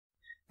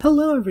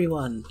Hello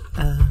everyone!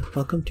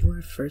 Welcome to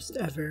our first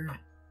ever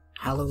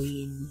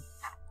Halloween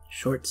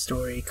short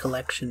story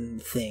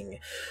collection thing.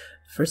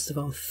 First of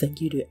all,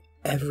 thank you to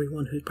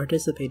everyone who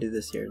participated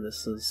this year.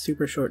 This was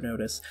super short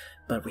notice,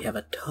 but we have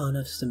a ton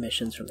of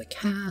submissions from the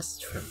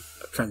cast, from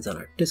friends on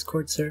our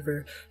Discord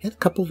server, and a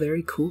couple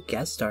very cool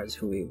guest stars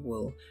who we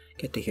will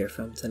get to hear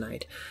from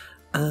tonight.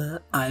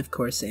 I, of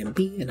course, am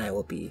B, and I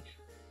will be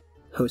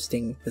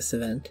hosting this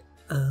event.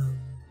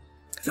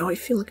 Though I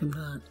feel like I'm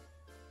not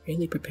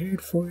really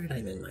prepared for it.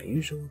 I'm in my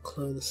usual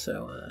clothes,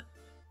 so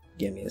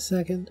give me a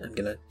second. I'm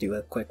gonna do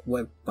a quick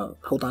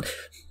hold on.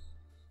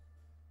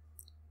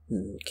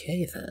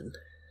 Okay then.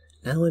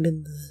 Now I'm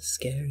in the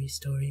scary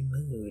story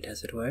mood,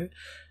 as it were,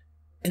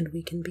 and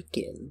we can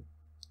begin.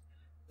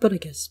 But I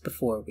guess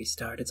before we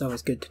start, it's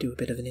always good to do a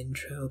bit of an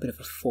intro, a bit of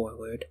a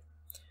foreword.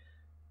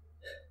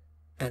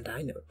 And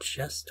I know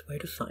just where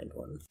to find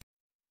one.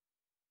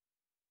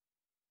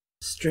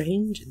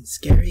 Strange and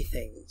Scary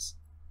Things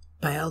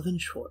by Alvin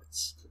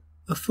Schwartz.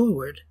 A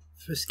foreword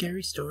for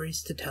scary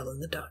stories to tell in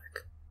the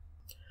dark.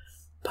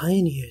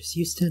 Pioneers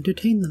used to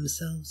entertain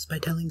themselves by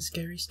telling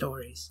scary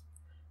stories.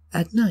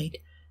 At night,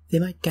 they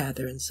might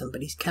gather in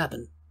somebody's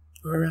cabin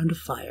or around a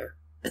fire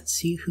and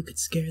see who could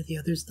scare the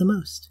others the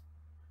most.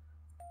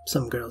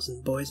 Some girls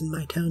and boys in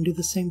my town do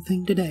the same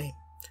thing today.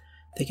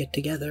 They get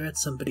together at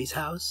somebody's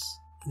house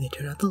and they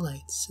turn out the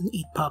lights and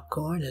eat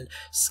popcorn and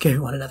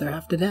scare one another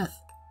half to death.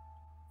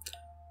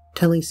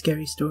 Telling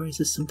scary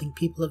stories is something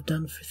people have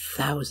done for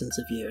thousands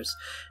of years,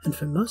 and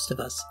for most of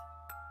us,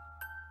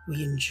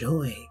 we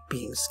enjoy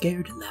being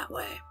scared in that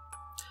way.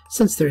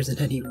 Since there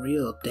isn't any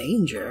real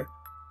danger,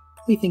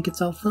 we think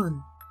it's all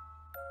fun.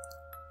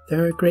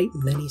 There are a great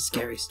many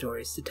scary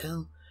stories to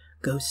tell.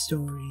 Ghost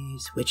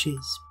stories,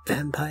 witches,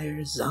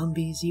 vampires,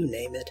 zombies, you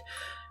name it.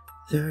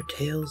 There are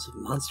tales of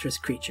monstrous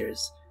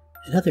creatures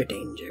and other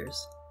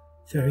dangers.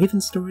 There are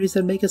even stories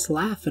that make us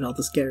laugh at all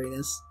the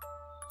scariness.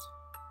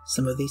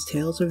 Some of these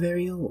tales are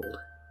very old.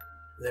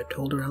 They're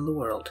told around the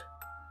world.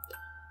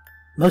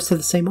 Most have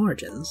the same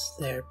origins.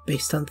 They're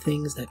based on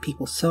things that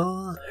people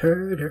saw,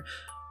 heard, or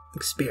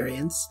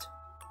experienced,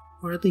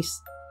 or at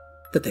least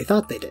that they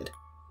thought they did.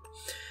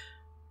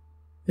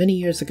 Many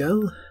years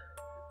ago,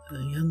 a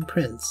young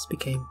prince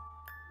became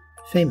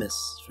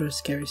famous for a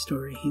scary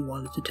story he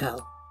wanted to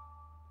tell,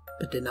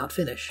 but did not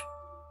finish.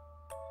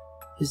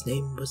 His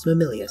name was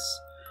Mamilius,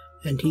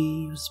 and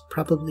he was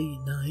probably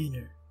 9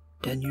 or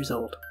 10 years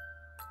old.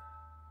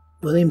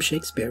 William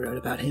Shakespeare wrote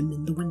about him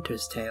in The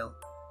Winter's Tale.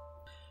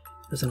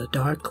 It was on a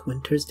dark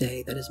winter's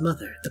day that his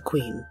mother, the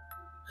Queen,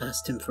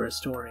 asked him for a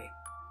story.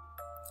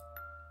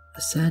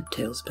 "A sad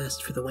tale's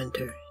best for the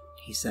winter,"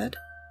 he said.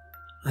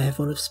 "I have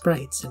one of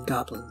sprites and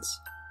goblins."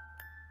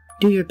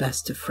 "Do your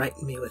best to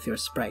frighten me with your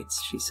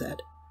sprites," she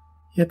said.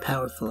 "You're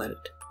powerful at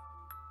it."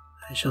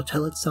 "I shall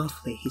tell it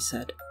softly," he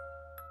said.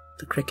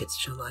 "The crickets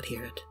shall not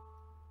hear it."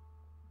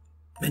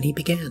 And he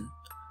began.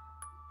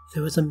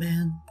 There was a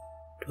man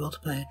dwelt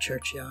by a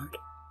churchyard.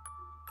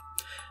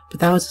 But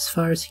that was as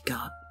far as he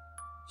got,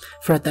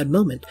 for at that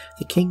moment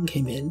the king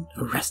came in,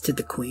 arrested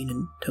the queen,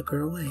 and took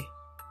her away.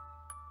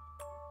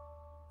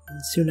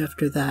 And soon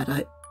after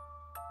that,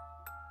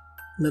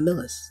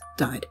 Mamilius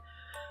died.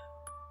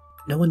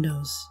 No one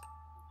knows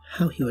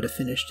how he would have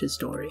finished his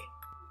story.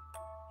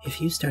 If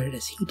you started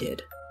as he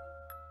did,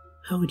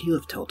 how would you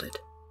have told it?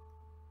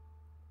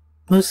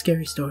 Most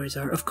scary stories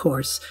are, of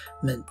course,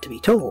 meant to be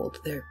told.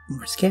 They're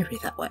more scary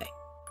that way.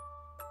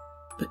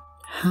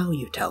 How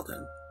you tell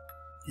them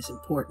is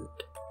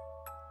important.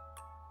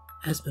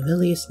 As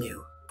Mamilius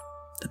knew,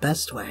 the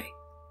best way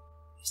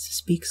is to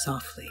speak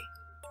softly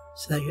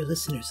so that your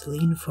listeners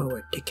lean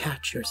forward to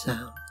catch your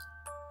sound,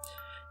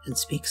 and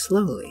speak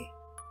slowly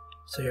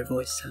so your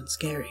voice sounds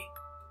scary.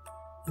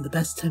 And the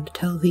best time to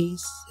tell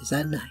these is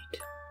at night,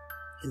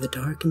 in the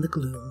dark and the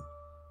gloom.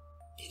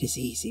 It is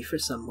easy for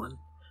someone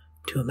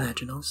to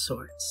imagine all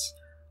sorts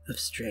of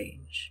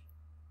strange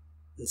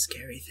and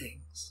scary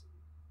things.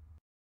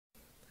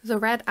 The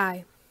Red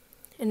Eye,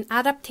 an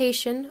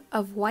adaptation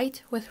of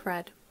White with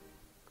Red.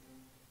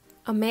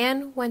 A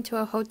man went to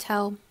a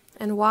hotel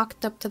and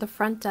walked up to the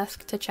front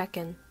desk to check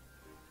in.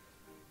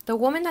 The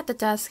woman at the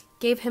desk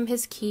gave him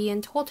his key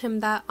and told him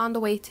that on the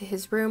way to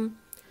his room,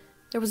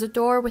 there was a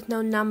door with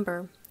no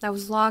number that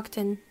was locked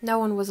and no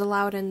one was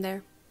allowed in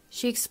there.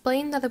 She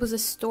explained that it was a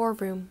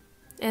storeroom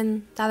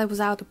and that it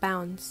was out of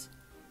bounds.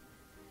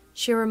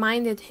 She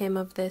reminded him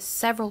of this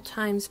several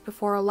times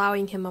before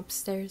allowing him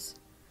upstairs.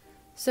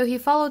 So he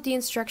followed the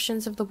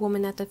instructions of the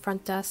woman at the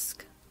front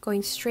desk,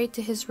 going straight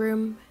to his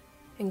room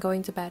and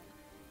going to bed.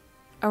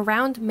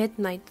 Around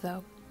midnight,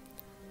 though,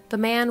 the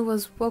man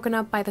was woken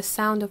up by the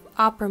sound of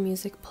opera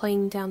music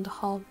playing down the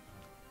hall.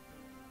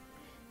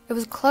 It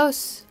was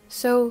close,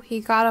 so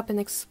he got up and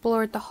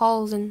explored the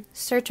halls in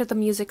search of the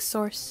music's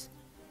source.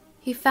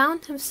 He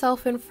found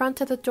himself in front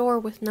of the door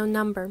with no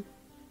number.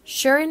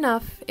 Sure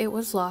enough, it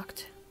was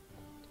locked.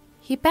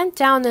 He bent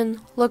down and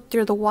looked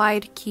through the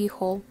wide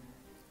keyhole.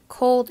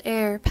 Cold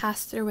air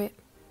passed through it,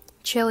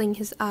 chilling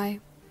his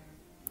eye.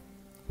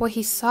 What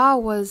he saw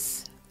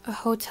was a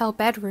hotel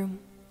bedroom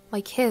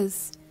like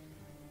his,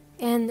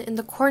 and in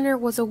the corner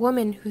was a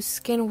woman whose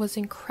skin was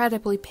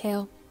incredibly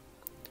pale.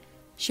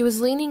 She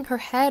was leaning her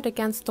head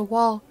against the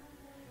wall,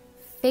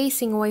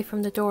 facing away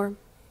from the door.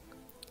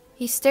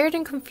 He stared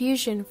in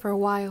confusion for a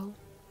while.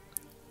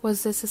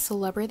 Was this a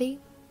celebrity?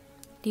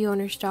 The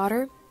owner's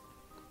daughter?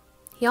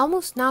 He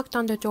almost knocked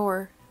on the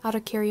door out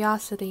of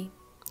curiosity,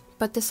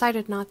 but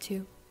decided not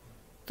to.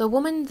 The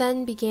woman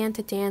then began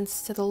to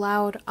dance to the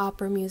loud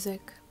opera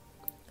music.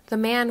 The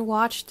man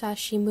watched as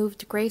she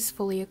moved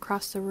gracefully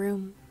across the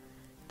room,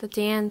 the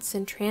dance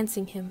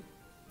entrancing him.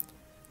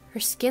 Her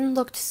skin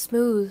looked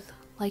smooth,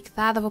 like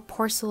that of a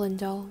porcelain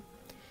doll,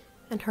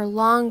 and her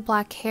long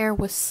black hair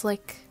was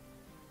slick.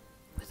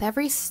 With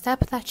every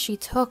step that she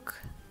took,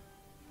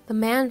 the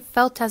man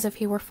felt as if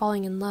he were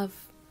falling in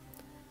love.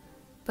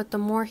 But the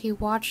more he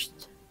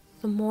watched,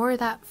 the more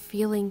that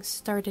feeling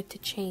started to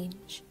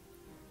change.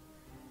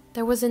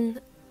 There was an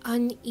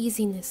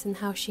uneasiness in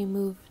how she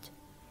moved,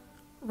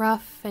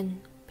 rough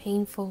and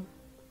painful.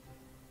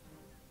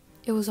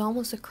 It was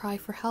almost a cry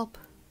for help.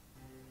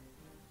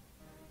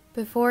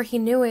 Before he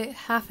knew it,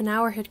 half an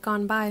hour had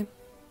gone by.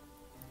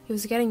 He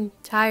was getting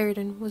tired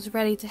and was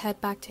ready to head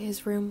back to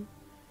his room,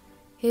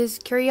 his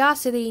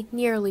curiosity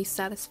nearly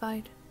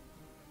satisfied.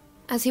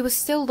 As he was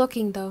still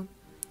looking, though,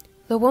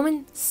 the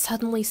woman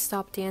suddenly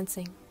stopped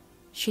dancing.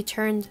 She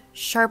turned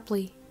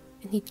sharply,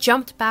 and he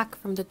jumped back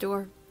from the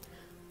door,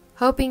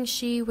 hoping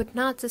she would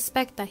not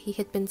suspect that he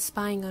had been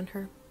spying on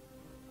her.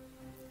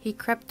 He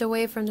crept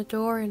away from the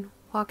door and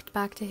walked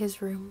back to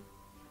his room.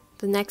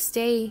 The next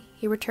day,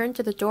 he returned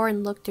to the door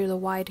and looked through the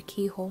wide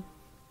keyhole.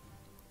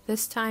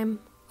 This time,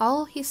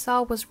 all he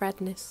saw was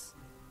redness.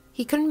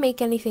 He couldn't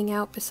make anything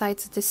out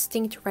besides a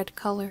distinct red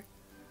color,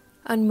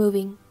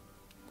 unmoving.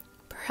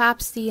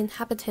 Perhaps the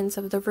inhabitants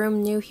of the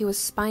room knew he was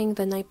spying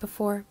the night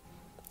before,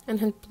 and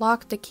had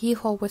blocked the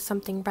keyhole with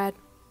something red.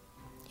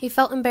 He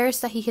felt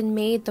embarrassed that he had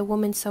made the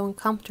woman so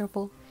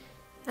uncomfortable,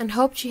 and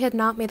hoped she had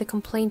not made a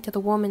complaint to the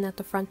woman at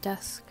the front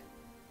desk.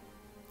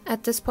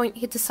 At this point,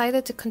 he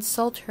decided to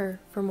consult her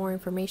for more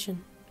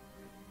information.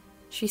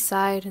 She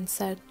sighed and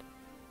said,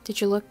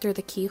 "Did you look through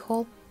the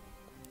keyhole?"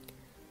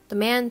 The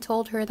man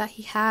told her that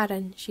he had,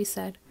 and she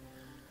said,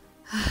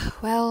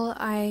 "Well,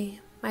 I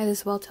might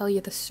as well tell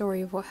you the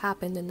story of what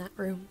happened in that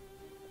room.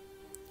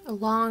 A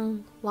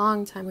long,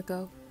 long time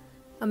ago,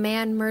 a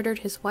man murdered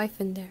his wife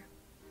in there.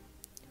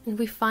 And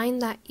we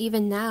find that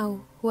even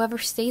now, whoever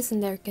stays in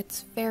there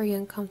gets very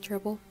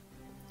uncomfortable.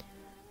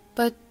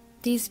 But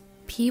these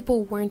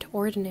people weren't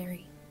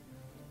ordinary.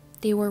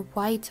 They were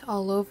white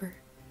all over,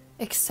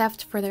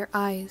 except for their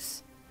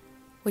eyes,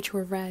 which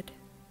were red."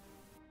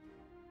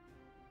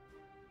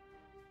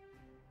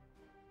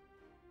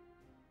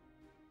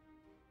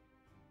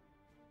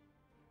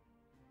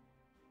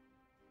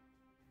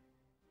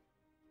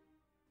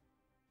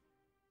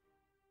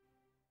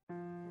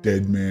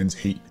 Dead Man's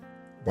Hate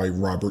by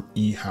Robert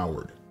E.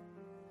 Howard.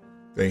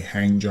 They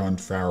hanged John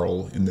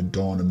Farrell in the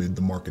dawn amid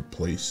the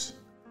marketplace.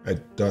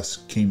 At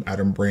dusk came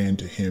Adam Brand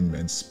to him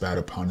and spat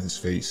upon his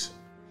face.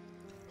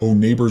 "O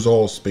neighbors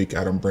all," spake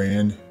Adam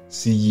Brand,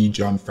 "see ye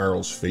John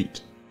Farrell's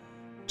fate.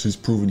 'Tis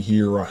proven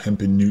here a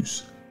hempen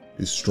noose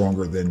is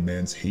stronger than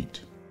man's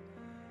hate.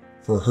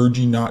 For heard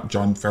ye not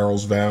John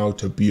Farrell's vow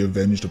to be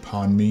avenged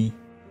upon me?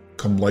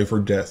 Come life or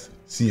death,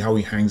 see how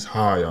he hangs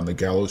high on the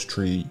gallows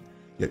tree.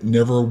 Yet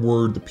never a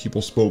word the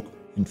people spoke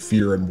in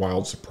fear and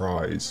wild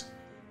surprise,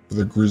 for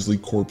the grisly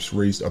corpse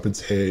raised up its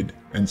head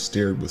and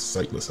stared with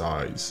sightless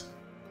eyes,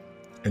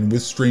 and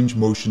with strange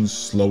motions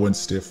slow and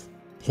stiff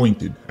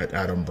pointed at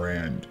Adam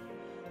Brand,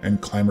 and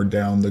clambered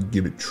down the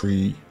gibbet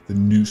tree, the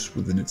noose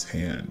within its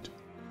hand.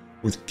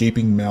 With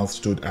gaping mouth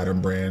stood Adam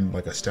Brand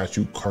like a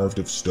statue carved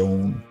of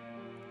stone,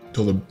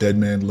 till the dead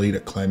man laid a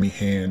clammy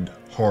hand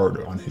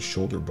hard on his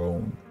shoulder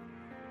bone.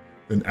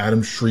 Then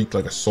Adam shrieked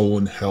like a soul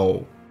in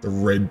hell, the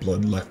red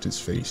blood left his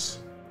face,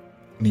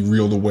 and he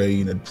reeled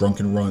away in a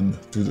drunken run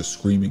through the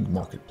screaming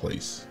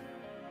marketplace.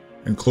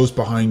 And close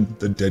behind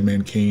the dead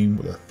man came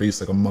with a face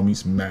like a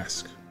mummy's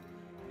mask,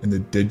 and the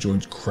dead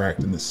joints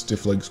cracked and the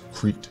stiff legs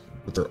creaked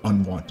with their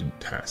unwanted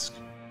task.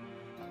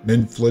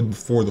 Men fled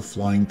before the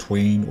flying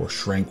twain or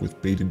shrank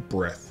with bated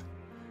breath,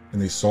 and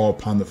they saw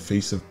upon the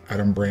face of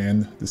Adam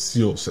Brand the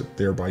seal set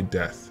there by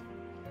death.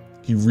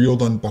 He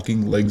reeled on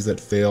bucking legs that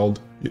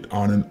failed, yet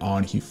on and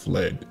on he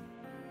fled.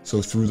 So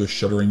through the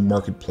shuddering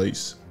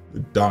marketplace,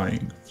 the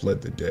dying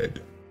fled the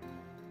dead.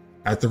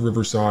 At the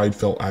riverside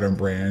fell Adam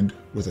Brand,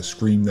 with a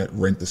scream that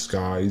rent the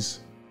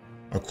skies.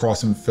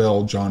 Across him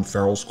fell John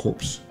Farrell's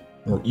corpse,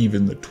 nor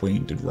even the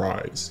twain did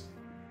rise.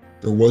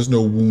 There was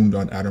no wound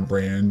on Adam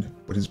Brand,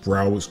 but his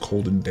brow was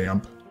cold and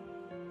damp,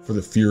 for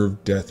the fear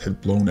of death had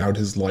blown out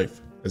his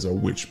life as a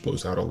witch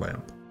blows out a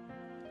lamp.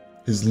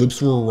 His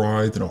lips were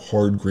writhed in a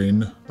hard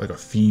grin, like a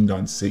fiend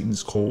on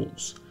Satan's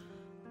coals,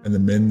 and the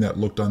men that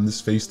looked on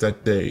this face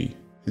that day,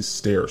 his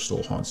stare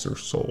still haunts their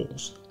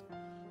souls.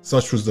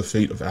 Such was the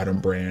fate of Adam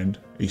Brand,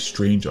 a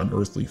strange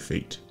unearthly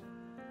fate,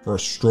 for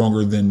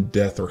stronger than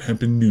death or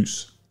hempen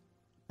noose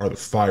are the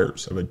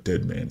fires of a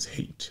dead man's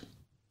hate.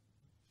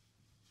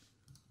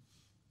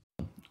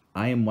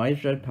 I am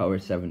Wise Red Power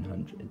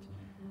 700,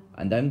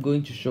 and I'm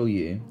going to show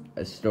you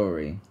a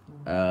story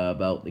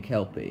about the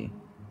Kelpie.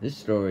 This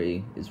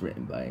story is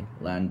written by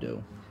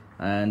Lando,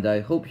 and I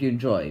hope you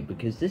enjoy,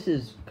 because this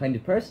is kind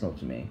of personal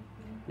to me.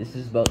 This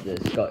is about the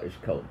Scottish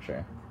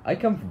culture. I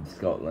come from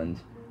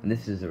Scotland, and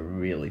this is a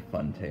really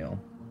fun tale.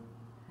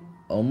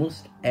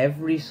 Almost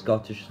every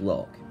Scottish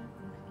loch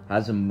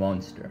has a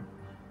monster,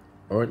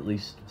 or at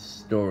least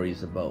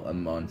stories about a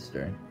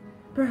monster.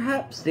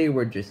 Perhaps they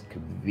were just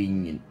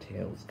convenient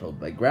tales told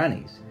by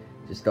grannies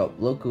to stop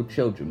local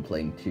children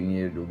playing too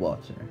near the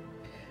water.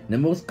 The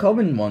most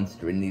common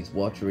monster in these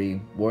watery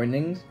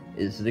warnings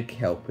is the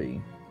Kelpie,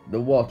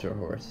 the water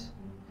horse.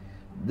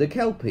 The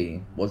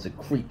Kelpie was a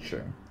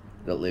creature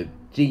that lived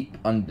deep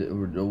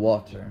under the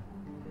water.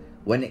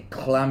 When it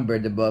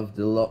clambered above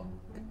the loch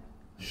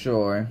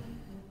shore,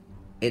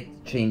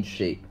 it changed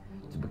shape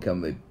to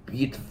become a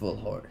beautiful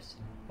horse,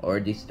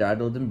 already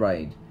saddled and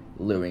bridled,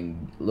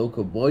 luring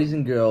local boys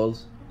and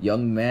girls,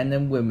 young men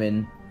and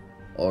women,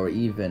 or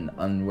even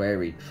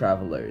unwary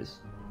travelers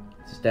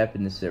to step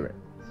in the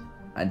stirrups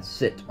and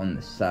sit on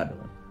the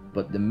saddle.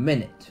 But the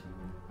minute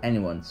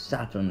anyone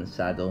sat on the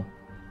saddle,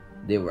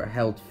 they were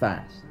held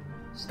fast,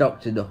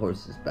 stuck to the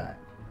horse's back.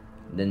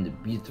 Then the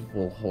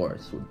beautiful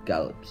horse would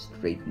gallop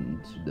straight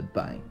into the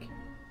bank,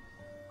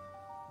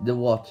 the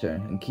water,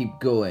 and keep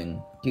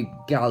going, keep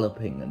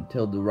galloping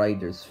until the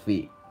rider's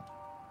feet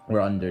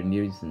were under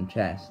knees and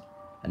chest,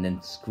 and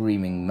then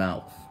screaming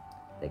mouth.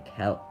 The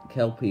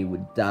Kelpie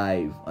would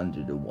dive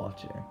under the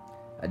water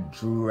and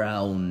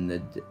drown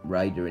the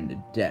rider in the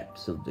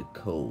depths of the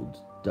cold,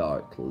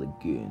 dark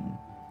lagoon.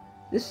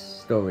 This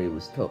story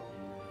was told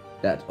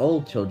that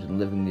all children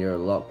living near a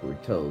loch were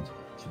told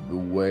to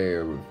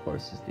beware of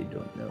horses they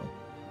don't know,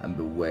 and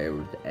beware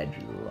of the edge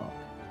of the loch.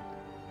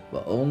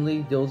 But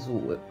only those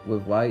with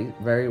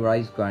very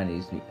wise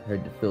grannies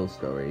heard the full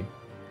story,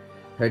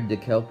 heard the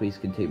Kelpies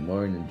can take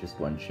more than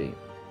just one shape.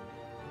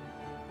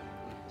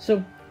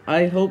 So,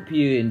 I hope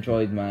you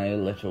enjoyed my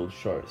little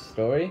short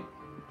story,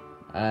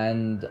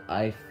 and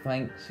I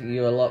thank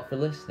you a lot for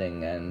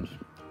listening and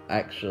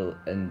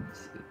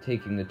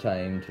taking the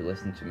time to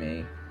listen to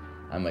me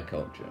and my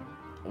culture.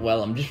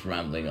 Well, I'm just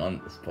rambling on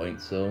at this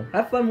point, so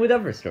have fun with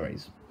other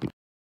stories.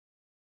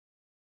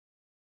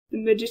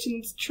 The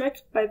Magician's Trick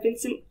by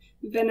Vincent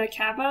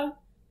Venacava.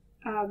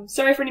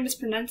 Sorry for any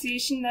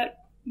mispronunciation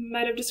that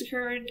might have just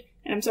occurred,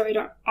 and I'm sorry I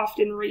don't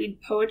often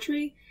read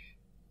poetry,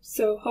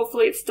 so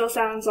hopefully it still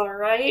sounds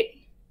alright.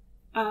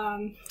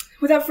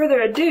 Without further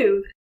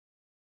ado,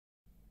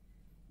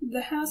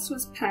 the house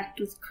was packed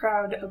with a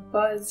crowd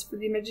abuzz, for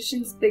the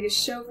magician's biggest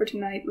show for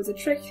tonight was a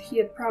trick he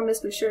had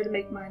promised was sure to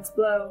make minds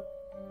blow.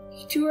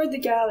 He toured the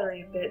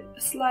gallery a bit,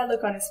 a sly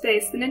look on his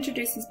face, then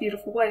introduced his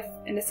beautiful wife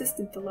and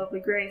assistant, the lovely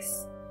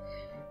Grace.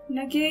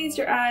 Now gaze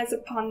your eyes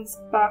upon this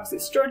box,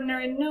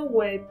 extraordinary in no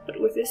way, but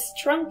with this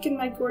trunk and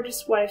my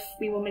gorgeous wife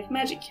we will make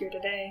magic here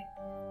today.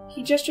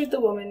 He gestured the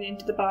woman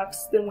into the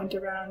box, then went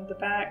around the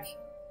back,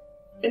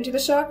 and to the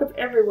shock of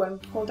everyone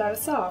pulled out a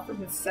saw from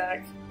his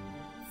sack.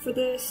 For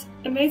this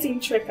amazing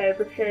trick I have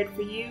prepared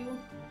for you,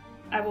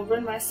 I will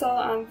run my saw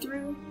on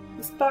through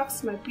this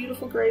box my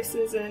beautiful Grace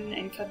is in,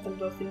 and cut them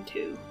both in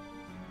two.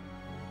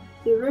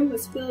 The room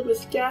was filled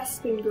with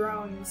gasps and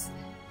groans.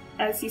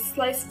 As he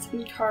sliced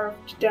and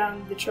carved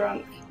down the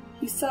trunk,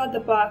 he sawed the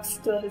box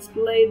till his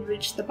blade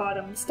reached the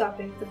bottom,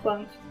 stopping the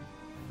clunk.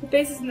 The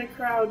faces in the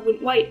crowd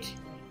went white.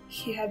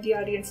 He had the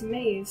audience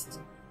amazed.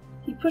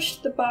 He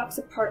pushed the box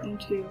apart in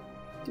two.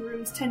 The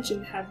room's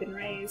tension had been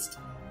raised.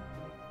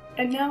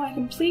 And now I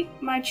complete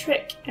my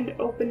trick and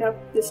open up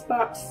this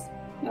box.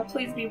 Now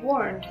please be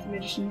warned, the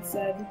magician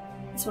said.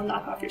 This will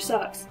knock off your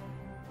socks.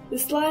 The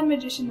sly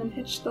magician then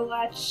hitched the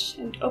latch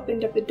and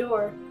opened up the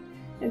door,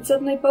 and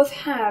suddenly both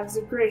halves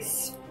of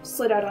Grace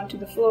slid out onto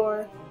the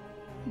floor.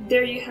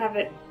 There you have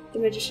it, the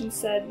magician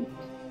said.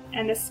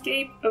 An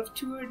escape of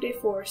tour de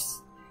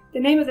force. The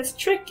name of this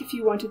trick, if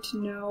you wanted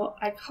to know,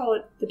 I call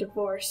it the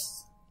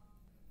divorce.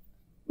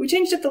 We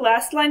changed up the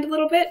last line a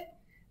little bit,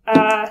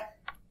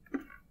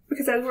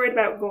 because I was worried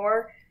about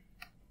gore.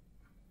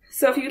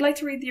 So if you'd like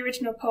to read the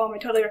original poem, I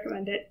totally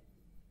recommend it.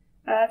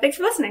 Thanks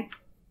for listening.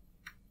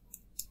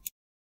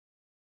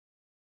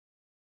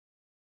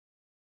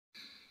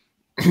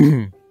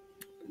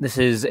 This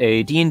is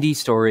a D&D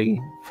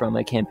story from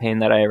a campaign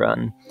that I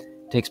run.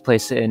 It takes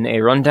place in a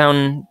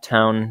rundown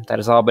town that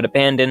is all but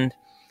abandoned,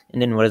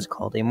 and in what is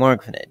called a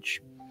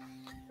orphanage.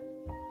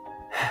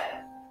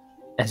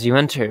 As you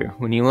enter,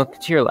 when you look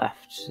to your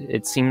left,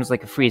 it seems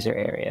like a freezer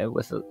area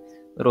with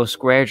little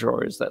square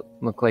drawers that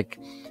look like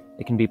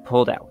they can be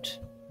pulled out.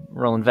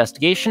 Roll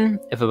investigation,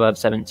 if above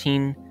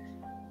 17.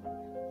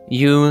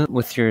 You,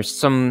 with your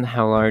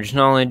somehow large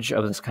knowledge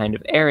of this kind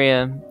of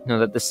area, know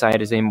that this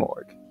side is a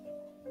morgue.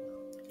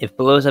 If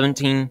below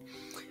 17,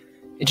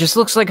 it just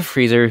looks like a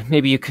freezer.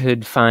 Maybe you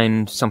could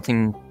find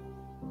something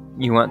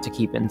you want to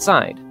keep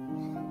inside.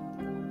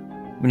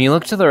 When you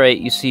look to the right,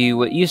 you see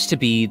what used to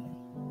be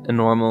a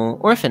normal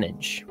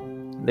orphanage.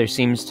 There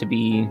seems to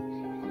be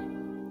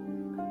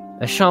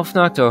a shelf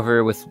knocked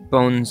over with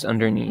bones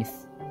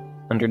underneath.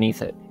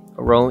 underneath it.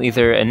 Roll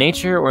either a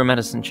nature or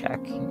medicine check.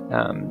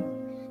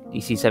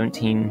 DC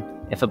 17.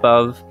 If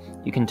above,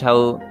 you can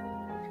tell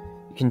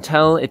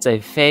it's a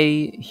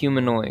fey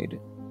humanoid,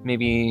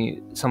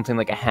 maybe something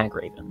like a hag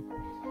raven.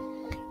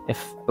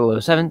 If below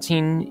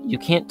 17, you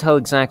can't tell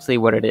exactly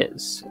what it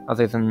is,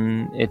 other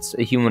than it's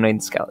a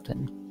humanoid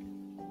skeleton.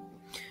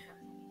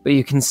 But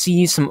you can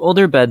see some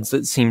older beds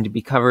that seem to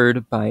be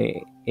covered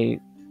by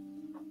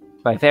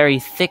very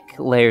thick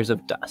layers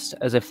of dust,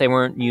 as if they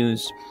weren't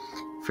used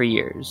for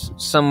years.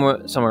 Some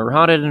were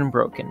rotted and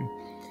broken.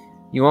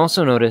 You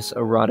also notice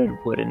a rotted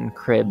wooden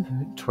crib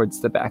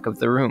towards the back of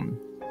the room,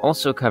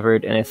 also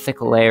covered in a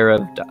thick layer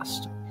of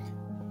dust.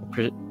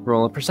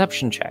 Roll a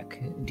perception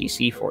check,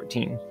 DC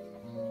 14.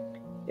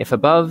 If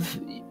above,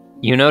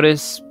 you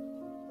notice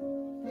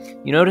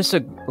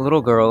a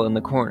little girl in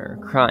the corner,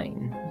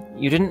 crying.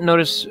 You didn't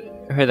notice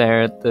her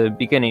there at the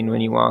beginning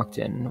when you walked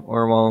in,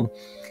 or while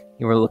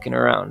you were looking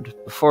around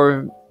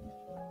before.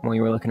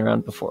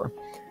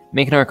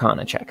 Make an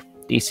Arcana check,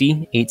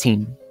 DC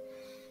 18.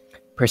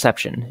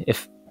 Perception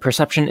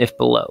if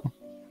below.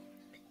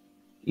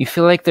 You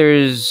feel like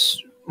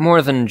there's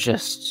more than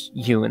just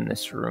you in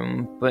this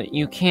room, but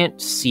you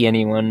can't see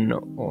anyone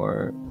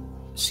or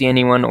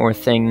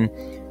thing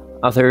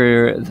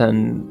other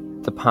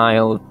than the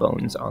pile of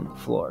bones on the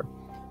floor.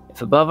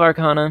 If above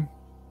Arcana,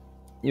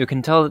 you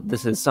can tell that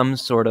this is some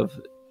sort of,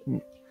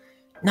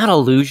 not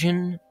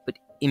illusion, but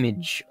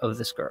image of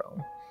this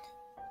girl.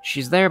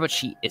 She's there, but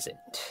she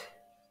isn't.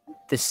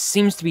 This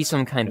seems to be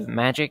some kind of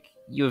magic.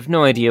 You have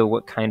no idea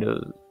what kind,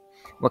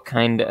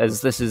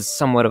 as this is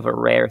somewhat of a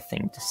rare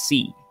thing to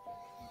see.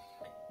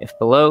 If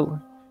below,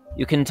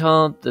 you can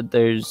tell that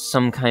there's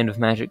some kind of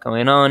magic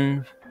going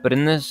on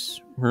in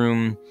this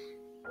room,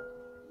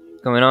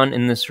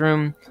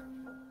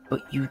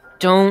 but you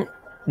don't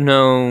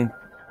know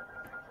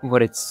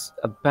what it's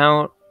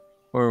about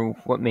or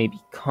what may be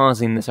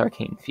causing this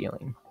arcane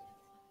feeling.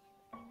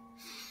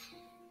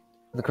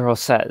 The girl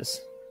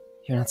says,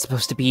 "You're not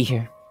supposed to be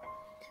here.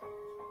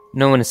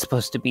 No one is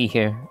supposed to be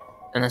here.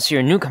 Unless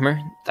you're a newcomer,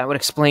 that would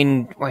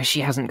explain why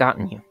she hasn't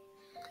gotten you.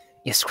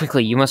 Yes,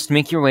 quickly, you must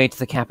make your way to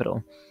the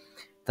capital.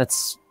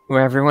 That's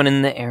where everyone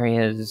in the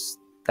areas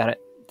that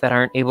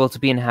aren't able to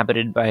be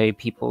inhabited by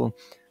people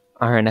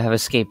are and have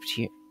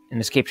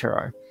escaped her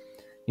are.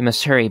 You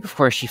must hurry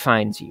before she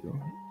finds you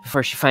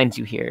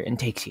here and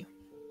takes you."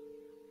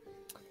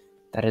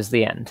 That is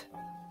the end.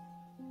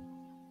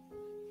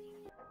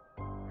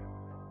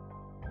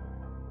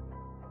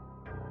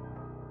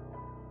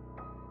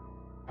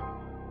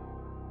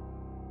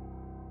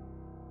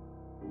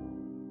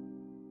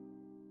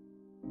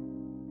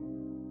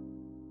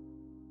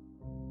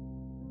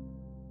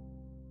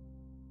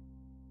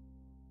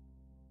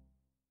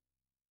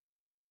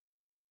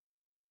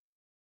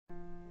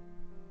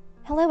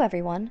 Hello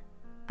everyone,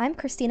 I'm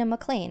Christina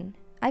McLean.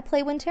 I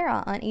play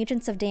Wintera on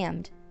Agents of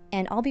Damned,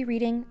 and I'll be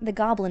reading The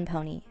Goblin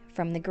Pony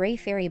from the Grey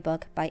Fairy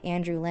book by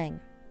Andrew Lang.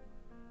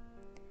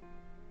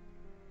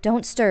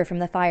 "Don't stir from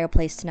the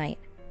fireplace tonight,"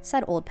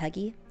 said old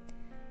Peggy,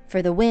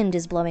 "for the wind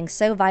is blowing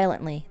so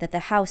violently that the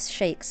house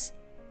shakes.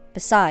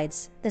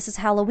 Besides, this is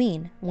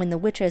Halloween, when the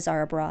witches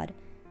are abroad,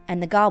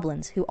 and the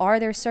goblins who are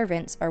their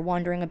servants are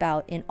wandering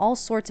about in all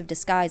sorts of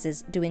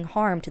disguises doing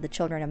harm to the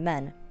children of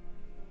men."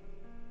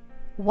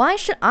 "Why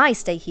should I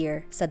stay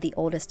here?" said the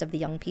oldest of the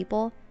young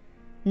people.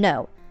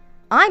 "No,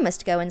 I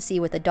must go and see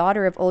what the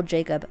daughter of old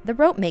Jacob, the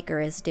rope maker,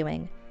 is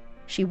doing.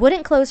 She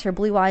wouldn't close her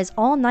blue eyes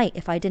all night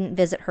if I didn't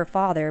visit her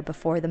father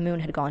before the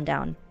moon had gone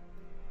down."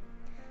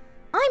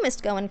 "I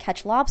must go and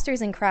catch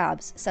lobsters and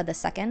crabs," said the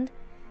second,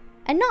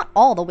 "and not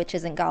all the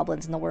witches and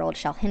goblins in the world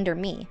shall hinder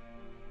me."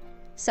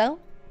 So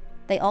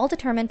they all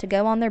determined to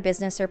go on their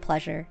business or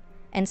pleasure,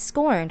 and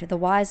scorned the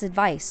wise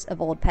advice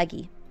of old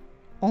Peggy.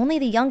 Only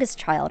the youngest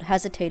child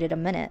hesitated a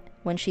minute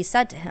when she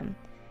said to him,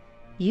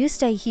 "You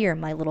stay here,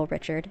 my little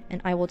Richard, and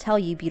I will tell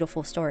you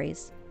beautiful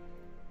stories."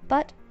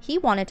 But he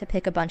wanted to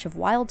pick a bunch of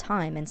wild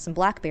thyme and some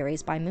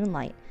blackberries by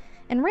moonlight,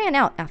 and ran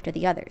out after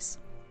the others.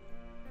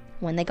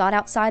 When they got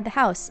outside the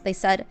house, they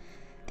said,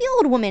 "The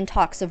old woman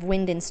talks of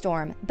wind and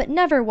storm, but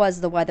never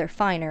was the weather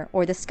finer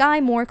or the sky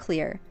more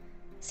clear.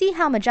 See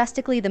how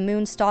majestically the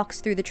moon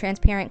stalks through the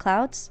transparent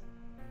clouds."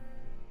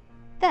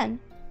 Then,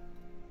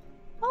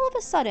 all of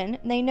a sudden,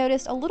 they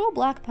noticed a little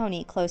black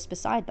pony close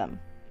beside them.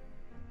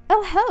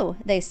 "Oh ho,"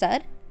 they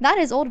said, "that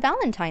is old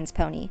Valentine's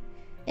pony.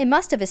 It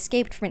must have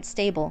escaped from its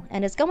stable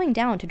and is going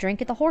down to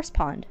drink at the horse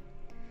pond."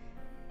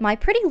 "My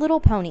pretty little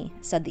pony,"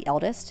 said the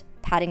eldest,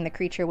 patting the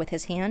creature with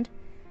his hand,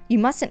 "you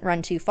mustn't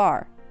run too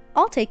far.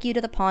 I'll take you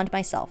to the pond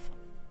myself."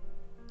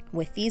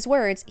 With these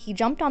words, he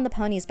jumped on the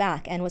pony's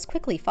back and was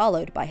quickly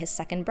followed by his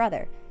second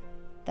brother,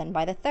 then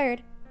by the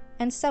third,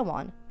 and so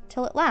on,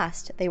 till at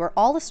last they were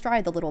all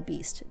astride the little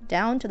beast,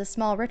 down to the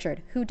small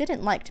Richard, who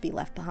didn't like to be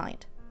left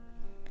behind.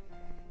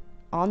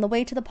 On the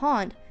way to the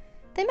pond,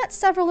 they met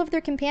several of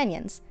their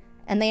companions,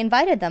 and they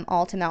invited them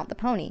all to mount the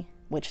pony,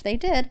 which they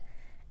did,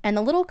 and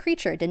the little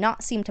creature did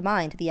not seem to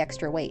mind the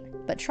extra weight,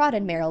 but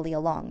trotted merrily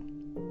along.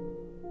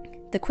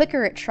 The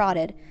quicker it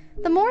trotted,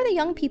 the more the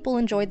young people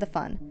enjoyed the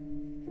fun.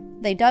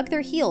 They dug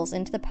their heels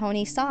into the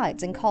pony's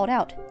sides and called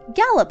out,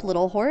 "Gallop,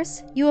 little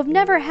horse! You have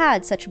never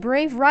had such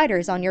brave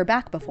riders on your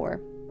back before."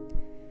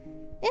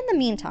 In the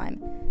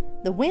meantime,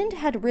 the wind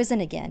had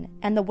risen again,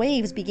 and the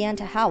waves began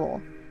to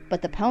howl,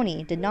 but the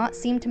pony did not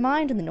seem to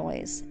mind the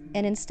noise,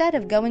 and instead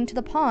of going to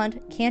the pond,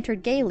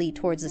 cantered gaily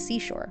towards the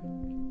seashore.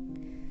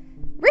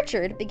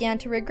 Richard began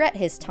to regret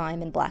his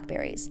time in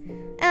Blackberries,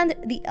 and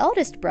the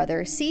eldest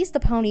brother seized the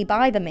pony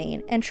by the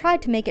mane and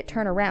tried to make it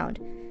turn around,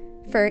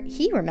 for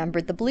he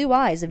remembered the blue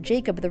eyes of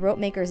Jacob the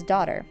ropemaker's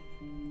daughter.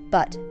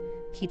 But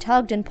he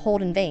tugged and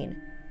pulled in vain,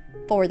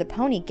 for the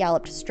pony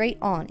galloped straight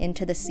on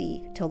into the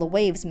sea till the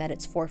waves met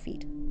its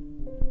forefeet.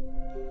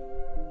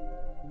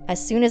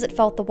 As soon as it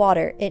felt the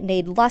water, it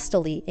neighed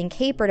lustily and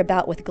capered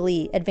about with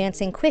glee,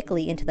 advancing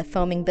quickly into the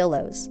foaming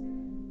billows.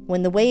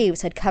 When the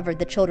waves had covered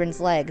the children's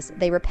legs,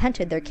 they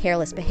repented their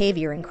careless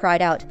behavior and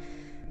cried out,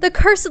 "The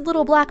cursed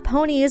little black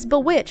pony is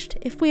bewitched!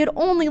 If we had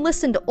only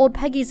listened to old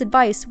Peggy's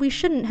advice, we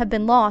shouldn't have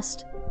been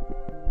lost."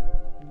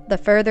 The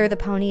further the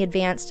pony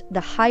advanced,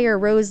 the higher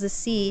rose the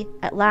sea.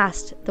 At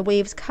last, the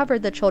waves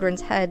covered the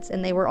children's heads,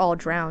 and they were all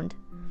drowned.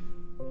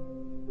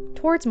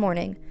 Towards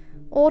morning,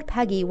 old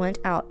Peggy went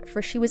out,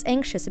 for she was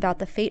anxious about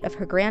the fate of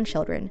her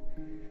grandchildren.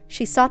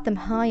 She sought them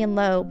high and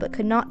low, but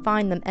could not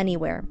find them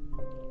anywhere.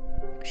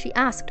 She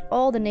asked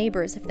all the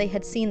neighbors if they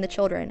had seen the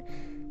children,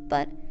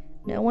 but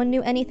no one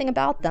knew anything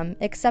about them,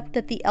 except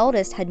that the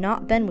eldest had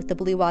not been with the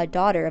blue-eyed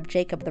daughter of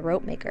Jacob the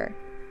ropemaker.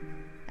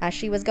 As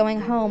she was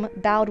going home,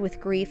 bowed with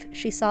grief,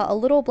 she saw a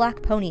little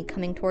black pony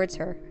coming towards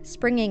her,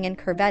 springing and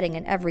curvetting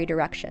in every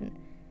direction.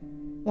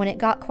 When it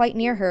got quite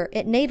near her,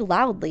 it neighed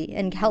loudly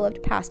and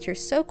galloped past her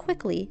so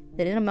quickly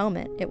that in a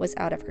moment it was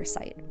out of her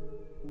sight.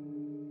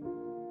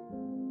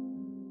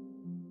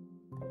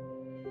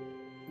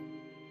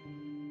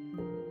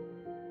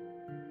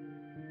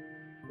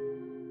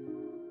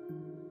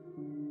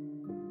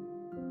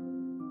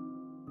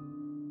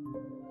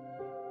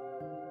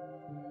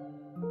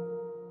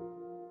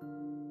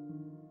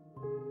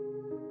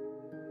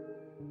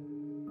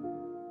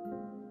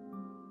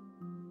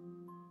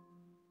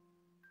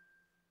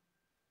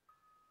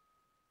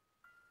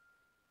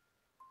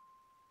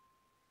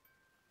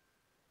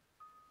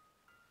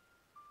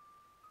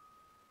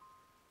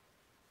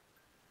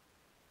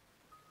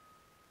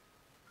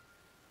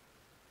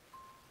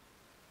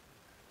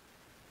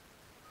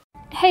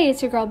 Hey,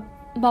 it's your girl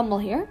Bumble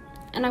here,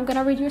 and I'm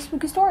gonna read you a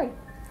spooky story.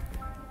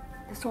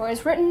 The story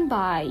is written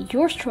by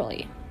yours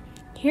truly.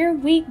 Here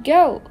we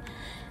go.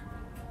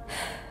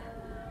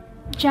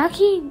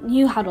 Jackie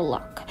knew how to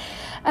look.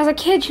 As a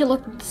kid, she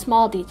looked at the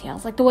small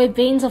details, like the way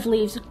veins of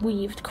leaves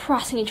weaved,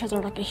 crossing each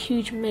other like a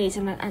huge maze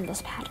in an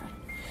endless pattern.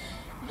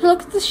 She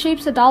looked at the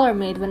shapes a dollar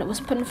made when it was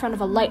put in front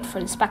of a light for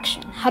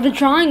inspection, how the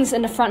drawings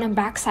in the front and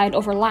back side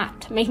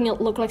overlapped, making it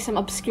look like some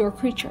obscure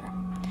creature.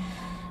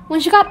 When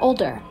she got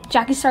older,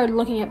 Jackie started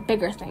looking at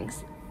bigger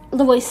things.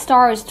 The way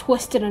stars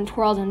twisted and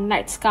twirled in the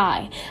night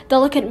sky,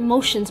 delicate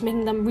motions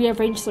making them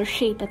rearrange their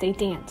shape as they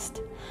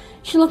danced.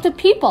 She looked at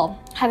people,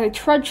 how they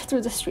trudged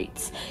through the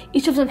streets,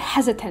 each of them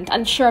hesitant,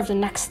 unsure of the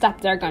next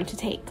step they're going to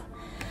take.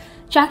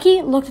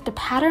 Jackie looked at the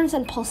patterns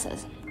and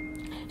pulses.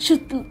 She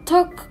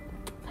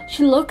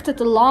looked at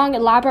the long,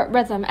 elaborate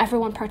rhythm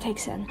everyone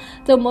partakes in,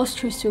 though most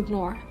choose to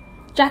ignore.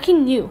 Jackie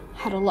knew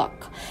how to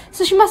look,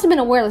 so she must have been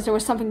aware that there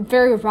was something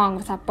very wrong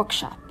with that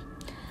bookshop.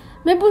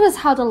 Maybe it was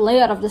how the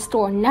layout of the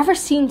store never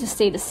seemed to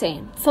stay the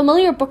same.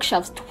 Familiar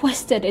bookshelves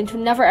twisted into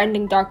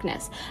never-ending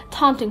darkness,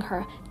 taunting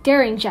her,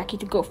 daring Jackie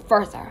to go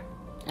further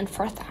and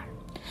further.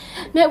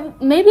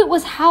 Maybe it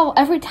was how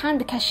every time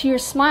the cashier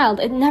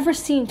smiled, it never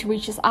seemed to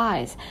reach his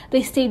eyes.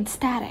 They stayed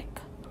static.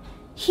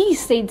 He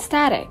stayed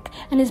static,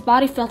 and his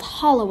body felt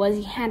hollow as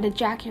he handed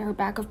Jackie her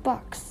bag of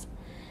books.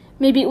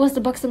 Maybe it was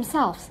the books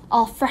themselves,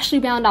 all freshly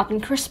bound up in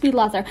crispy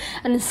leather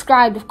and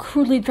inscribed with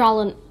crudely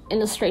drawn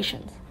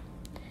illustrations.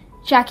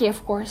 Jackie,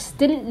 of course,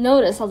 didn't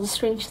notice all the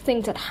strange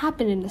things that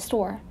happened in the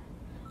store.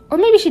 Or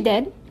maybe she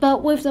did,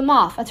 but waved them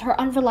off as her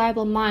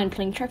unreliable mind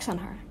playing tricks on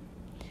her.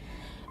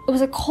 It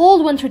was a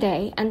cold winter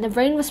day, and the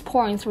rain was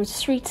pouring through the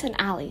streets and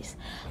alleys.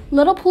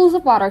 Little pools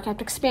of water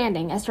kept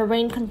expanding as the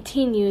rain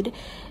continued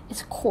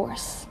its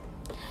course.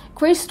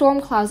 Gray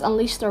storm clouds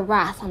unleashed their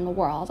wrath on the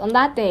world. On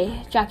that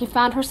day, Jackie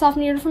found herself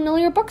near the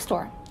familiar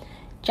bookstore.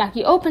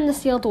 Jackie opened the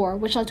steel door,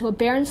 which led to a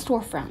barren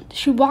storefront.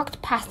 She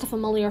walked past the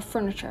familiar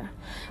furniture,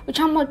 which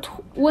somewhat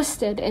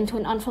twisted into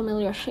an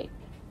unfamiliar shape.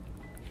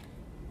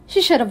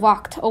 She should have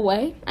walked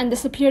away and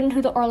disappeared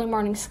into the early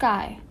morning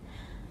sky.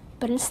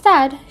 But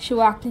instead, she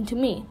walked into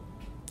me.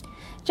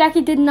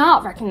 Jackie did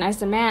not recognize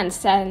the man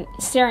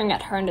staring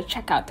at her in the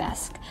checkout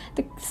desk.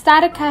 The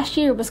static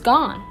cashier was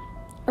gone,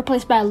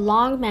 replaced by a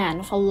long man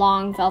with a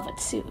long velvet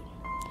suit.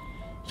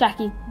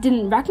 Jackie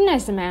didn't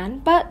recognize the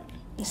man, but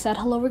said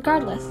hello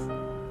regardless.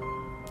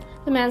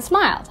 The man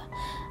smiled,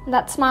 and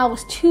that smile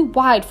was too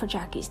wide for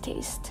Jackie's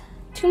taste.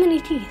 Too many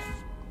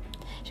teeth.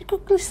 She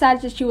quickly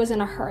said that she was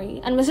in a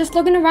hurry and was just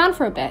looking around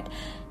for a bit.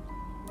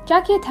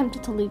 Jackie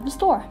attempted to leave the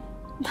store,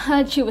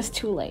 but she was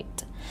too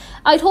late.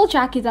 I told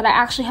Jackie that I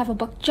actually have a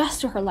book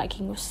just to her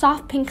liking, with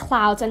soft pink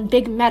clouds and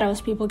big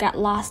meadows people get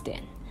lost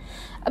in.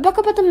 A book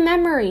about the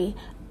memory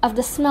of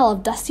the smell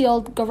of dusty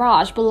old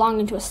garage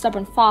belonging to a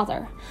stubborn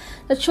father,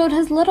 that showed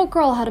his little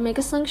girl how to make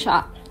a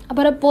slingshot,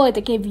 about a boy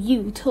that gave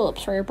you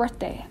tulips for your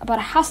birthday, about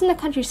a house in the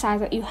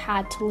countryside that you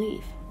had to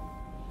leave.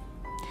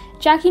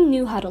 Jackie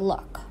knew how to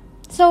look,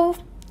 so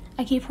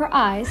I keep her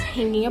eyes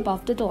hanging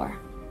above the door.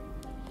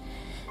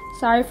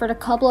 Sorry for the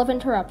couple of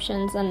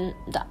interruptions and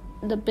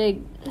the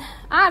big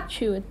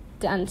achoo at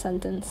the end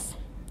sentence.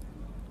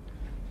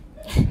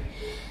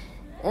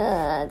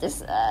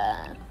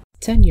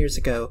 10 years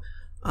ago,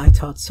 I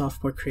taught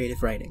sophomore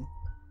creative writing.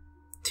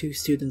 2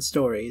 student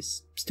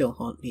stories still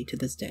haunt me to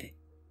this day.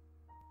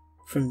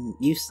 From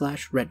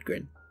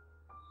u/Redgrin.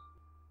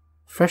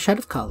 Fresh out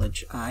of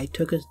college, I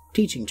took a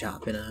teaching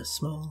job in a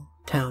small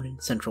town in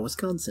central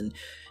Wisconsin.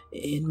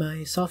 In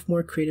my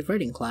sophomore creative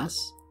writing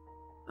class,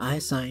 I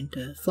assigned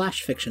a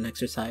flash fiction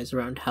exercise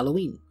around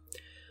Halloween.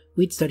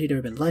 We'd studied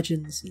urban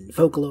legends and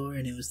folklore,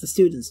 and it was the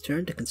students'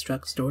 turn to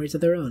construct stories of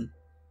their own.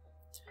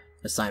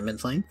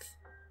 Assignment length: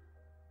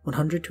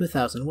 100 to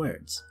 1,000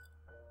 words.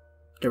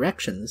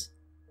 Directions: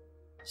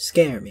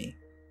 scare me.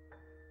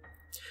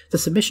 The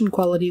submission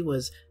quality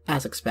was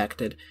as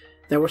expected.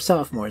 There were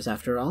sophomores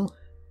after all.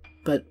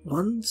 But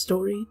one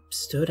story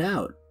stood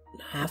out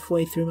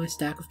halfway through my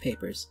stack of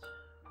papers.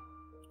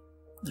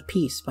 A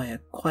piece by a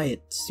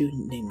quiet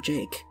student named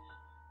Jake.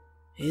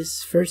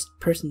 His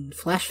first-person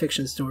flash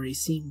fiction story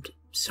seemed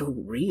so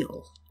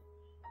real.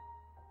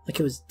 Like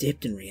it was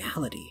dipped in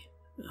reality,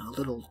 a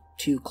little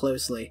too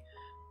closely.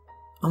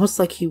 Almost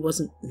like he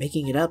wasn't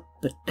making it up,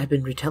 but had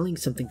been retelling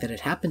something that had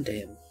happened to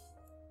him.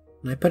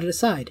 And I put it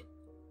aside,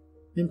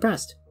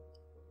 impressed.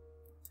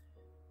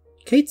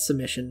 Kate's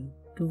submission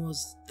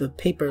was the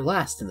paper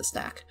last in the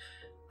stack.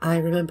 I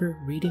remember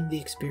reading the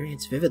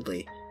experience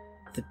vividly.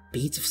 The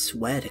beads of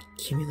sweat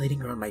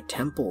accumulating around my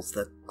temples,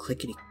 the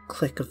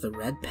clickety-click of the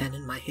red pen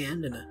in my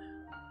hand, and a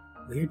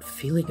weird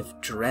feeling of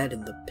dread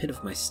in the pit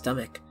of my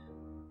stomach.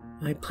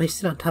 I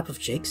placed it on top of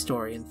Jake's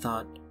story and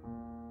thought,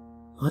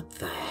 what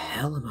the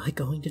hell am I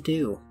going to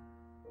do?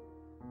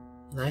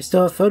 I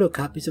still have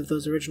photocopies of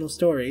those original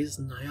stories,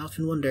 and I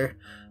often wonder,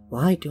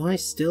 why do I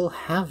still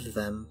have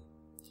them?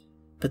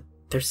 But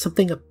there's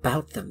something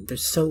about them. They're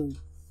so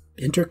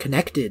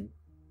interconnected.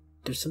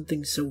 There's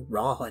something so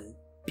raw and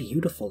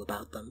beautiful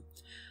about them.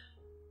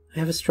 I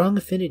have a strong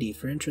affinity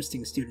for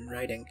interesting student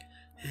writing,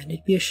 and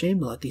it'd be a shame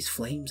to let these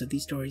flames of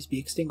these stories be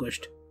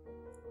extinguished.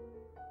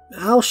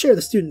 I'll share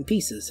the student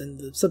pieces and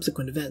the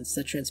subsequent events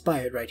that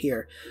transpired right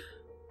here.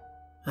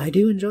 I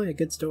do enjoy a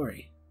good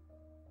story.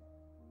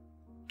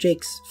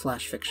 Jake's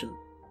flash fiction.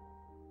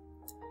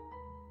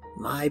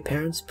 My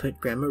parents put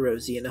Grandma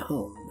Rosie in a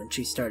home when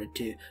she started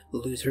to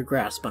lose her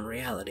grasp on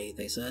reality,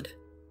 they said.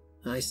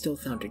 I still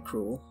found it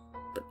cruel,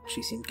 but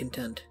she seemed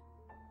content.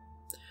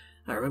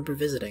 I remember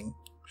visiting.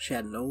 She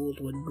had an old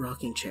wooden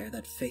rocking chair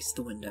that faced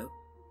the window.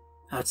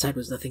 Outside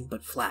was nothing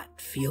but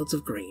flat fields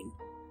of green.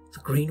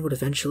 The green would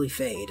eventually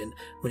fade, and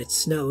when it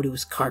snowed, it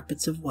was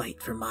carpets of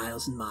white for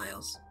miles and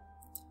miles.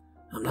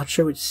 I'm not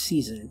sure which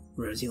season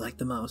Rosie liked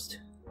the most.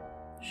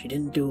 She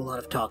didn't do a lot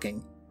of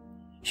talking.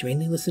 She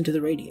mainly listened to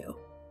the radio.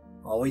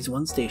 Always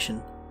one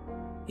station,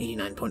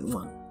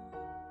 89.1.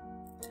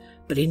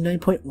 But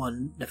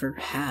 89.1 never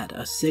had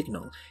a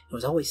signal. It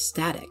was always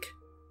static.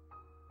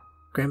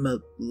 Grandma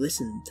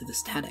listened to the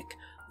static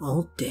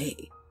all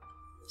day,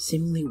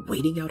 seemingly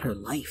waiting out her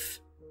life.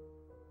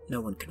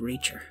 No one could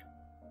reach her.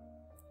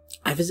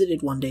 I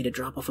visited one day to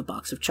drop off a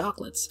box of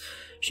chocolates.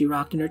 She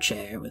rocked in her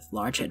chair with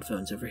large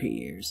headphones over her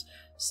ears,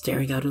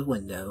 staring out of the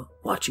window,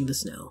 watching the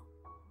snow.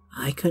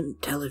 I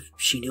couldn't tell if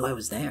she knew I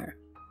was there.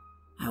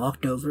 I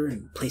walked over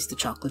and placed the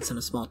chocolates on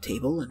a small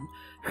table, and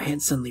her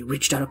hand suddenly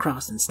reached out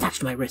across and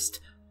snatched my wrist.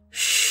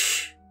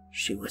 "Shh,"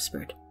 she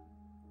whispered.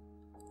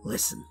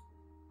 "Listen."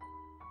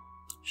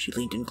 She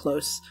leaned in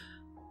close.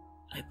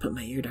 I put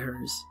my ear to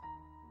hers.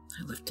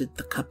 I lifted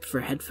the cup of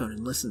her headphone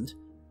and listened.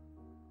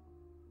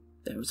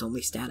 There was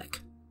only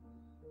static.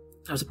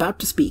 I was about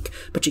to speak,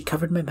 but she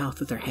covered my mouth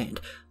with her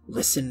hand.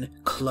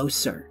 "Listen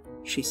closer,"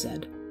 she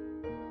said.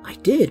 I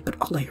did, but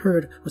all I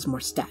heard was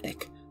more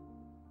static.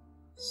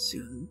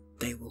 "Soon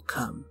they will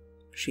come,"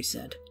 she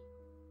said.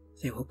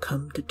 "They will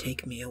come to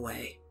take me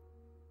away."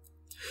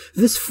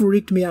 This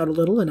freaked me out a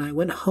little, and I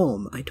went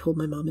home. I told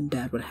my mom and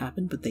dad what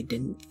happened, but they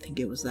didn't think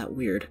it was that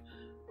weird.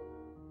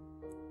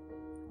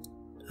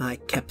 I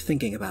kept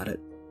thinking about it.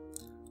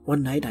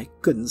 One night I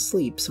couldn't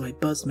sleep, so I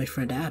buzzed my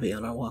friend Abby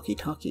on our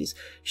walkie-talkies.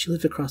 She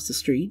lived across the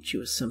street. She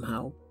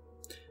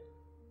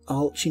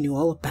knew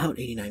all about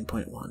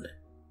 89.1.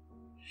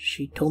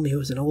 She told me it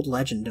was an old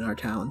legend in our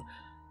town,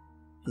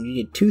 and you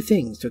needed 2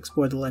 things to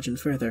explore the legend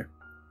further.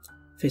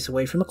 Face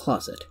away from a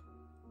closet,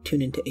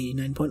 tune into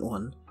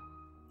 89.1,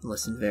 and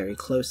listen very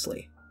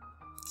closely.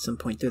 At some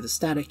point through the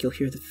static, you'll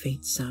hear the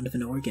faint sound of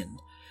an organ,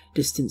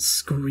 distant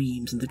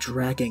screams, and the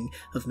dragging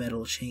of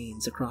metal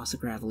chains across a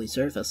gravelly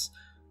surface.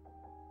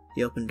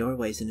 The open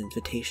doorway is an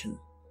invitation.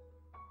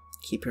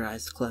 Keep your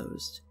eyes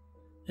closed,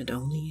 and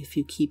only if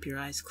you keep your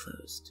eyes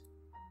closed.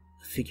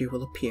 A figure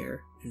will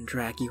appear and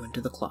drag you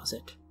into the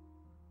closet.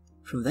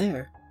 From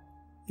there,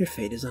 your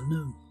fate is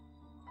unknown."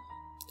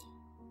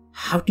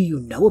 "How do you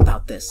know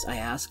about this?" I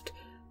asked.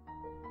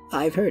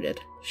 "I've heard it,"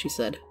 she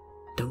said.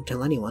 "Don't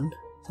tell anyone.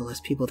 The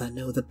less people that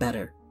know, the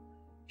better."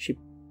 She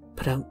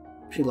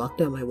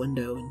locked out my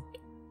window and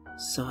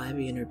saw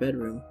Abby in her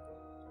bedroom.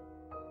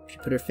 She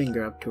put her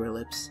finger up to her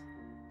lips.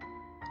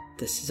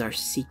 "This is our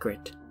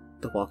secret,"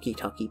 the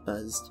walkie-talkie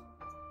buzzed.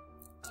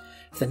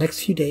 For the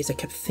next few days I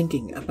kept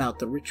thinking about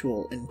the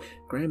ritual, and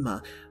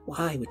Grandma,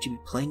 why would you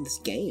be playing this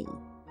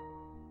game?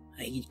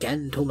 I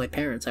again told my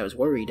parents I was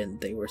worried,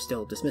 and they were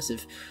still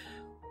dismissive.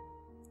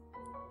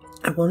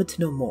 I wanted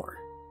to know more,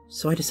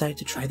 so I decided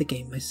to try the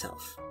game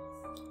myself.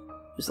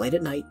 It was late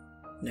at night,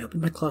 and I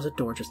opened my closet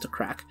door just a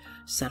crack,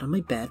 sat on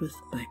my bed with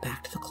my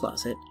back to the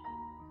closet,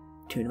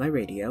 tuned my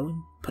radio,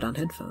 and put on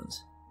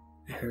headphones.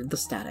 I heard the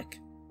static,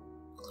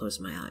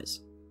 closed my eyes.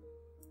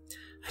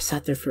 I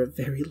sat there for a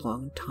very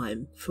long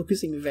time,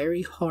 focusing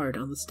very hard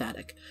on the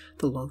static.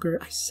 The longer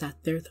I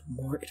sat there, the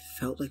more it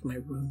felt like my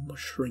room was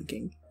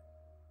shrinking.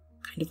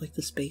 Kind of like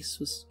the space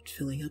was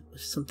filling up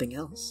with something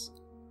else.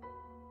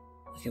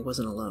 Like I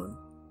wasn't alone.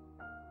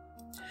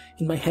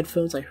 In my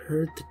headphones, I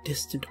heard the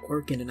distant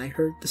organ, and I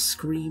heard the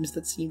screams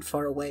that seemed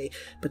far away,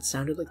 but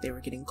sounded like they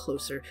were getting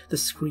closer. The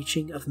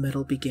screeching of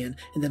metal began,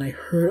 and then I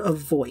heard a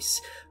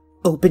voice.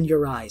 "Open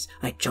your eyes."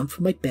 I jumped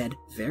from my bed,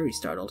 very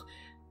startled.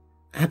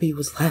 Abby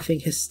was laughing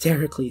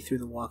hysterically through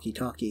the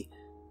walkie-talkie.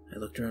 I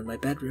looked around my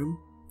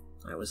bedroom.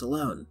 I was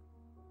alone.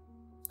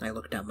 I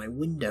looked out my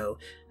window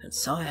and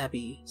saw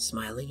Abby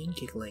smiling and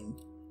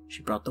giggling.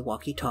 She brought the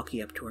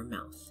walkie-talkie up to her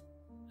mouth.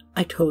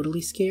 "I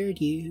totally scared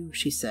you,"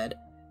 she said.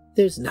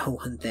 "There's no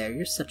one there.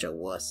 You're such a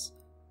wuss."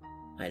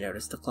 I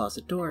noticed the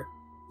closet door.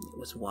 It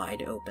was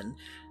wide open,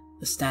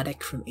 the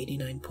static from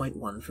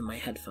 89.1 from my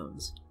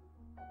headphones.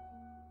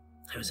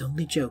 I was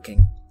only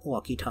joking, the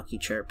walkie-talkie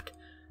chirped.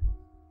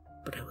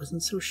 But I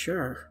wasn't so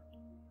sure.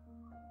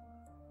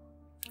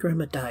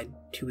 Grandma died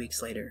 2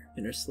 weeks later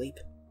in her sleep.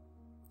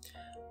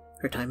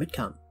 Her time had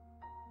come,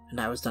 and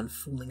I was done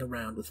fooling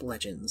around with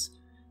legends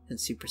and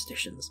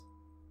superstitions.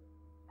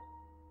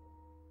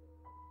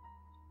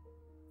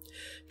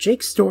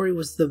 Jake's story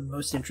was the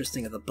most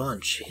interesting of the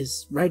bunch.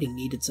 His writing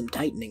needed some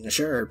tightening,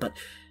 sure, but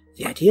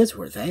the ideas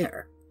were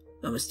there.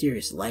 A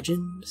mysterious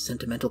legend,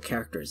 sentimental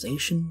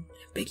characterization,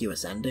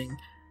 ambiguous ending.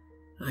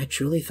 I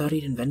truly thought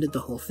he'd invented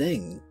the whole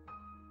thing.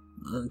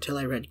 Until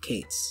I read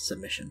Kate's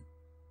submission.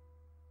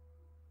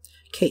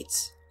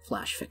 Kate's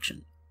flash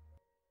fiction.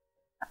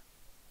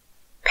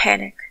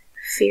 Panic.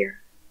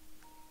 Fear.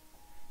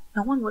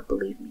 No one would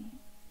believe me.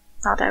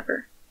 Not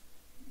ever.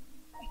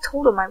 I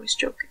told him I was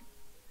joking.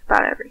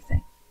 About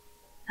everything.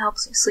 It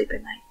helps me sleep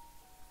at night.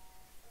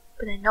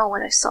 But I know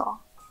what I saw.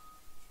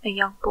 A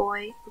young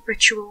boy, a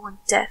ritual, and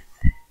death.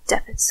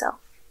 Death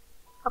itself.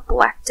 A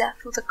black death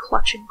with a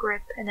clutching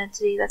grip, an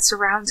entity that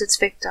surrounds its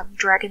victim,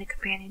 dragging a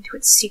companion to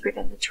its secret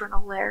and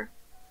eternal lair.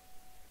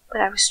 But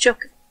I was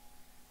joking.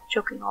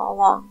 Joking all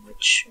along,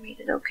 which made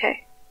it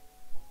okay.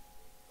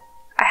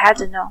 I had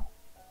to know.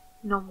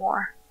 No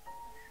more.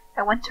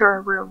 I went to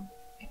her room.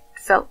 It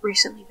felt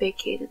recently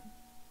vacated,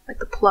 like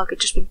the plug had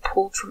just been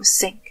pulled from a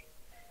sink.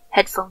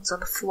 Headphones on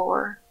the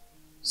floor.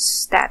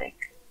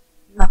 Static.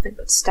 Nothing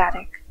but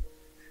static.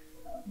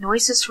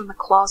 Noises from the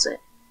closet.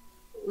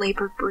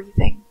 Labored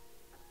breathing.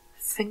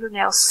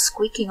 Fingernails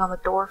squeaking on the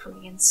door from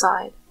the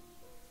inside.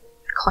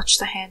 I clutched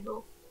the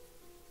handle.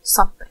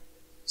 Something.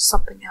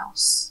 Something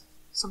else.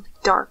 Something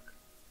dark.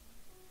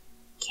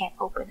 Can't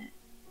open it.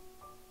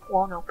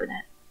 Won't open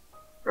it.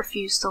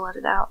 Refuse to let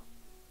it out.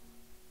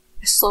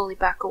 I slowly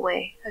back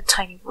away, a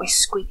tiny voice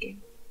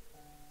squeaking.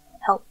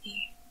 Help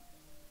me.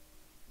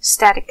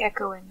 Static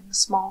echoing in the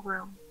small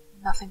room.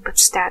 Nothing but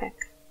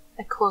static.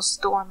 I close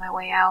the door on my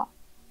way out.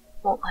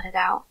 Won't let it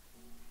out.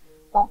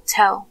 Won't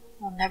tell.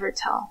 Will never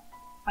tell.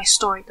 My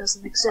story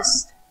doesn't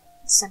exist.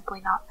 It's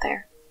simply not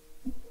there.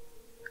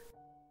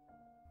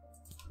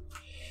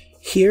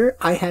 Here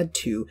I had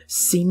two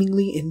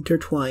seemingly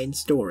intertwined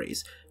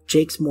stories.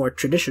 Jake's more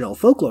traditional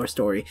folklore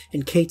story,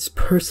 and Kate's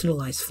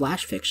personalized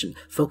flash fiction,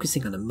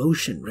 focusing on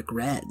emotion,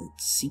 regret, and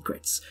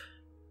secrets.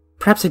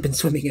 Perhaps I'd been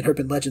swimming in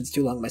urban legends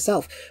too long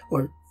myself,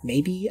 or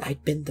maybe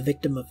I'd been the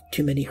victim of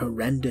too many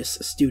horrendous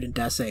student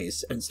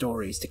essays and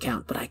stories to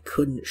count, but I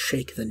couldn't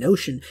shake the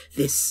notion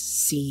this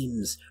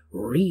seems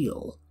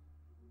real.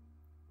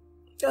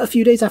 A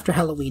few days after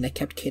Halloween, I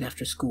kept Kate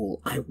after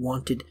school. I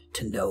wanted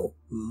to know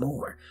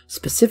more.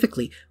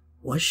 Specifically,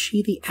 was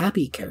she the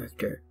Abby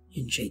character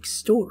in Jake's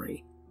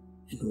story?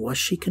 And was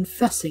she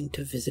confessing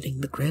to visiting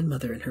the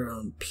grandmother in her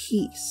own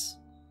piece?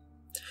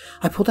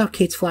 I pulled out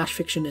Kate's flash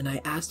fiction and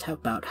I asked her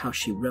about how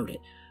she wrote it.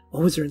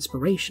 What was her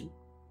inspiration?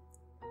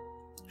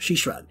 She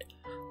shrugged.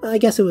 I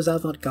guess it was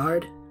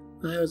avant-garde.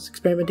 I was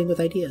experimenting with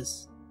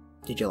ideas.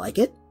 Did you like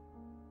it?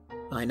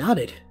 I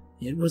nodded.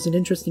 It was an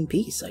interesting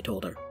piece, I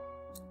told her.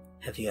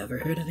 Have you ever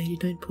heard of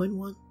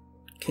 89.1?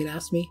 Kate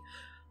asked me.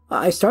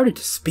 I started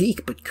to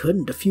speak, but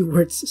couldn't. A few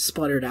words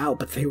sputtered out,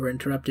 but they were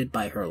interrupted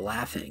by her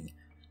laughing.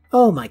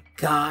 Oh my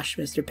gosh,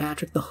 Mr.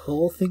 Patrick, the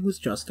whole thing was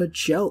just a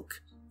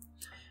joke.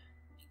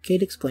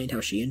 Kate explained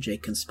how she and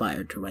Jake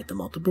conspired to write the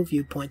multiple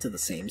viewpoints of the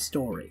same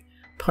story,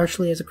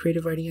 partially as a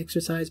creative writing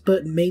exercise,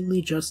 but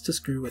mainly just to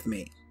screw with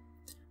me.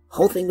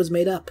 Whole thing was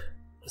made up.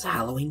 It was a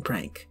Halloween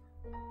prank.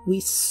 We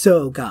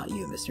so got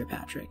you, Mr.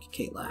 Patrick,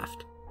 Kate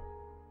laughed.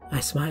 I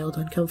smiled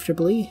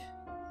uncomfortably.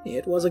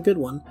 It was a good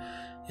one,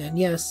 and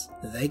yes,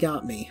 they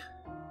got me.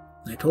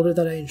 I told her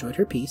that I enjoyed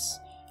her piece,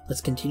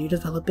 let's continue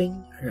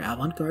developing her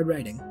avant-garde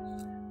writing,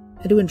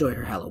 and to enjoy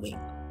her Halloween.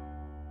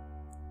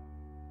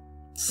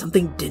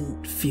 Something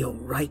didn't feel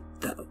right,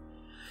 though.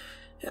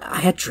 I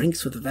had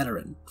drinks with a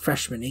veteran,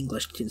 freshman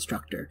English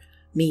instructor,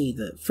 me,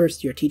 the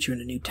first-year teacher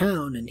in a new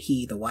town, and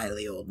he, the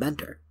wily old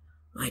mentor.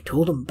 I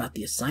told him about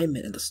the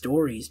assignment and the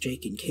stories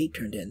Jake and Kate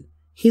turned in.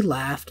 He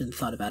laughed and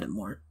thought about it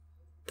more.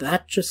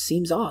 That just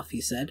seems off, he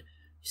said.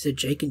 He said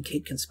Jake and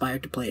Kate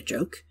conspired to play a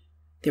joke.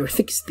 They were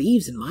thick as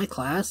thieves in my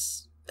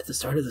class at the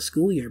start of the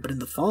school year, but in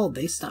the fall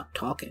they stopped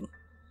talking.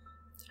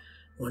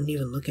 Wouldn't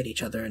even look at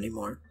each other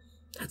anymore.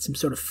 Had some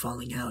sort of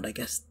falling out I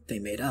guess they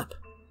made up.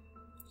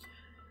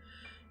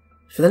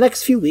 For the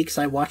next few weeks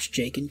I watched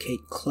Jake and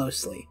Kate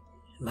closely,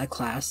 in my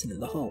class and in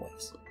the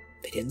hallways.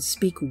 They didn't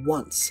speak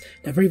once,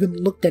 never even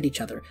looked at each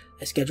other.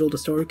 I scheduled a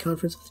story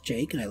conference with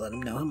Jake, and I let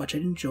him know how much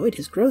I'd enjoyed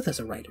his growth as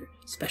a writer,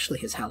 especially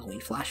his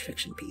Halloween flash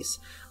fiction piece.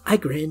 I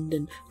grinned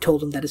and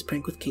told him that his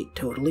prank with Kate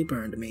totally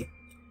burned me.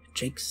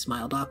 Jake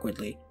smiled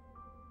awkwardly.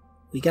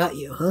 "We got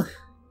you, huh?"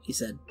 he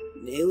said.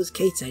 "It was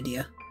Kate's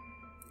idea."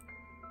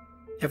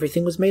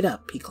 Everything was made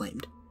up, he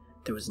claimed.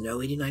 There was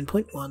no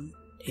 89.1,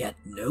 he had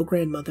no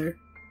grandmother.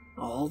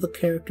 All the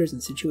characters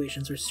and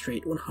situations were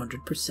straight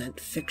 100%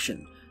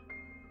 fiction.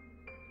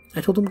 I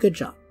told him good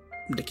job,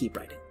 and to keep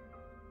writing.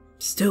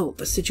 Still,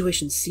 the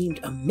situation seemed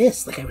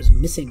amiss, like I was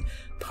missing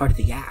part of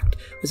the act.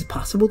 Was it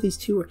possible these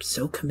two were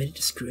so committed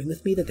to screwing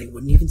with me that they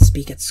wouldn't even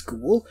speak at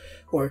school?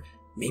 Or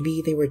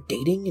maybe they were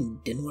dating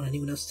and didn't want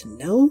anyone else to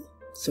know?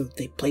 So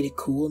they played it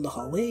cool in the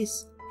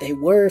hallways? They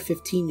were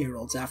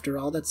 15-year-olds, after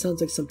all. That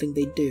sounds like something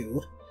they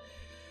do.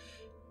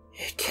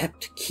 It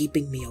kept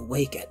keeping me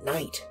awake at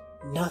night.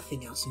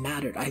 Nothing else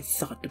mattered. I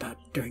thought about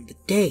it during the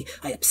day.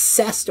 I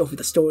obsessed over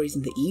the stories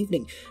in the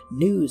evening.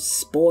 News,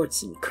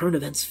 sports, and current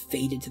events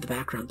faded to the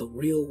background. The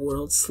real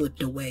world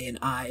slipped away, and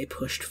I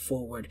pushed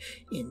forward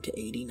into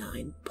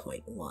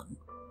 89.1.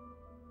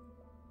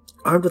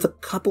 Armed with a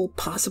couple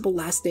possible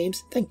last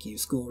names, thank you,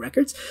 school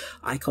records,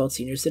 I called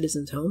senior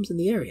citizens' homes in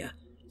the area.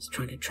 I was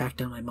trying to track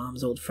down my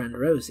mom's old friend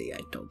Rosie,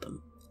 I told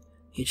them.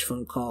 Each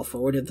phone call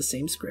forwarded the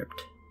same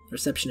script. The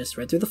receptionist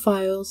read through the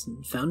files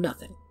and found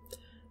nothing.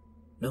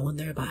 No one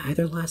there by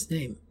either last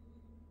name.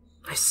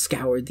 I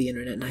scoured the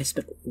internet and I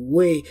spent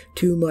way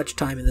too much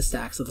time in the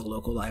stacks of the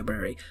local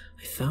library.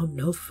 I found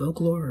no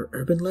folklore or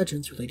urban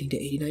legends relating to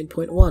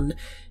 89.1,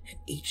 and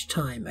each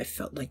time I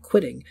felt like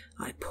quitting,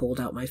 I pulled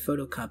out my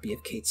photocopy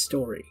of Kate's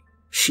story.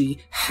 She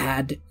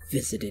had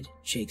visited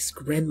Jake's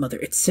grandmother.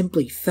 It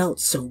simply felt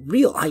so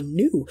real. I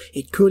knew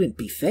it couldn't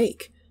be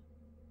fake.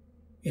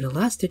 In a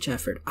last-ditch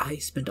effort, I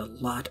spent a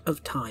lot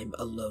of time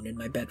alone in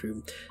my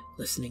bedroom,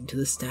 listening to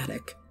the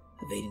static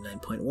of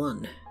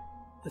 89.1,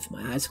 with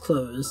my eyes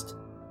closed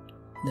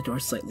and the door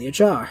slightly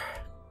ajar.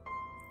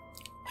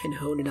 I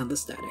honed in on the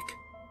static.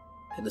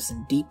 I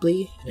listened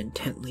deeply and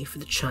intently for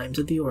the chimes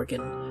of the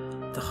organ,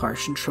 the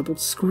harsh and troubled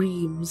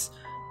screams,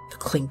 the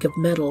clink of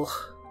metal.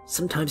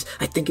 Sometimes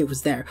I'd think it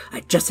was there.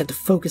 I just had to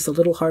focus a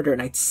little harder,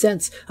 and I'd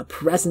sense a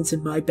presence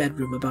in my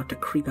bedroom about to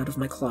creep out of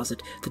my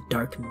closet, the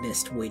dark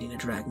mist waiting to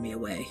drag me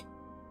away.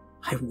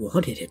 I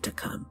wanted it to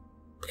come,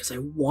 because I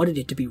wanted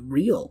it to be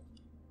real.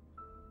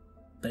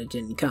 But it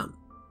didn't come.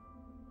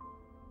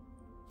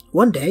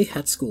 One day,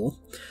 at school,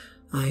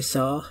 I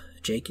saw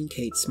Jake and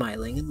Kate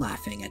smiling and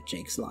laughing at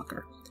Jake's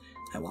locker.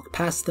 I walked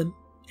past them,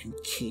 and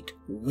Kate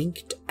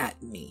winked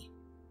at me.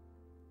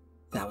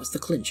 That was the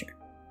clincher.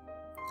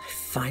 I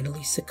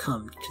finally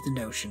succumbed to the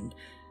notion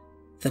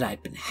that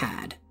I'd been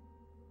had.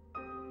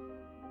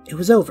 It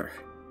was over.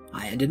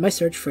 I ended my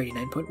search for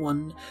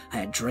 89.1, I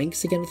had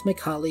drinks again with my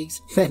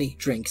colleagues, many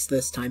drinks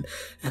this time,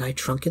 and I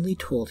drunkenly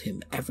told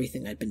him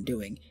everything I'd been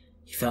doing.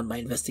 He found my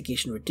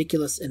investigation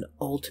ridiculous and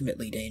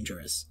ultimately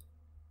dangerous.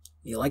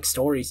 "You like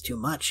stories too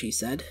much," he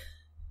said.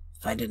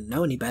 "If I didn't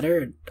know any better,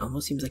 it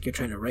almost seems like you're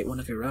trying to write one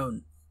of your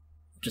own.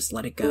 Just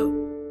let it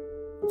go."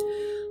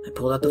 I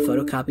pulled out the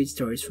photocopied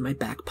stories from my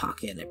back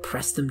pocket and I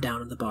pressed them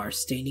down on the bar,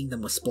 staining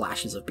them with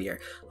splashes of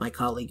beer. My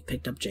colleague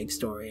picked up Jake's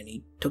story and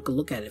he took a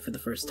look at it for the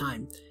first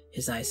time.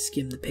 His eyes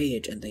skimmed the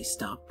page and they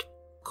stopped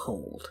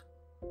cold.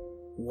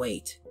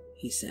 "Wait,"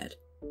 he said.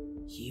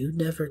 "You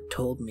never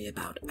told me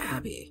about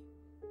Abby."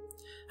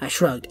 I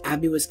shrugged.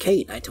 "Abby was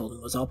Kate," I told him.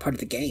 "It was all part of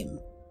the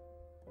game."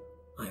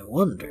 "I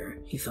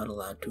wonder," he thought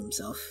aloud to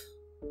himself.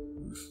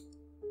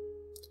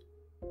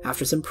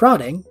 After some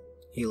prodding,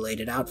 he laid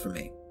it out for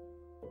me.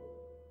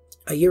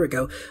 A year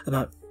ago,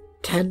 about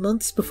 10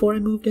 months before I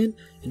moved in,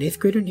 an 8th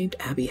grader named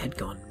Abby had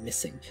gone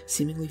missing,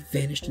 seemingly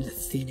vanished into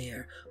thin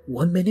air.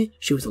 One minute,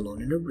 she was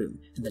alone in her room,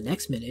 and the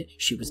next minute,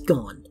 she was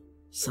gone.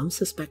 Some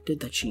suspected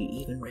that she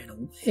even ran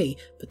away,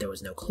 but there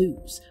was no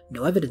clues,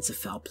 no evidence of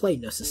foul play,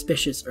 no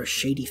suspicious or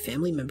shady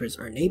family members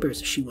or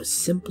neighbors. She was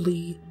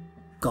simply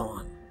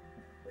gone.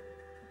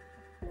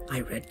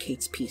 I read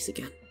Kate's piece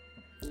again,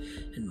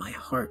 and my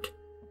heart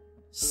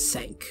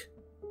sank.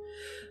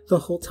 The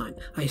whole time,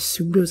 I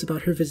assumed it was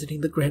about her visiting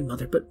the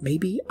grandmother, but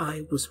maybe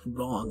I was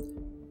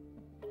wrong.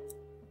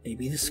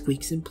 Maybe the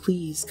squeaks and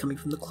pleas coming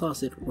from the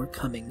closet were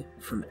coming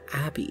from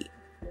Abby.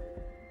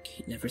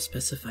 Kate never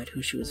specified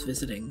who she was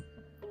visiting,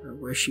 or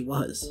where she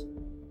was.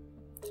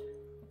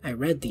 I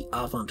read the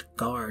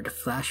avant-garde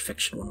flash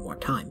fiction one more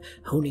time,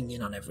 honing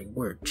in on every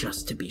word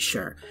just to be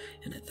sure,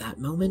 and at that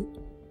moment,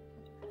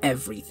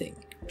 everything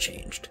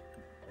changed.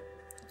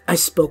 I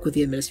spoke with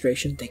the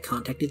administration, they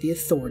contacted the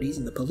authorities,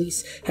 and the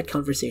police had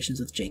conversations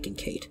with Jake and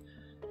Kate.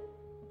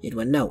 It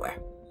went nowhere.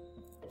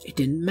 It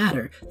didn't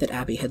matter that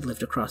Abby had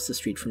lived across the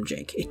street from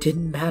Jake. It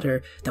didn't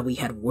matter that we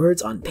had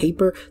words on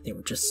paper. They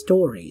were just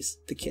stories,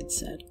 the kids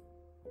said.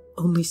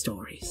 Only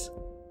stories.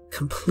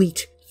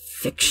 Complete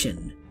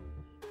fiction.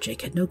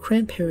 Jake had no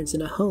grandparents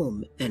in a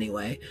home,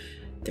 anyway.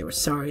 They were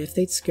sorry if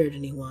they'd scared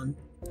anyone.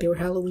 They were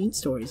Halloween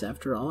stories,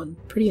 after all,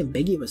 and pretty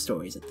ambiguous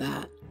stories at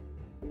that.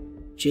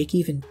 Jake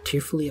even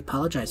tearfully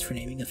apologized for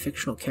naming a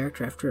fictional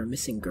character after a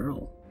missing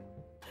girl.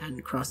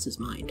 Hadn't crossed his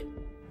mind.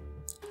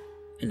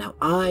 And now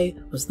I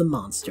was the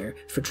monster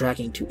for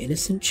dragging two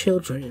innocent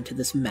children into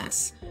this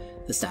mess.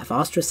 The staff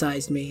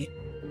ostracized me.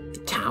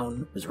 The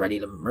town was ready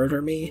to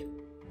murder me.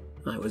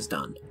 I was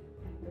done.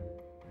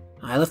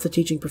 I left the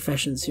teaching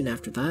profession soon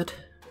after that,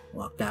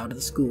 walked out of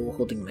the school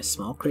holding my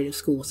small crate of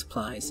school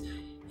supplies,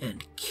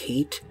 and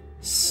Kate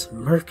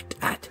smirked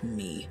at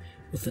me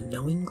with a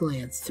knowing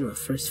glance through a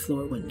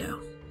first-floor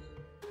window.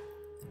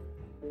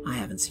 I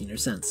haven't seen her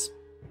since.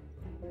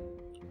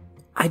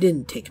 I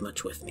didn't take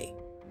much with me,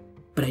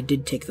 but I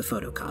did take the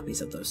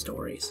photocopies of those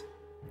stories.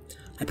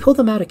 I pull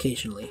them out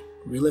occasionally,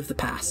 relive the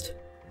past.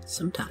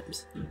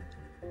 Sometimes,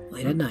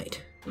 late at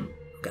night, I've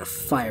got a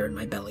fire in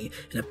my belly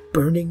and a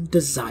burning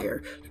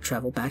desire to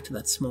travel back to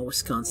that small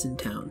Wisconsin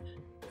town.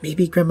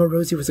 Maybe Grandma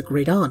Rosie was a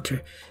great aunt,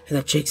 or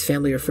that Jake's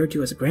family referred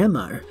to as a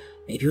grandma, or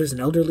maybe it was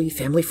an elderly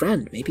family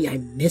friend. Maybe I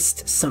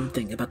missed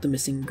something about the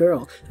missing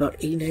girl, about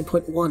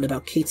 89.1,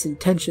 about Kate's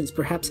intentions.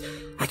 Perhaps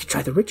I could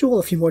try the ritual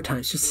a few more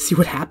times just to see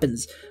what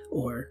happens.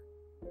 Or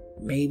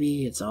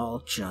maybe it's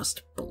all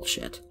just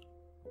bullshit.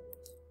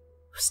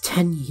 It was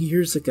 10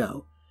 years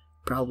ago.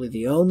 Probably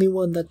the only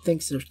one that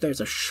thinks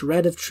there's a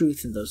shred of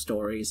truth in those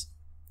stories.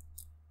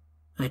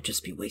 I'd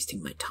just be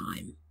wasting my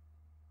time.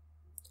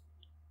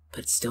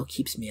 But it still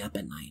keeps me up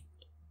at night.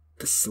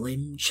 The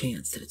slim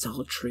chance that it's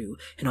all true,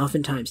 and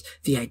oftentimes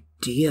the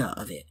idea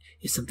of it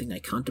is something I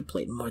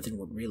contemplate more than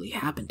what really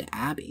happened to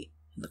Abby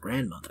and the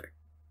grandmother.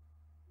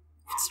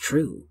 If it's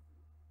true,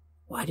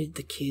 why did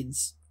the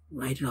kids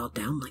write it all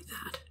down like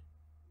that?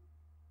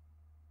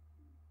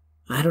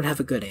 I don't have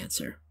a good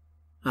answer.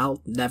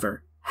 I'll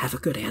never have a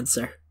good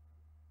answer.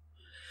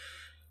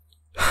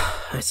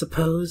 I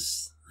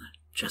suppose,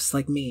 just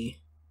like me,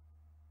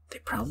 they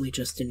probably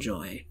just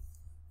enjoy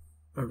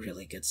a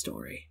really good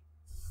story.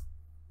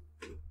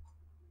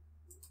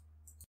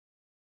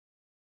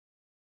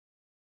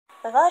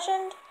 The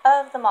Legend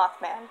of the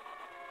Mothman.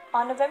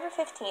 On November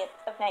 15th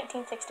of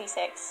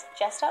 1966,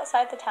 just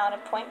outside the town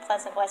of Point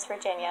Pleasant, West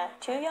Virginia,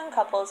 two young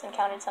couples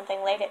encountered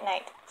something late at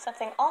night,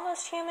 something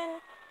almost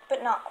human,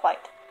 but not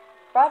quite.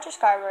 Roger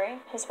Scarborough,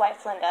 his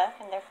wife Linda,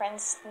 and their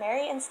friends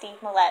Mary and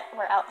Steve Millette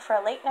were out for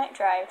a late-night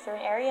drive through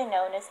an area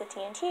known as the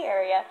TNT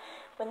area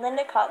when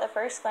Linda caught the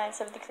first glance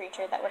of the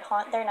creature that would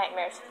haunt their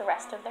nightmares for the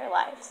rest of their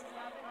lives.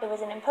 It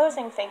was an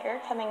imposing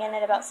figure, coming in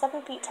at about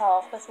 7 feet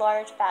tall with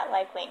large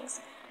bat-like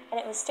wings, and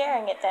it was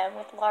staring at them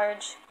with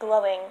large,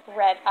 glowing,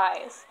 red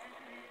eyes.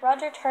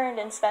 Roger turned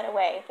and sped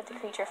away, but the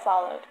creature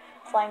followed,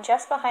 flying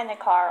just behind the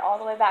car all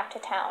the way back to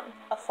town,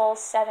 a full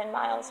 7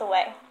 miles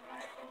away.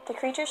 The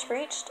creature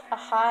screeched, a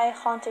high,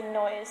 haunting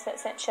noise that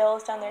sent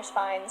chills down their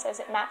spines as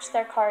it matched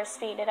their car's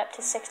speed at up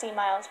to 60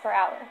 miles per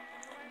hour.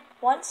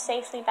 Once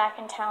safely back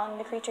in town,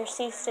 the creature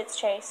ceased its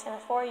chase, and the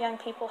 4 young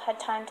people had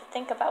time to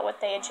think about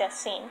what they had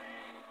just seen.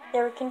 They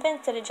were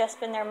convinced it had just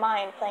been their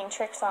mind playing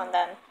tricks on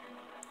them,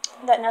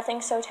 that nothing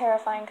so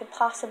terrifying could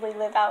possibly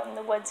live out in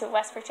the woods of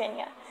West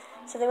Virginia,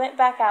 so they went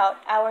back out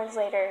hours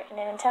later in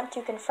an attempt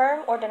to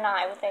confirm or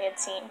deny what they had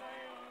seen.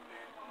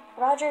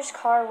 Roger's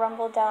car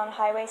rumbled down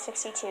Highway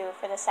 62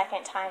 for the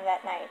second time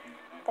that night,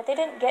 but they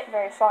didn't get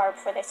very far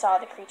before they saw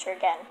the creature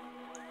again.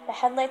 The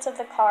headlights of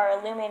the car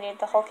illuminated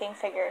the hulking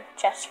figure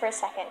just for a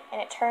second,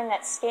 and it turned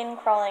that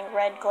skin-crawling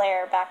red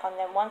glare back on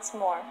them once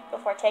more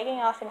before taking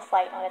off in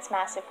flight on its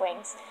massive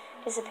wings,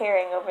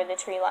 disappearing over the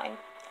tree line.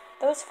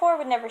 Those 4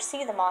 would never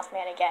see the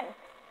Mothman again,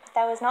 but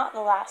that was not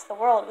the last the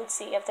world would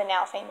see of the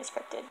now famous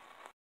cryptid.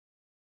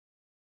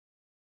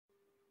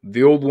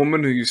 The old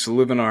woman who used to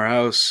live in our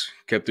house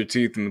kept her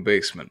teeth in the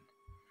basement.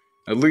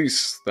 At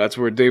least, that's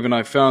where Dave and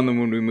I found them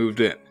when we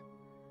moved in.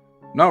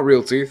 Not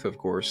real teeth, of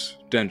course,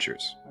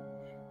 dentures.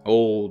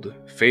 Old,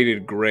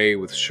 faded gray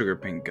with sugar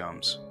pink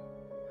gums.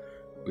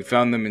 We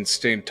found them in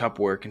stained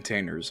Tupperware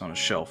containers on a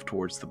shelf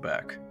towards the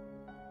back.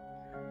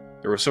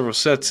 There were several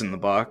sets in the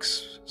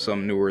box,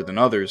 some newer than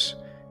others,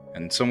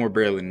 and some were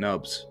barely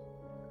nubs.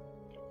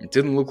 It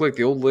didn't look like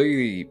the old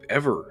lady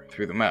ever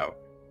threw them out.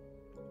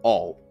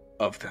 All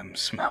of them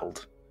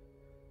smelled.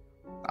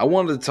 I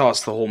wanted to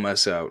toss the whole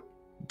mess out.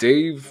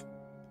 Dave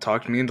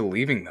talked me into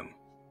leaving them.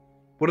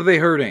 "What are they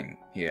hurting?"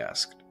 he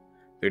asked.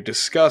 "They're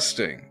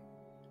disgusting.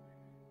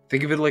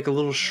 Think of it like a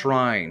little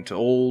shrine to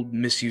old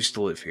Miss used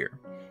to live here.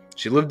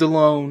 She lived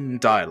alone and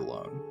died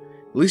alone.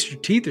 At least your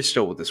teeth are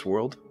still with this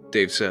world,"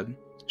 Dave said,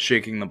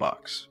 shaking the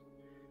box.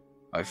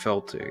 I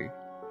felt a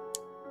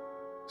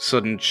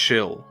sudden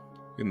chill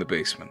in the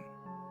basement.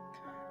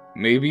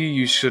 "Maybe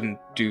you shouldn't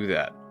do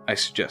that," I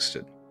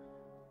suggested.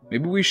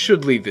 "Maybe we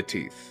should leave the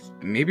teeth.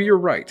 Maybe you're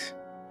right."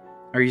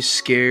 "Are you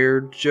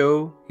scared,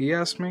 Joe?" he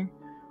asked me.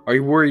 "Are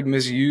you worried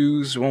Miss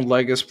Hughes won't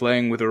like us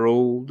playing with her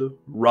old,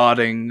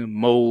 rotting,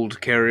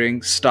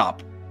 mold-carrying—"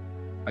 "Stop,"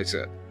 I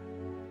said.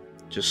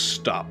 "Just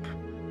stop."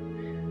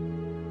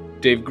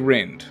 Dave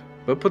grinned,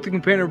 but put the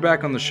container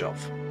back on the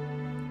shelf.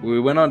 We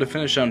went on to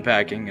finish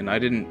unpacking, and I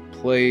didn't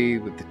play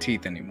with the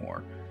teeth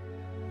anymore.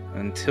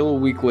 Until a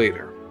week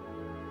later,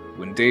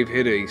 when Dave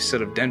hid a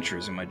set of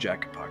dentures in my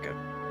jacket pocket.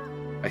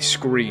 I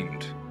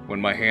screamed when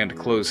my hand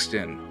closed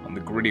in on the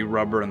gritty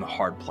rubber and the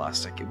hard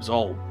plastic. It was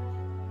all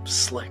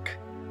slick.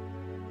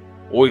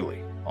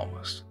 Oily,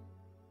 almost.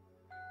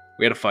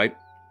 We had a fight,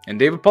 and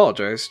Dave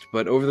apologized,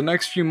 but over the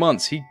next few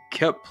months he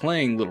kept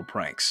playing little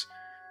pranks.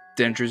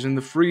 Dentures in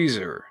the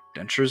freezer,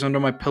 dentures under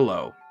my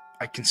pillow.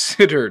 I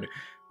considered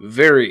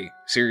very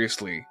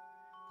seriously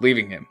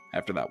leaving him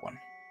after that one.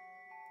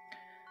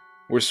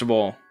 Worst of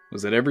all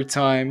was that every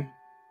time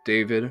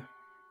David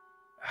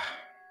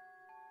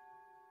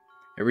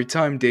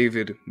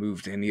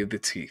moved any of the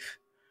teeth,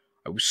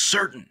 I was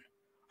certain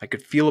I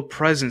could feel a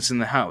presence in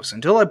the house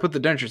until I put the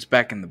dentures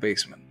back in the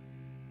basement.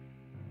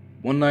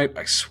 One night,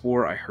 I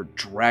swore I heard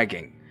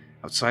dragging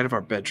outside of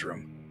our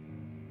bedroom.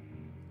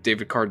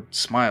 David carved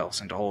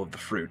smiles into all of the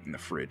fruit in the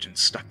fridge and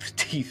stuck the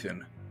teeth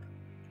in.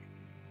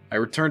 I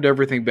returned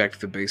everything back to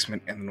the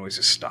basement and the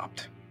noises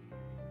stopped.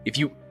 "If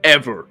you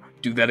ever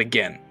do that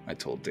again," I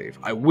told Dave,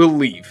 "I will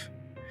leave.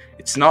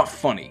 It's not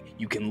funny.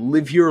 You can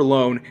live here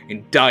alone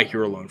and die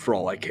here alone for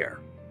all I care."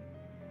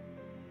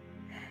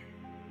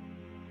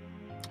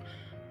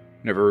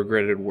 Never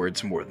regretted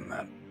words more than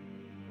that.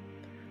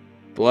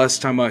 The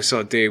last time I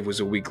saw Dave was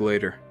a week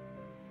later.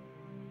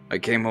 I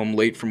came home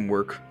late from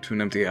work to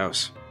an empty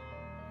house.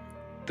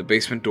 The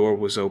basement door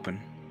was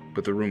open,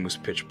 but the room was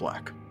pitch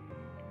black.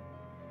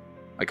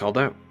 I called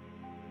out.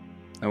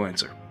 No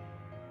answer.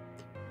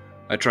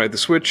 I tried the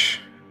switch.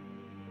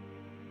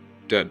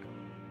 Dead.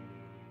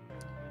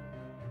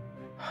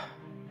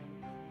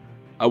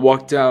 I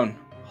walked down,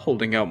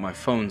 holding out my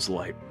phone's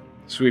light,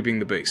 sweeping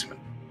the basement.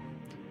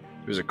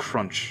 There was a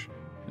crunch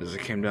as I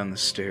came down the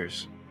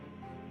stairs.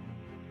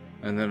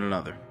 And then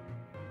another.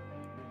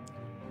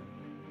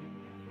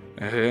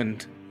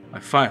 And I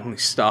finally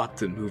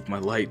stopped and moved my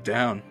light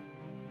down.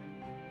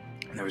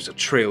 And there was a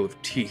trail of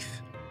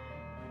teeth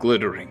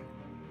glittering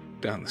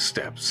down the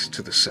steps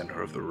to the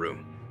center of the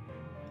room.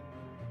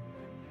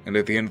 And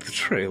at the end of the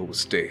trail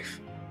was Dave,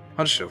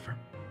 hunched over.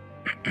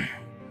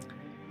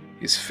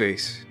 His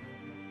face,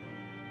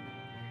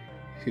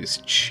 his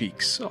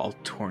cheeks all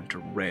torn to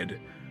red,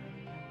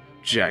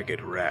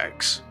 jagged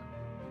rags.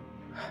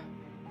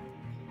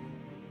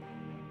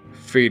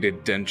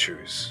 Faded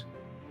dentures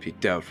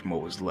peeked out from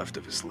what was left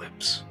of his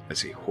lips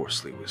as he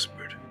hoarsely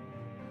whispered.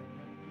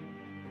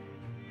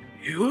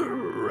 "You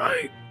were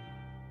right,"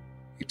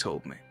 he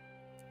told me.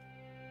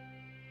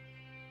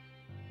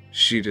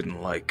 She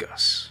didn't like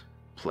us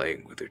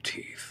playing with her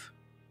teeth.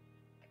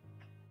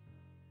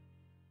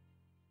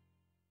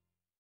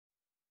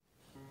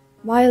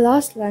 My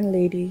Lost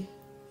Landlady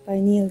by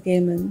Neil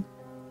Gaiman.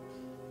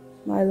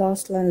 My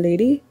lost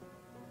landlady?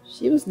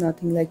 She was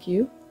nothing like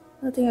you,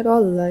 nothing at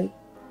all alike.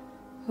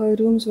 Her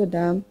rooms were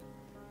damp,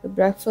 the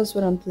breakfasts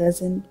were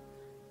unpleasant,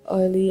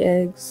 oily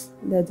eggs,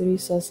 leathery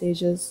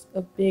sausages,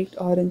 a baked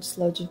orange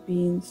sludge of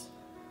beans.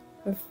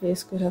 Her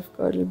face could have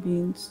curdled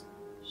beans.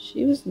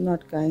 She was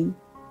not kind.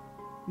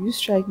 You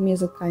strike me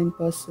as a kind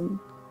person.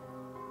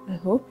 I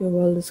hope your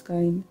world is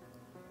kind.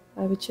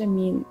 By which I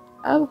mean,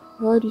 I've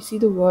heard you see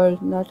the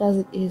world not as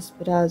it is,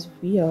 but as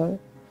we are.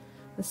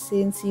 A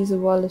saint sees a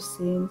world of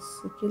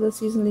saints, a killer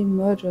sees only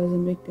murderers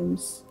and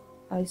victims.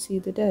 I see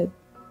the dead.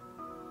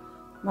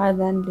 My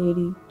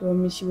landlady told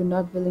me she would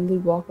not willingly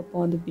walk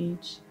upon the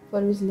beach,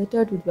 for it was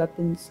littered with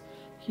weapons,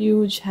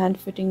 huge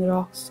hand-fitting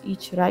rocks,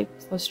 each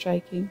ripe for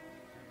striking.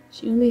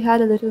 She only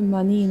had a little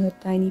money in her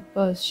tiny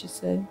purse, she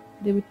said.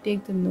 They would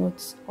take the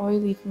notes,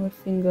 oily from her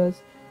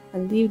fingers,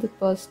 and leave the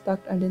purse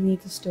tucked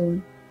underneath a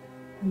stone.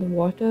 And the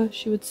water,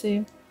 she would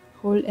say,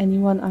 hold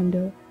anyone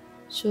under.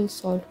 Chill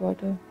salt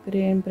water,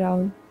 grey and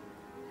brown,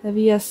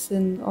 heavy as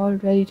sin, all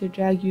ready to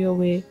drag you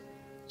away.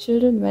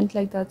 Children went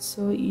like that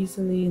so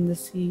easily in the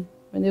sea,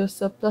 when they were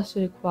surplus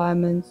to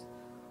requirements,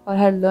 or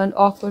had learned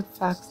awkward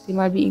facts they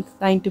might be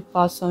inclined to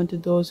pass on to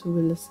those who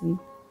will listen.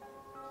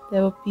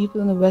 There were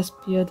people on the west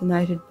pier the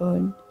night it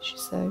burned, she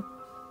said.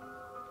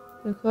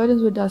 The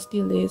curtains were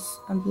dusty lace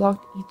and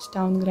blocked each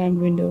down-grand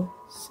window.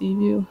 Sea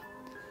view.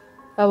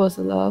 That was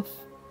a laugh.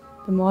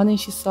 The morning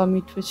she saw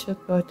me twitch her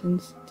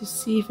curtains to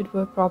see if it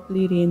were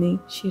properly raining,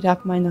 she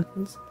rapped my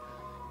knuckles.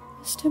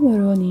 Mr.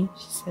 Maroney,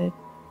 she said,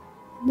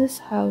 in this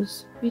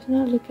house we do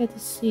not look at the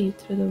sea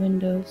through the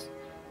windows.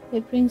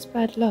 It brings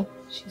bad luck,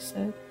 she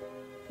said.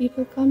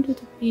 People come to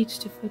the beach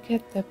to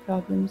forget their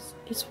problems.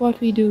 It's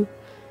what we do.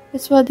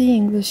 It's what the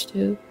English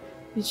do.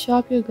 You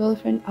chop your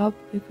girlfriend up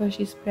because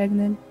she's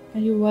pregnant,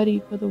 and you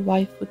worry what the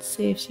wife would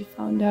say if she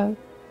found out.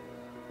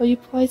 Or you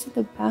poison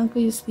the banker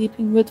you're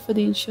sleeping with for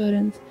the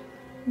insurance.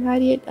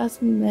 Marry a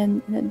dozen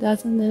men in a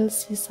dozen little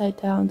seaside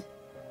towns.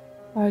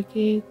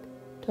 Margate,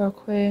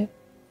 Torquay,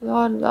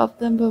 Lord love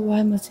them, but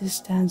why must you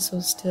stand so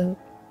still?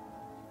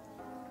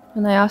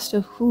 When I asked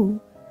her who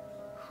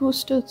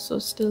stood so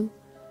still,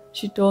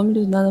 she told me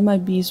to none of my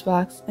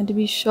beeswax and to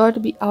be sure to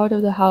be out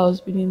of the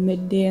house between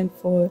midday and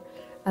 4,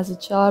 as the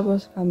job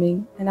was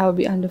coming and I would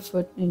be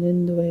underfoot and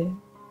in the way.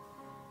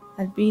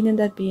 I'd been in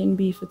that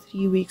B&B for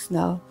 3 weeks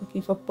now,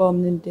 looking for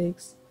permanent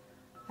digs.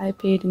 I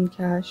paid in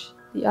cash.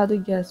 The other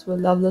guests were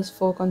loveless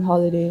folk on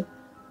holiday,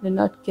 did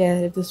not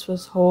care if this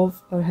was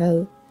Hove or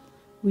hell.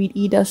 We'd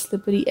eat our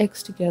slippery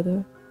eggs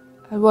together.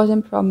 I'd watch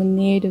them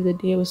promenade if the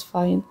day was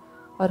fine,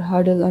 or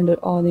huddle under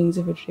awnings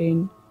if it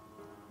rained.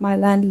 My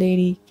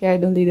landlady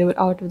cared only they were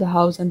out of the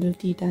house until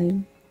tea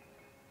time.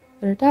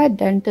 A retired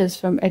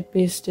dentist from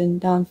Edgbaston,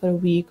 down for a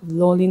week of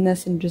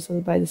loneliness and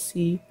drizzle by the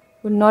sea,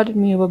 would nod at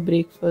me over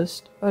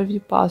breakfast, or if you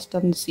passed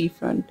on the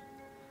seafront.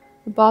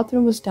 The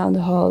bathroom was down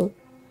the hall.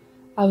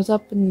 I was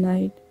up in the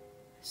night.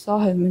 I saw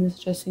him in his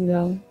dressing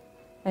gown.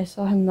 I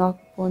saw him knock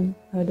upon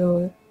her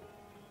door.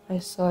 I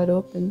saw it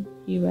open.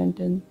 He went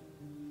in.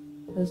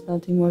 There was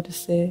nothing more to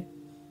say.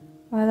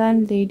 My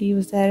landlady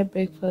was there at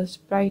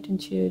breakfast, bright and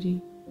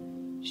cheery.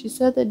 She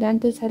said the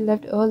dentist had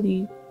left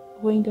early,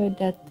 owing to a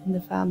death in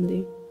the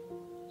family.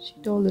 She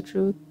told the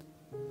truth.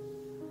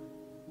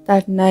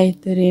 That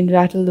night the rain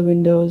rattled the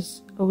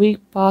windows. A week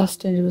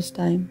passed and it was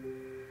time.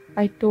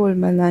 I told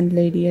my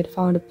landlady I'd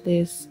found a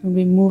place and would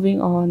be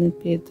moving on and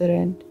paid the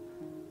rent.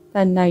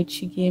 That night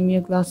she gave me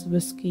a glass of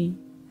whiskey,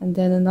 and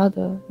then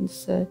another, and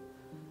said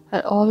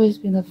I'd always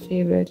been her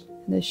favorite,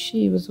 and that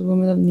she was a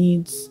woman of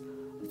needs,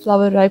 a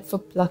flower ripe for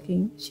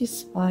plucking. She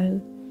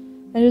smiled,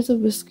 and it was the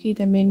whiskey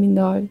that made me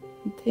nod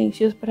and think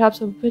she was perhaps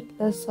a bit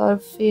less out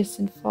of face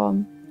and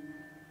form.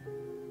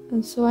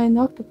 And so I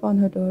knocked upon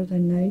her door that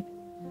night.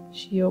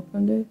 She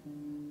opened it.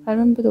 I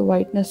remember the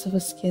whiteness of her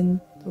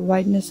skin, the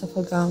whiteness of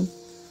her gown.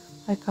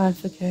 I can't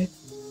forget.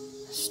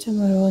 Mr.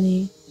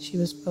 Maroney, she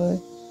whispered.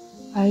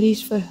 I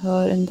reached for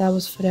her, and that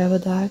was forever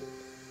that.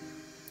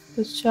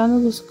 The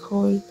channel was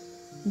cold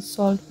and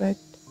salt-wet,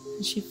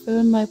 and she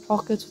filled my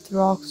pockets with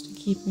rocks to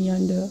keep me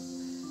under.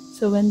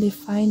 So when they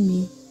find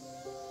me,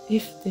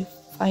 if they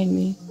find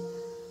me,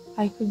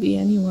 I could be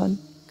anyone,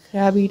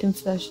 crab-eaten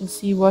flesh and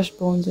sea-washed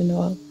bones and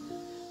all.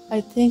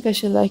 I think I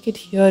shall like it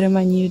here in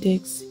my new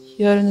digs,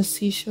 here on the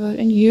seashore,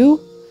 and you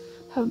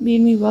have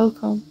made me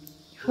welcome.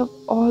 You have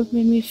all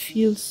made me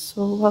feel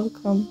so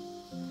welcome.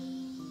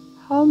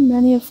 How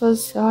many of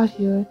us are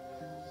here?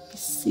 I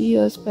see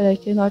us, but I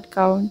cannot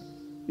count.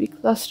 We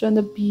cluster on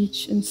the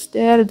beach and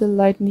stare at the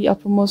light in the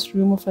uppermost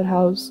room of our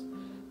house.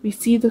 We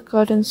see the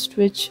curtains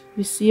twitch.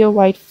 We see her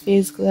white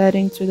face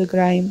glaring through the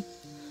grime.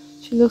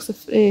 She looks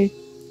afraid,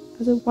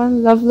 as if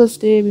one loveless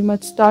day we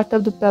might start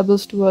up the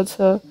pebbles towards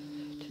her,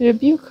 to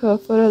rebuke her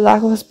for her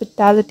lack of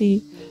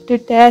hospitality, to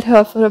tear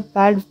her for her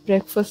bad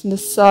breakfast and the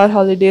sour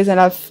holidays and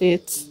our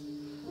fates.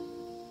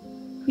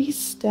 We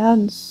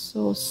stand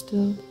so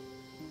still.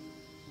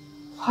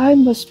 Why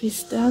must we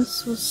stand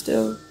so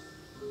still?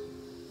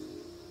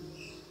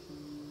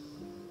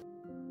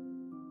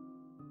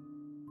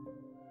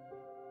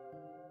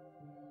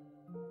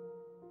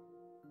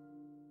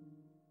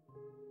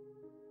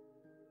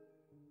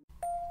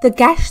 The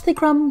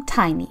Gashlygrum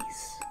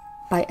Tinies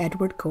by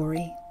Edward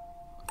Gorey.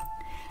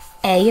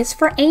 A is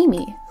for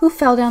Amy, who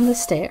fell down the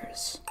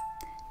stairs.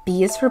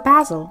 B is for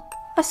Basil,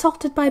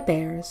 assaulted by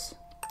bears.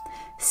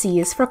 C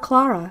is for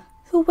Clara,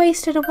 who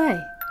wasted away.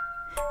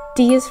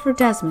 D is for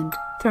Desmond,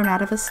 thrown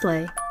out of a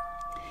sleigh.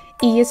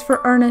 E is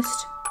for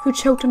Ernest, who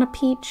choked on a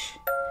peach.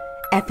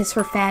 F is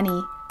for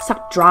Fanny,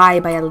 sucked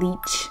dry by a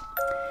leech.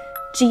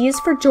 G is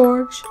for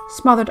George,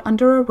 smothered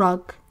under a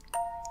rug.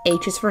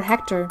 H is for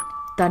Hector,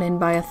 done in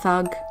by a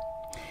thug.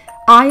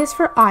 I is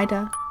for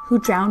Ida, who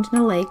drowned in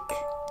a lake.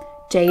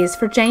 J is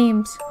for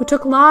James, who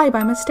took lye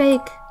by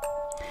mistake.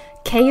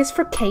 K is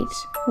for Kate,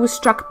 who was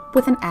struck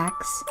with an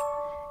axe.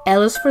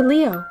 L is for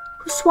Leo,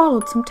 who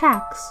swallowed some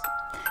tacks.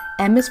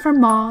 M is for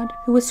Maud,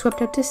 who was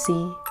swept out to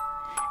sea.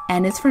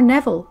 N is for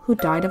Neville, who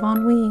died of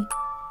ennui.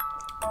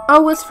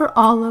 O is for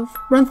Olive,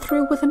 run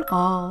through with an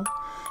awl.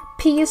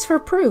 P is for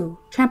Prue,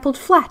 trampled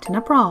flat in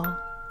a brawl.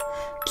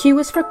 Q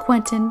is for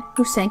Quentin,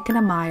 who sank in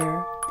a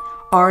mire.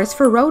 R is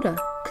for Rhoda,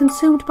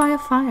 consumed by a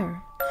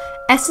fire.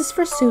 S is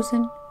for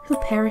Susan, who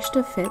perished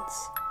of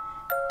fits.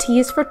 T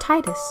is for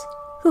Titus,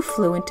 who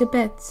flew into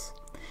bits.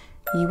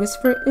 U is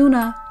for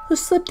Una, who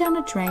slipped down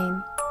a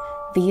drain.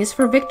 V is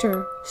for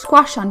Victor,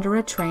 squashed under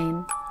a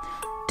train.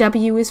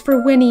 W is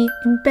for Winnie,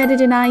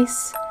 embedded in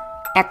ice.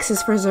 X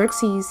is for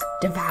Xerxes,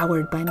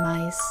 devoured by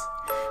mice.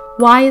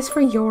 Y is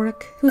for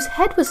Yorick, whose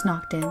head was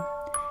knocked in.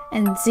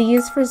 And Z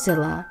is for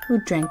Zilla,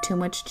 who drank too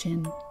much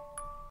gin.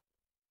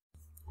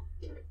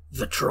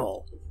 The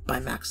Troll by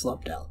Max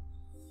Lobdell.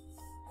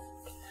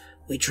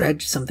 We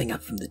dredged something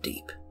up from the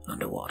deep,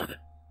 underwater.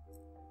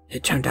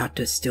 It turned out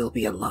to still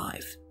be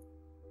alive.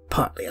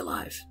 Partly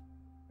alive.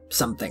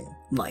 Something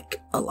like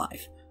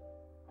alive.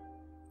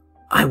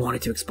 I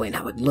wanted to explain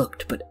how it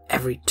looked, but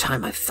every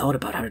time I thought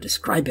about how to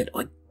describe it,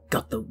 I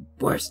got the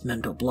worst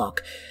mental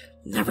block.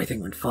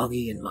 Everything went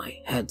foggy and my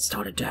head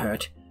started to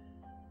hurt.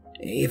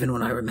 Even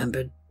when I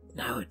remembered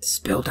how it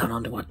spilled out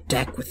onto our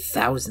deck with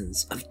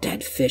thousands of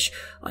dead fish,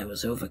 I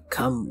was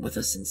overcome with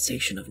a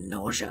sensation of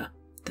nausea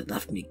that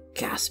left me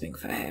gasping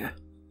for air.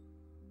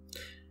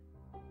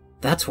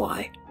 That's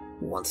why,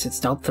 once it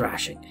stopped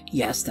thrashing,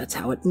 yes, that's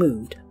how it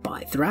moved,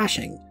 by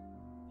thrashing,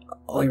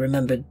 I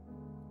remembered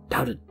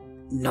how to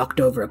knocked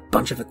over a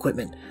bunch of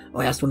equipment.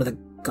 I asked one of the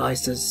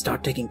guys to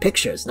start taking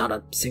pictures. Not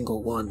a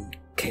single one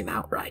came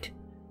out right.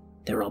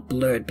 They were all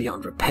blurred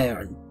beyond repair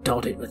and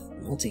dotted with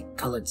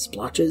multicolored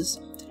splotches,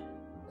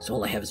 so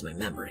all I have is my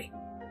memory.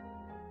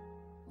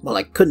 While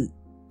I couldn't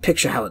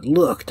picture how it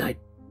looked, I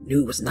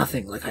knew it was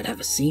nothing like I'd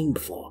ever seen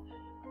before.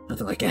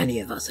 Nothing like any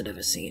of us had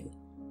ever seen.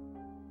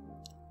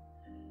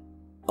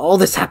 All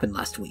this happened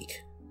last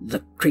week.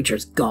 The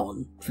creature's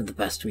gone, from the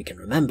best we can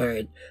remember.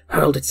 It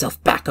hurled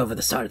itself back over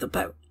the side of the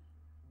boat.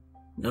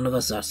 None of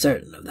us are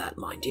certain of that,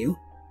 mind you.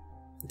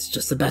 It's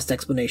just the best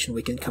explanation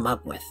we can come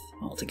up with,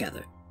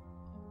 altogether.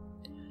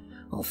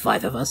 All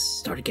 5 of us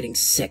started getting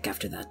sick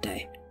after that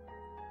day.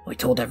 I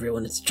told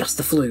everyone it's just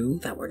the flu,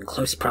 that we're in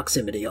close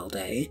proximity all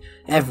day,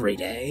 every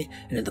day,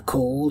 and in the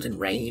cold and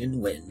rain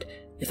and wind.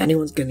 If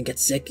anyone's gonna get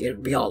sick, it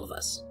would be all of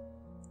us.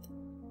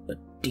 But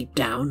deep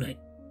down, I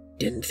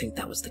didn't think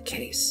that was the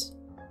case.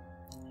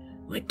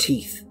 My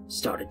teeth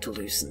started to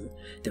loosen.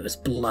 There was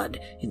blood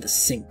in the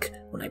sink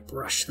when I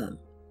brushed them.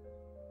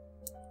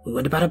 We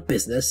went about our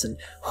business and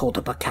hauled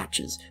up our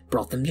catches,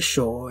 brought them to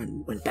shore,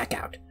 and went back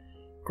out.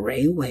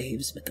 Grey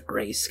waves met the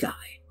grey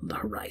sky on the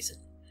horizon,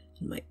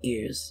 and my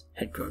ears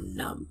had grown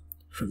numb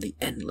from the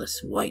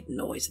endless white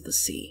noise of the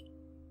sea.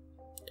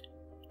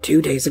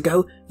 2 days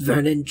ago,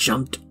 Vernon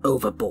jumped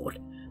overboard.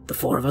 The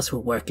 4 of us were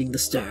working the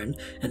stern,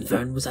 and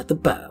Vern was at the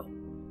bow.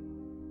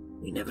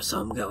 We never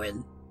saw him go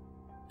in.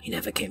 He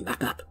never came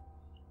back up.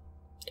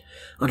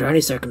 Under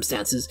any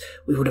circumstances,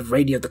 we would have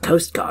radioed the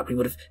Coast Guard. We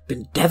would have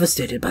been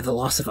devastated by the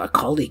loss of our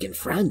colleague and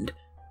friend.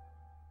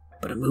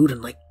 But a mood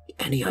unlike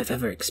any I've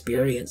ever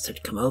experienced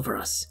had come over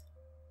us.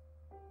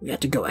 We had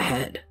to go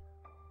ahead,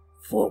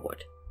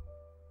 forward,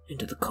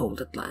 into the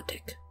cold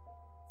Atlantic.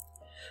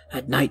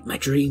 At night, my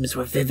dreams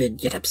were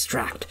vivid yet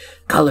abstract,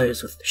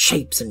 colors with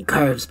shapes and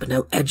curves, but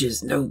no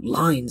edges, no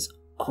lines.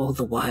 All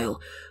the while,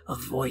 a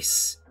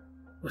voice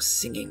was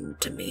singing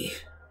to me,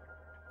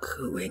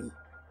 cooing,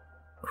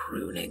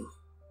 crooning.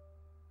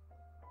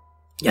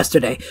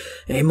 Yesterday,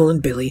 Emil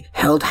and Billy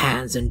held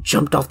hands and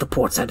jumped off the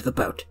port side of the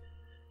boat.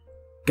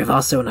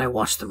 Gervaso and I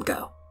watched them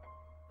go.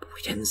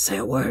 We didn't say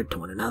a word to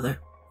one another.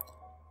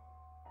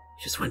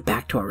 We just went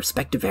back to our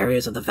respective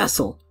areas of the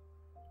vessel,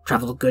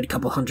 traveled a good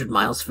couple 100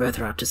 miles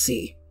further out to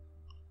sea.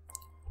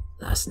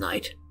 Last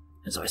night,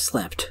 as I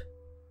slept,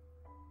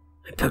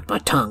 I poked my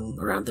tongue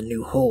around the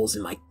new holes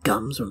in my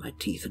gums where my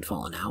teeth had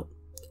fallen out.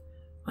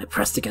 I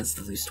pressed against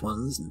the loose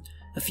ones, and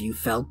a few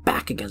fell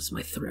back against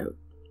my throat.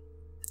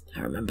 I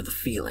remember the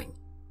feeling.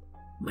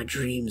 My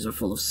dreams were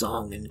full of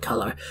song and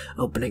color.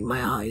 Opening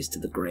my eyes to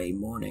the grey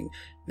morning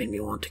made me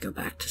want to go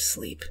back to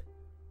sleep.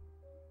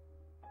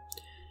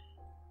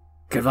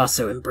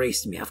 Gervaso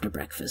embraced me after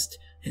breakfast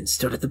and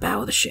stood at the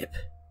bow of the ship.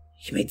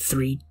 He made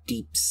 3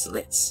 deep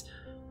slits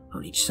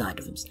on each side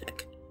of his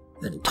neck,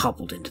 then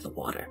toppled into the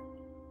water.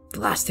 The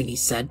last thing he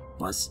said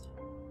was,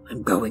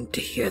 "I'm going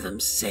to hear them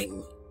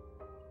sing."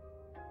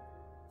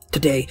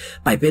 Today,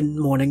 by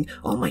mid-morning,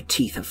 all my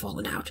teeth have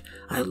fallen out.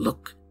 I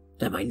looked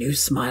at my new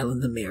smile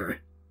in the mirror.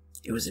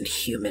 It was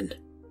inhuman,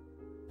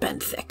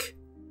 benthic,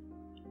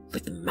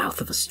 like the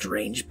mouth of a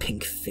strange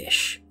pink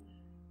fish.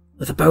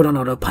 With the boat on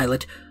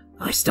autopilot,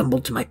 I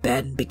stumbled to my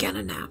bed and began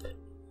a nap.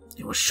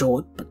 It was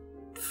short, but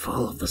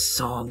full of the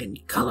song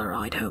and color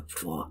I'd hoped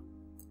for.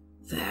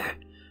 There,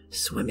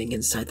 swimming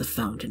inside the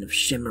fountain of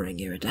shimmering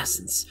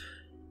iridescence,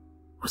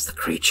 was the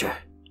creature.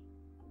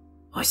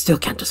 I still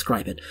can't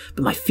describe it,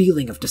 but my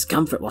feeling of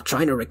discomfort while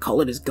trying to recall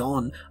it is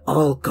gone,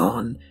 all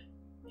gone.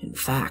 In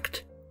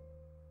fact,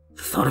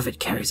 the thought of it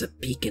carries a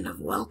beacon of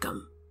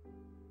welcome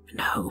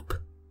and hope.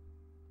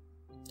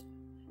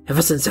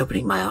 Ever since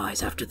opening my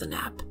eyes after the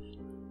nap,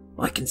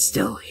 I can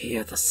still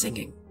hear the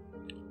singing.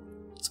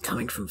 It's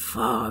coming from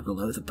far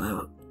below the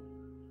boat,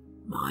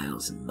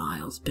 miles and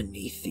miles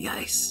beneath the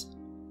ice.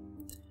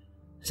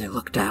 As I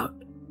looked out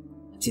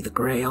and see the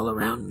grey all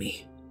around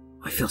me,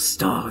 I feel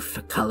starved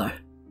for color.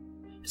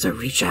 As I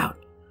reach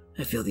out,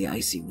 I feel the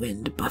icy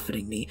wind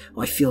buffeting me.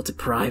 I feel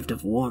deprived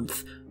of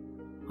warmth.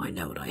 I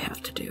know what I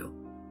have to do.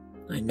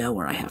 I know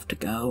where I have to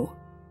go.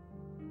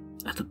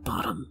 At the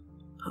bottom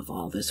of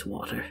all this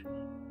water,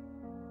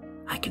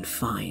 I can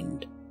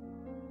find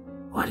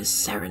what is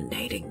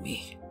serenading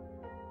me.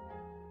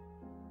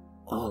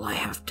 All I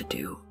have to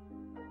do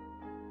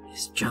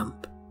is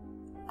jump.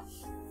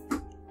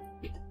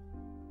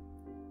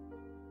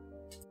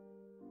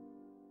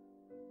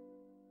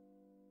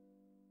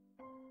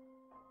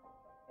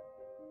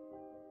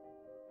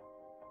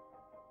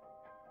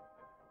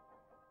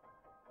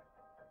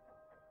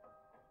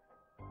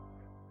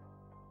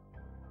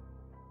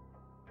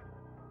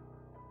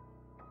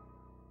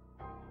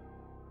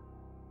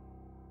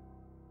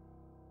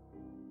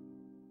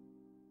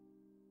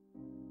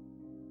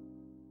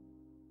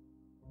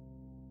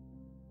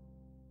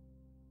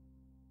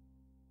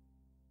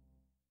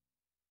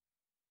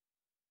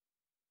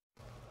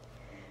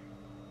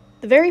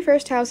 The very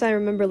first house I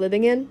remember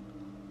living in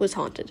was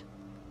haunted.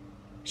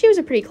 She was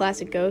a pretty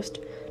classic ghost.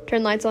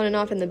 Turned lights on and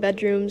off in the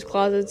bedrooms,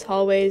 closets,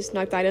 hallways,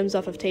 knocked items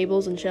off of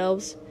tables and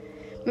shelves.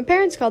 My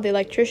parents called the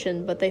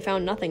electrician, but they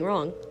found nothing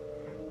wrong.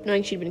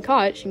 Knowing she'd been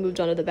caught, she moved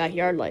on to the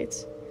backyard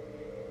lights.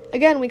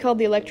 Again, we called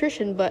the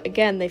electrician, but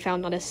again they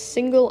found not a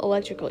single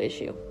electrical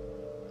issue.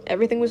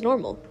 Everything was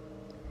normal.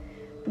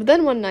 But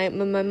then one night,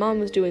 when my mom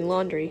was doing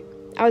laundry,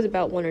 I was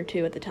about 1 or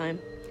 2 at the time,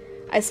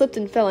 I slipped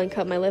and fell and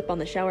cut my lip on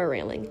the shower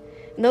railing,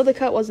 and though the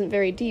cut wasn't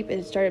very deep, it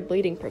had started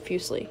bleeding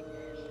profusely.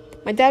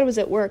 My dad was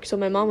at work, so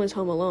my mom was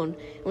home alone,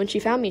 and when she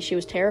found me, she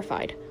was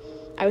terrified.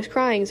 I was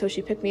crying, so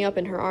she picked me up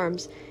in her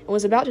arms, and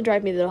was about to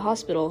drive me to the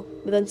hospital,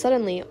 but then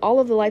suddenly, all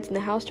of the lights in the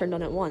house turned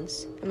on at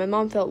once, and my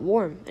mom felt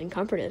warm and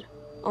comforted,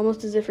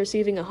 almost as if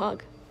receiving a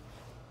hug.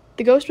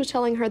 The ghost was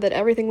telling her that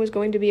everything was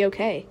going to be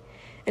okay,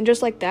 and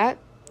just like that,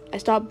 I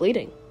stopped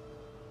bleeding.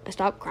 I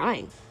stopped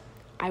crying.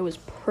 I was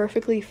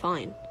perfectly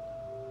fine.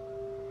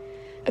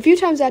 A few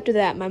times after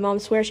that, my mom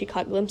swears she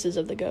caught glimpses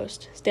of the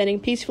ghost, standing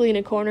peacefully in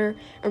a corner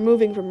or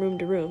moving from room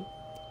to room.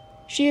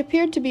 She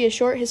appeared to be a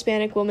short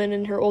Hispanic woman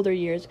in her older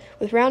years,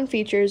 with round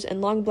features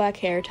and long black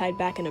hair tied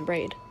back in a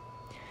braid.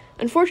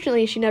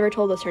 Unfortunately, she never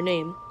told us her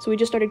name, so we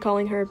just started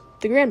calling her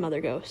the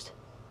grandmother ghost.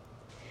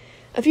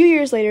 A few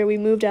years later, we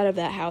moved out of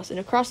that house and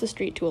across the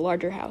street to a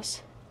larger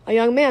house. A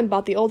young man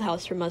bought the old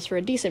house from us for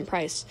a decent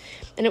price,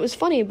 and it was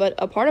funny, but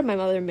a part of my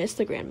mother missed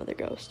the grandmother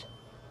ghost.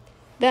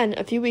 Then,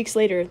 a few weeks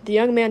later, the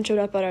young man showed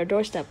up at our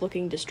doorstep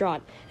looking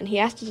distraught, and he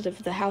asked us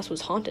if the house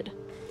was haunted.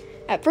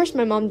 At first,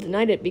 my mom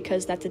denied it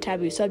because that's a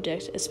taboo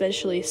subject,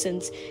 especially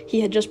since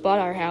he had just bought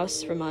our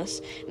house from us,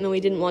 and we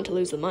didn't want to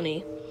lose the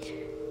money.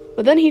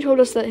 But then he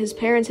told us that his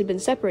parents had been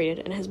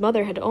separated, and his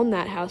mother had owned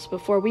that house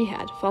before we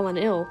had, fallen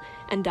ill,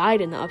 and died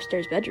in the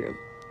upstairs bedroom.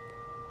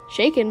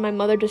 Shaken, my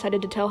mother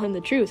decided to tell him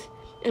the truth,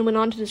 and went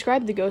on to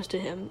describe the ghost to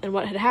him and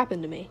what had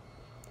happened to me.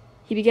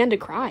 He began to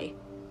cry,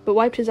 but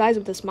wiped his eyes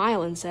with a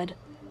smile and said,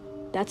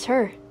 "That's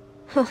her.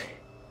 Huh.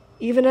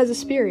 Even as a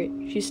spirit,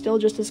 she's still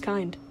just as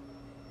kind."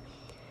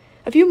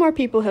 A few more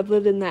people have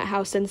lived in that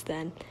house since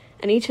then,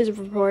 and each has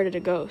reported a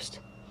ghost.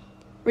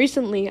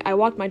 Recently, I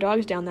walked my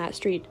dogs down that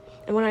street,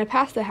 and when I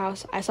passed the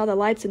house, I saw the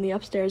lights in the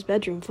upstairs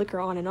bedroom flicker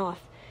on and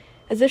off,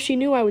 as if she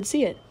knew I would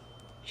see it.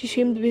 She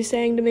seemed to be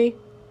saying to me,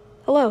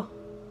 "Hello,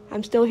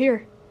 I'm still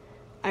here.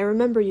 I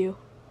remember you.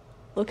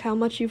 Look how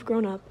much you've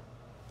grown up."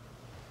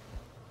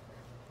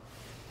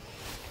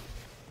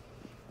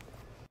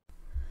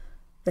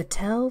 The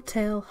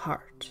Telltale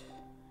Heart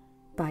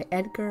by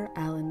Edgar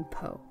Allan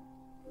Poe.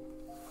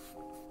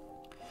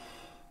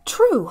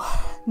 True,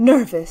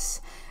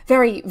 nervous.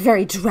 Very,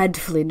 very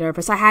dreadfully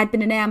nervous. I had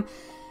been and am.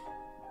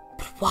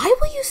 But why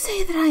will you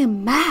say that I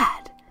am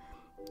mad?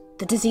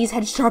 The disease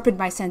had sharpened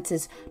my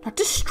senses, not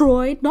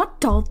destroyed,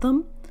 not dulled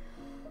them.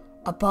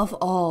 Above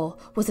all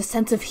was a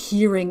sense of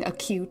hearing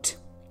acute.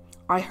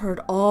 I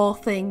heard all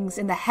things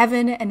in the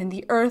heaven and in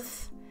the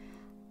earth.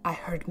 I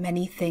heard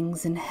many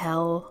things in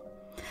hell.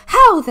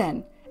 How,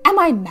 then? Am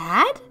I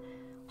mad?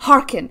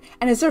 Hearken,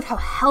 and observe how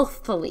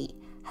healthfully,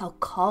 how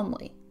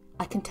calmly,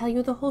 I can tell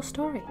you the whole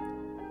story.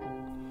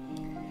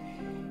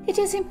 It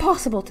is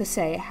impossible to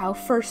say how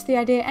first the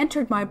idea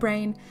entered my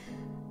brain,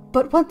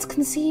 but once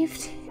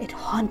conceived, it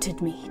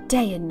haunted me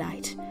day and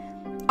night.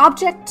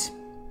 Object,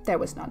 there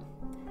was none.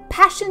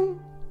 Passion,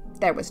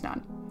 there was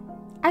none.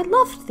 I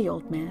loved the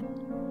old man.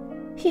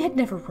 He had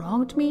never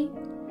wronged me.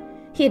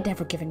 He had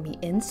never given me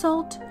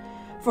insult.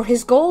 For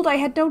his gold I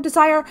had no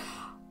desire.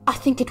 I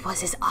think it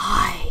was his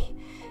eye.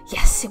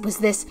 Yes, it was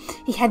this.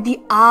 He had the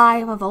eye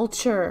of a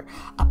vulture,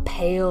 a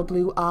pale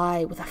blue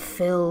eye with a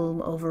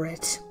film over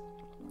it.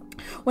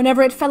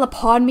 Whenever it fell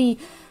upon me,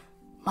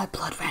 my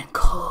blood ran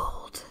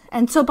cold.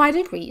 And so by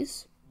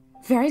degrees,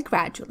 very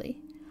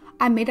gradually,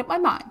 I made up my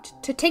mind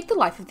to take the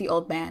life of the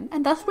old man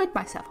and thus rid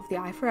myself of the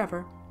eye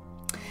forever.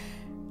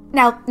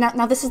 Now,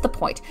 this is the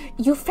point.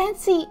 You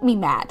fancy me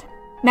mad.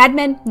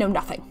 Madmen know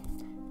nothing.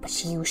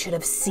 But you should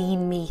have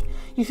seen me.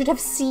 You should have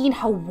seen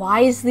how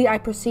wisely I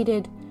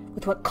proceeded,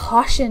 with what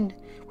caution,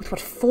 with what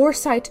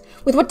foresight,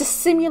 with what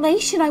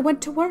dissimulation I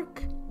went to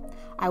work.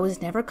 I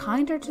was never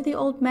kinder to the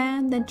old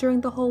man than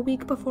during the whole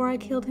week before I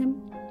killed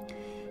him.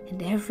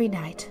 And every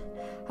night,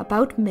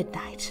 about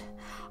midnight,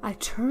 I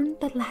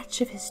turned the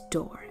latch of his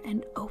door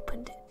and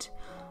opened it,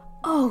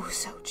 oh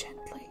so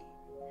gently.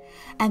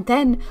 And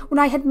then, when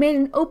I had made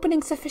an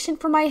opening sufficient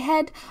for my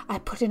head, I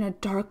put in a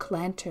dark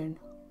lantern,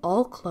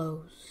 all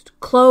closed,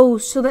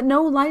 so that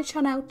no light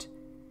shone out.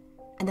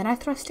 And then I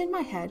thrust in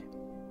my head.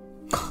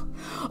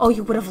 Oh,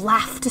 you would have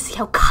laughed to see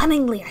how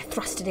cunningly I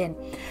thrust it in.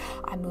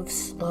 I moved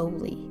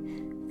slowly,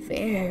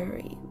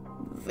 very,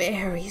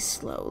 very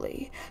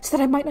slowly, so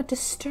that I might not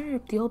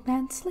disturb the old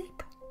man's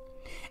sleep.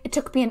 It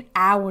took me an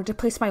hour to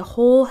place my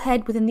whole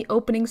head within the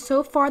opening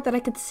so far that I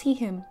could see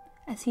him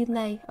as he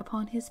lay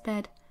upon his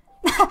bed.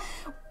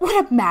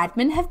 Would a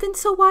madman have been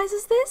so wise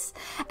as this?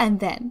 And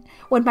then,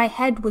 when my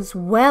head was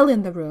well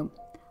in the room,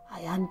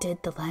 I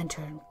undid the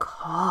lantern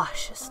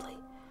cautiously.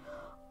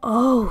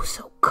 Oh,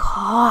 so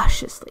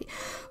cautiously,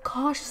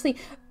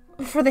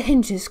 for the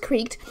hinges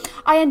creaked.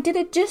 I undid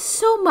it just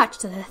so much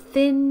that a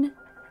thin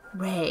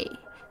ray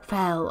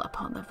fell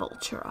upon the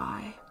vulture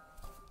eye.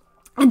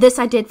 And this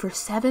I did for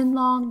 7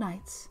 long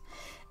nights,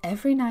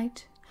 every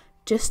night,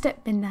 just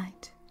at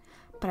midnight.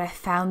 But I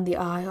found the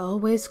eye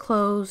always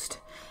closed,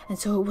 and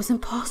so it was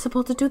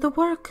impossible to do the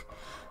work.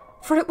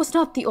 For it was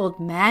not the old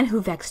man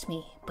who vexed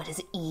me, but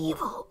his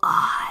evil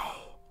eye.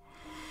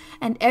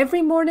 And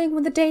every morning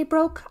when the day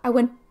broke, I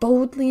went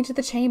boldly into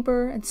the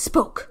chamber and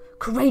spoke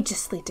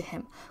courageously to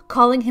him,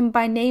 calling him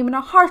by name in a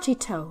hearty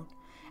tone,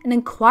 and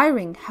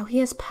inquiring how he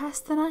has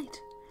passed the night.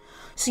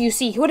 So you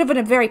see, he would have been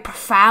a very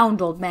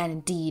profound old man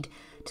indeed,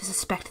 to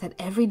suspect that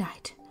every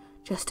night,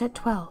 just at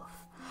 12,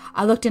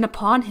 I looked in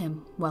upon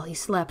him while he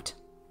slept.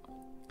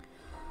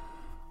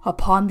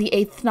 Upon the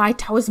 8th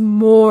night, I was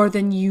more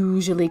than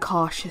usually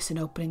cautious in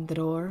opening the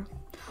door.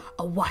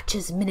 A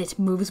watch's minute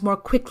moves more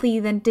quickly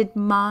than did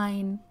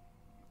mine.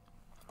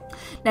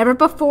 Never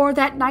before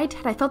that night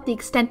had I felt the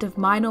extent of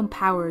mine own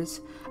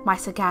powers, my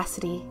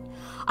sagacity.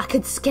 I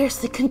could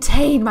scarcely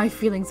contain my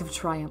feelings of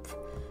triumph.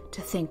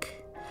 To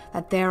think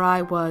that there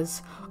I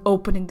was,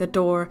 opening the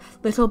door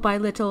little by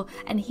little,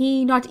 and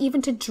he not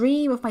even to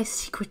dream of my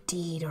secret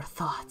deed or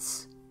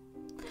thoughts.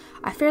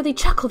 I fairly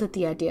chuckled at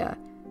the idea,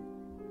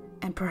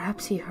 and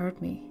perhaps he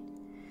heard me,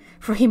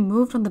 for he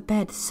moved on the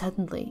bed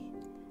suddenly,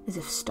 as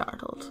if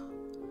startled.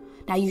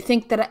 Now you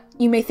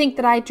may think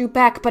that I drew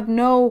back, but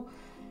no.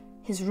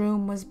 His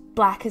room was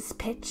black as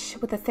pitch,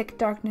 with a thick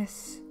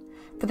darkness,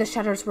 for the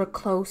shutters were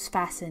close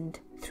fastened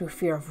through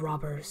fear of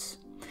robbers.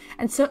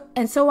 And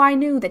so I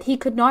knew that he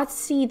could not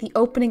see the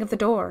opening of the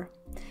door,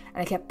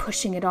 and I kept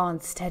pushing it on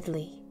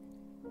steadily.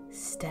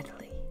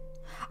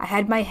 I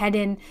had my head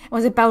in and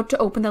was about to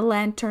open the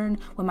lantern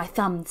when my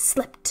thumb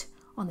slipped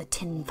on the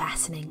tin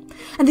fastening,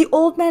 and the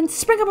old man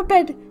sprang up in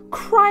bed,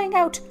 crying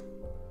out,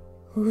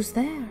 "Who's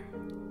there?"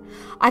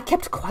 I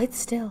kept quite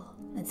still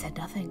and said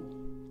nothing.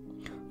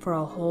 For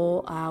a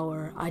whole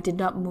hour I did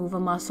not move a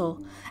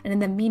muscle, and in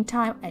the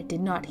meantime I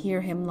did not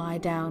hear him lie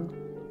down.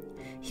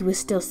 He was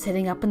still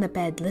sitting up in the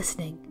bed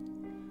listening,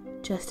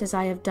 just as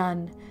I have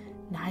done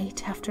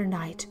night after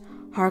night,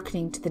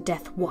 hearkening to the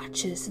death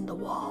watches in the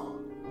wall.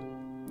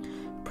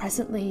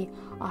 Presently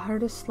I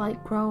heard a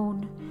slight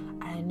groan,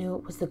 and I knew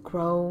it was the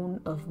groan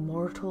of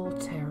mortal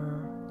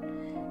terror.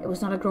 It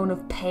was not a groan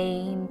of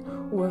pain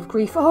or of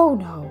grief, oh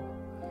no!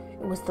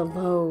 It was the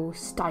low,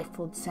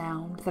 stifled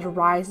sound that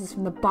arises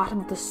from the bottom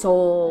of the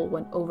soul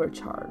when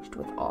overcharged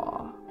with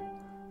awe.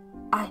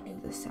 I knew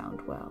the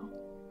sound well.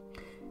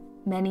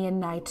 Many a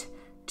night,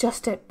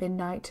 just at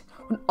midnight,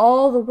 when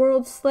all the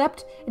world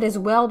slept, it has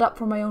welled up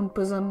from my own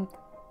bosom,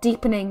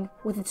 deepening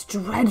with its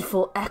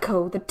dreadful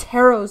echo the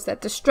terrors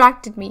that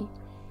distracted me.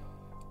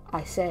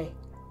 I say,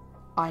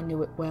 I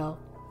knew it well.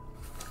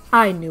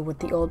 I knew what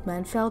the old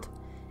man felt,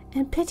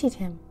 and pitied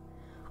him,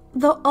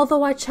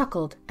 although I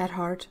chuckled at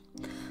heart.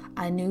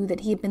 I knew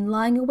that he had been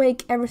lying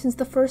awake ever since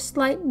the first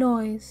slight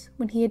noise,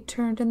 when he had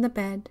turned in the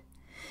bed.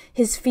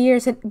 His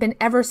fears had been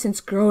ever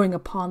since growing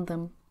upon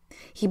them.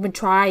 He had been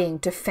trying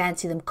to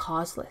fancy them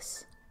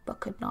causeless, but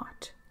could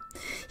not.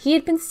 He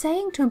had been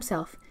saying to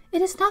himself,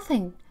 "It is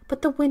nothing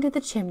but the wind in the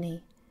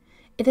chimney.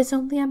 It is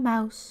only a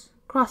mouse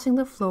crossing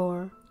the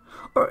floor,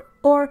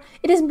 or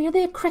it is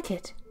merely a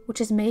cricket which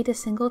has made a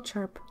single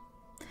chirp."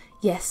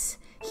 Yes,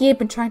 he had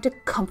been trying to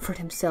comfort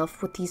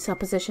himself with these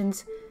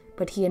suppositions,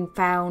 but he had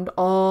found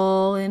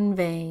all in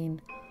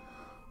vain.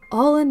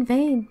 All in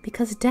vain,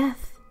 because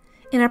death,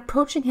 in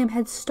approaching him,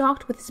 had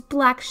stalked with his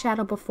black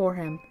shadow before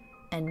him,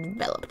 and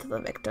enveloped the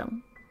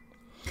victim.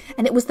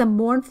 And it was the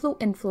mournful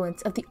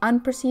influence of the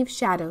unperceived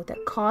shadow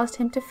that caused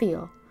him to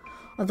feel,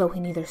 although he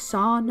neither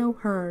saw nor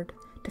heard,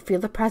 to feel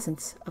the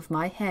presence of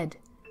my head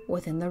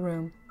within the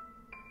room.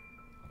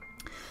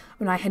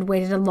 When I had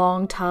waited a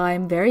long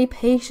time, very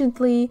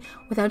patiently,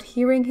 without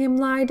hearing him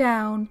lie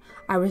down,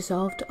 I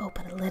resolved to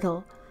open a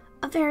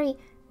very,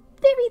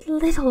 very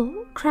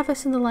little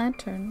crevice in the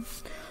lantern.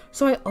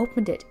 So I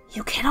opened it.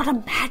 You cannot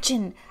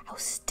imagine how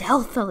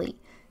stealthily,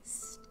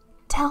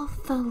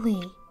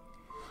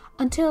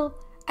 until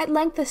at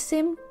length a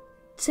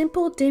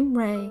simple dim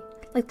ray,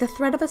 like the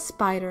thread of a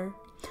spider,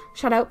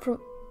 shot out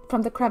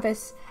from the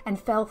crevice and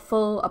fell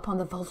full upon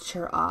the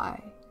vulture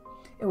eye.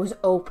 It was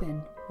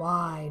open,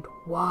 wide,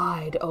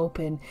 wide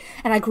open,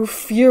 and I grew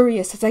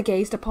furious as I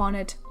gazed upon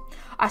it.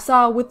 I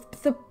saw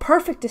with the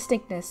perfect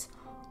distinctness,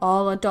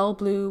 all a dull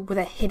blue, with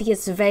a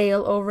hideous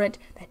veil over it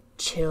that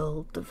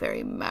chilled the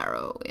very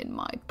marrow in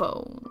my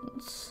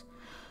bones.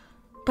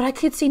 But I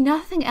could see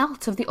nothing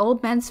else of the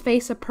old man's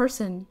face or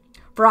person,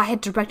 for I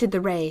had directed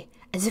the ray,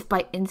 as if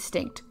by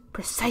instinct,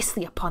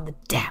 precisely upon the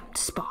damned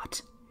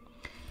spot.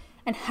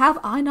 And have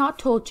I not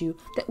told you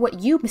that what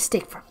you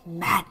mistake for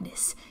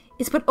madness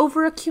is but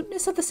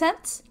over-acuteness of the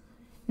sense?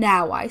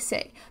 Now, I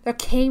say, there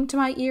came to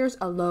my ears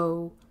a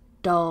low,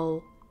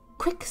 dull,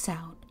 quick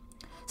sound,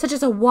 such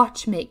as a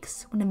watch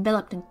makes when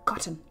enveloped in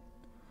cotton.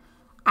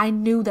 I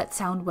knew that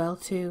sound well,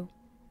 too.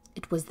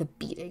 It was the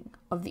beating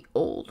of the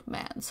old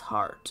man's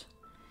heart.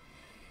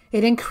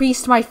 It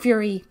increased my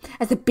fury,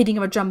 as the beating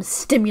of a drum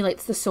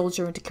stimulates the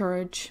soldier into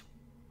courage.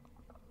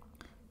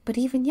 But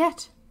even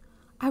yet,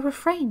 I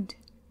refrained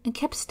and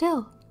kept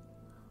still.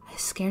 I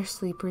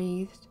scarcely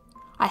breathed.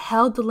 I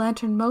held the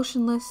lantern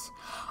motionless.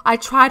 I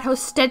tried how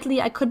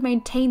steadily I could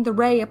maintain the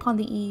ray upon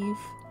the eve.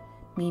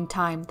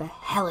 Meantime, the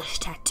hellish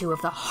tattoo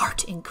of the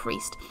heart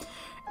increased.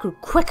 It grew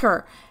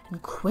quicker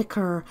and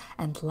quicker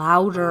and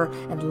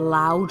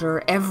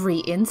louder every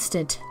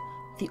instant.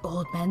 The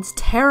old man's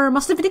terror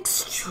must have been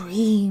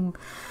extreme.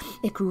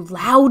 It grew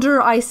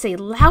louder, I say,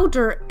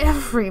 louder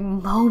every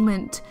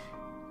moment.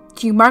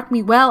 Do you mark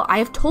me well? I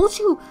have told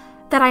you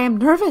that I am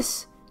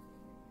nervous.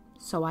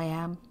 So I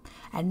am.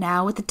 And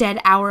now, at the dead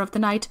hour of the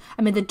night,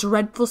 amid the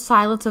dreadful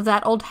silence of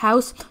that old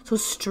house, so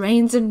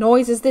strange a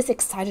noise as this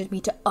excited me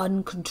to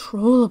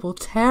uncontrollable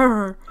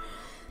terror.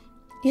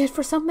 Yet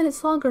for some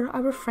minutes longer I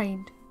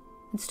refrained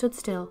and stood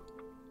still.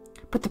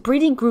 But the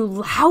breathing grew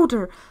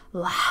louder.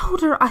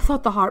 I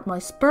thought the heart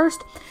must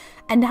burst.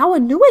 And now a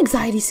new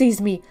anxiety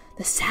seized me.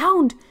 The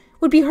sound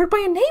would be heard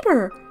by a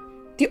neighbor.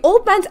 The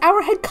old man's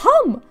hour had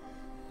come.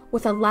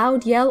 With a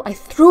loud yell, I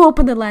threw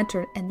open the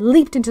lantern and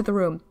leaped into the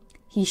room.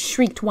 He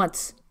shrieked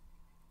once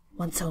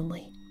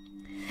only.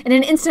 In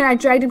an instant I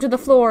dragged him to the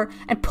floor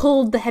and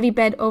pulled the heavy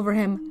bed over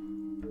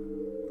him.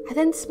 I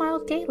then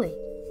smiled gaily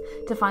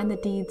to find the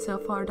deed so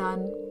far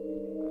done.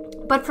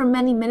 But for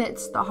many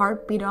minutes the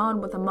heart beat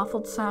on with a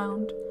muffled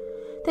sound.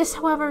 This,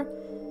 however,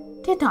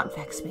 did not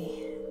vex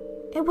me.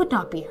 It would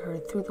not be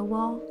heard through the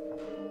wall.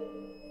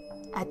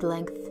 At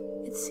length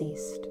it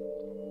ceased.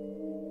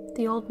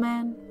 The old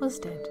man was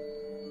dead.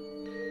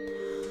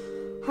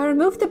 I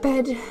removed the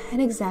bed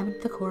and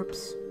examined the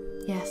corpse.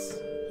 Yes,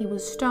 he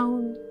was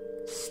stone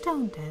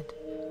dead.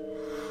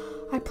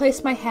 I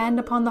placed my hand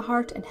upon the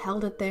heart and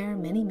held it there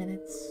many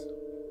minutes.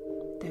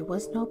 There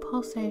was no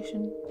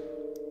pulsation.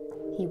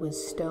 He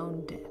was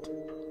stone dead.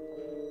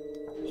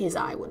 His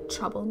eye would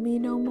trouble me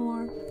no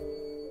more.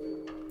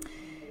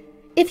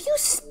 If you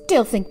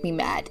still think me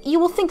mad, you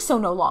will think so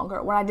no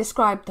longer when I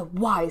describe the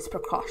wise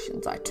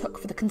precautions I took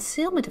for the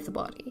concealment of the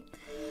body.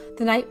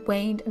 The night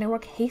waned, and I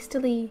worked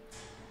hastily,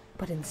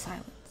 but in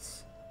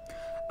silence.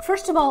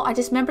 First of all, I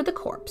dismembered the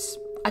corpse.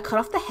 I cut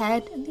off the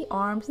head and the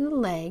arms and the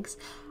legs.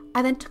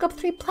 I then took up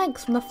 3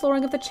 planks from the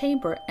flooring of the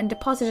chamber and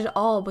deposited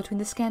all between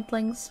the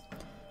scantlings.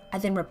 I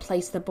then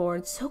replaced the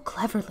boards so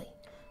cleverly,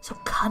 so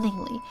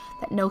cunningly,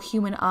 that no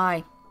human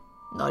eye,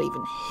 not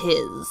even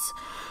his,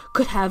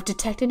 could have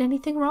detected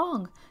anything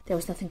wrong. There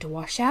was nothing to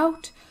wash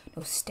out,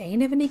 no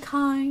stain of any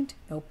kind,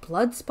 no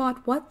blood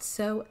spot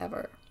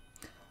whatsoever.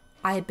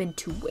 I had been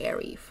too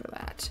wary for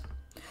that.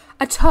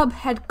 A tub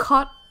had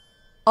caught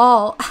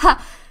all.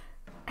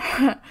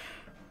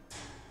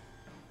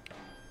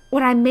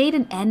 When I made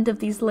an end of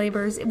these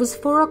labors, it was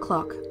 4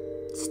 o'clock,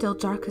 still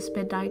dark as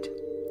midnight.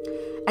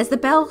 As the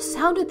bell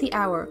sounded the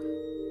hour,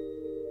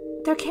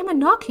 there came a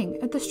knocking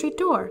at the street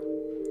door.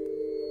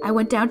 I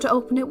went down to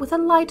open it with a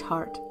light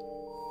heart,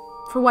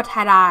 for what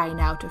had I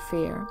now to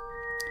fear?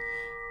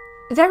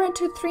 There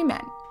entered 3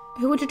 men,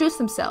 who introduced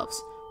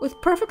themselves,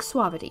 with perfect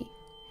suavity,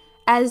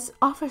 as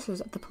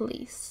officers of the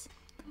police.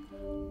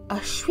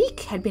 A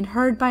shriek had been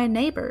heard by a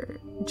neighbor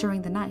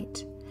during the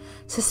night.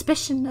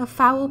 Suspicion of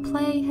foul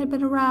play had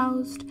been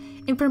aroused.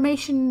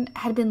 Information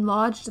had been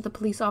lodged at the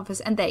police office,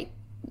 and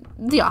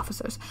the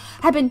officers,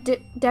 had been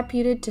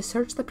deputed to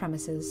search the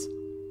premises.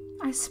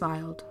 I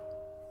smiled.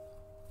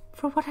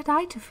 For what had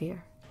I to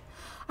fear?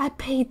 I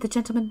paid the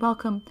gentleman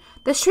welcome.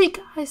 The shriek,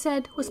 I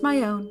said, was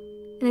my own,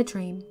 in a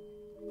dream.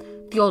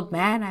 The old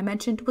man, I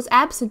mentioned, was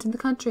absent in the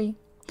country.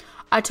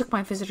 I took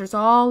my visitors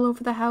all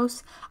over the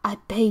house. I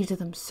bade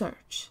them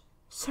search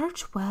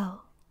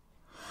well.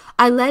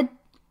 I led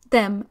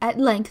them at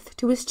length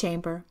to his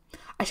chamber.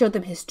 I showed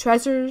them his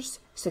treasures,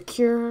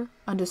 secure,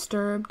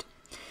 undisturbed.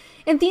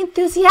 In the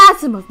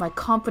enthusiasm of my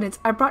confidence,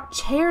 I brought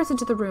chairs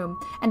into the room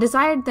and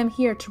desired them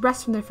here to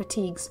rest from their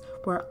fatigues,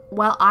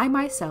 while I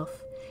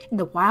myself, in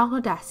the wild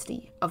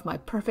audacity of my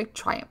perfect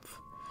triumph,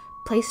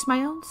 placed my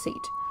own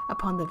seat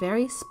upon the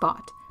very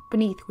spot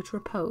beneath which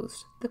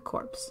reposed the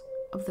corpse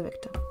of the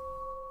victim.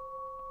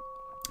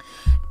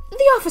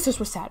 The officers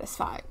were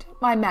satisfied.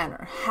 My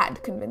manner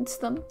had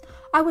convinced them.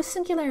 I was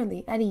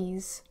singularly at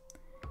ease.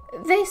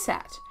 They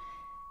sat,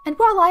 and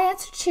while I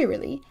answered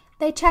cheerily,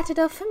 they chatted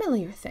of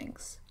familiar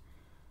things.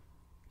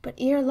 But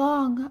ere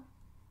long,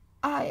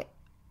 I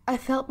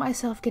felt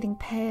myself getting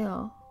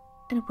pale,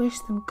 and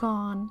wished them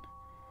gone.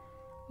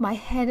 My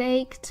head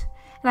ached,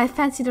 and I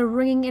fancied a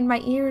ringing in my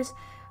ears,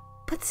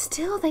 but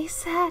still they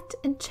sat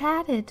and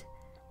chatted.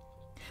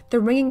 The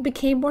ringing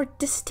became more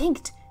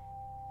distinct.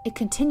 It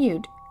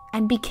continued,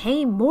 and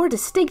became more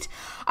distinct.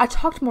 I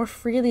talked more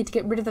freely to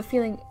get rid of the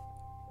feeling,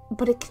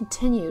 but it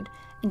continued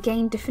and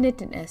gained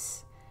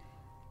definiteness,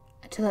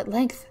 until at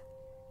length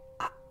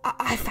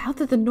I found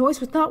that the noise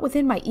was not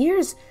within my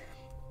ears.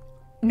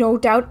 No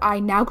doubt I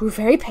now grew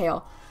very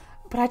pale,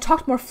 but I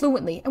talked more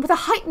fluently and with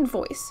a heightened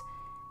voice.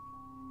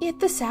 Yet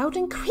the sound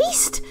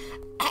increased,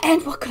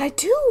 and what could I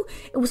do?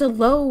 It was a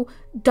low,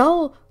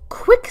 dull,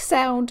 quick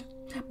sound,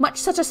 much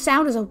such a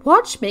sound as a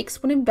watch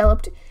makes when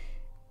enveloped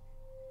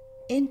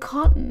in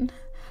cotton.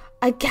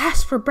 I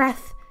gasped for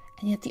breath,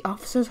 and yet the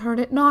officers heard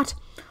it not.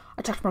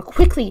 I talked more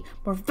quickly,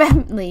 more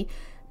vehemently,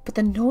 but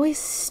the noise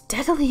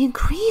steadily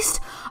increased.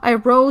 I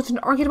arose and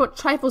argued about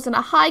trifles in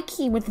a high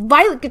key with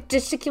violent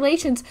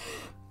gesticulations,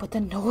 but the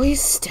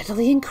noise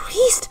steadily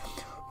increased.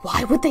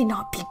 Why would they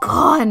not be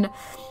gone?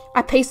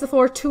 I paced the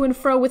floor to and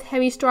fro with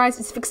heavy strides,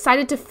 as if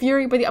excited to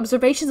fury by the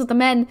observations of the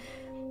men,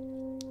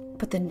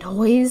 but the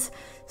noise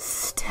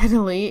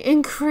steadily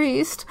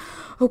increased.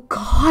 Oh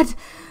God!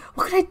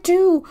 What could I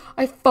do?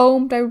 I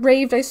foamed, I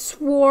raved, I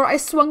swore, I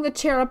swung the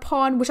chair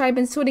upon which I had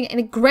been sitting, and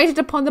it grated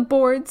upon the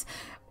boards.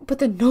 But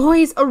the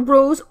noise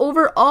arose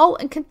over all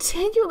and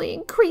continually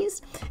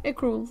increased. It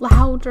grew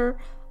louder,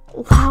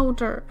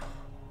 louder,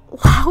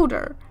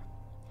 louder.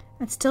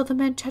 And still the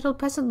men chatted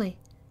pleasantly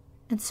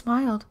and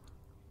smiled.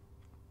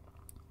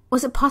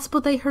 Was it possible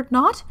they heard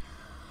not?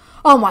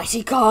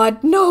 Almighty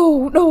God!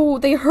 No, no,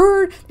 they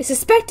heard, they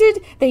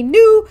suspected, they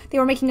knew, they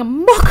were making a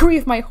mockery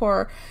of my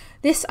horror.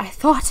 This I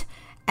thought,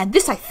 and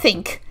this I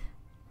think.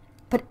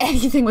 But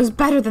anything was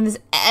better than this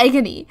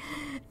agony.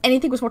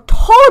 Anything was more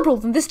tolerable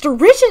than this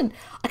derision.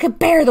 I could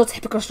bear those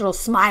hypocritical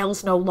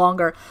smiles no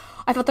longer.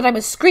 I felt that I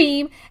must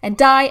scream and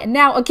die, and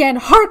now again,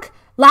 hark!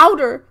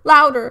 Louder,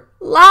 louder,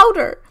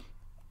 louder!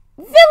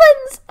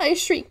 Villains! I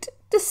shrieked.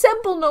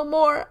 Dissemble no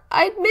more.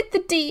 I admit the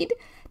deed.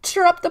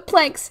 Tear up the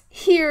planks.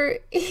 Here,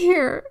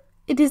 here.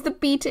 It is the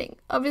beating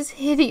of his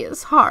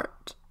hideous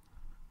heart.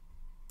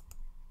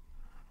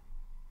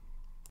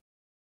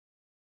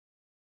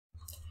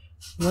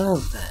 Well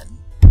then,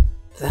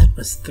 that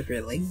was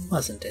thrilling,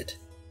 wasn't it?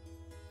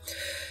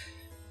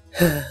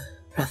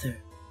 Rather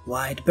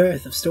wide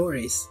berth of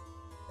stories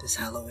this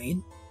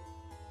Halloween.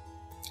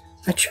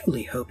 I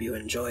truly hope you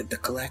enjoyed the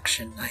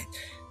collection. I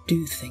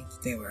do think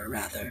they were a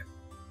rather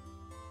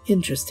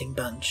interesting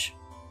bunch.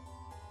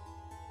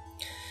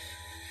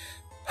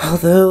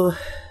 Although,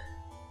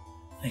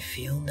 I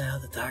feel now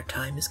that our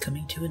time is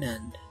coming to an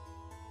end.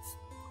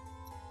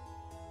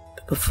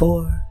 But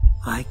before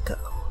I go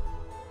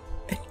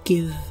and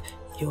give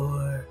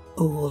your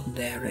old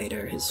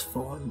narrator his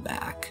form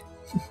back,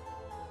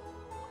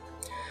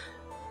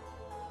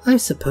 I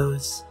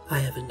suppose I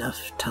have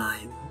enough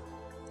time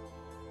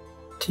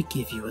to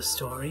give you a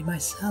story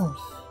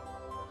myself.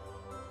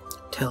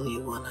 Tell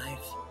you one I've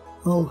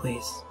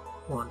always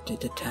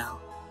wanted to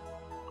tell.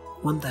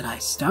 One that I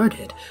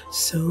started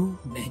so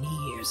many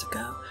years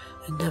ago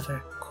and never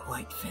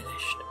quite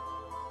finished.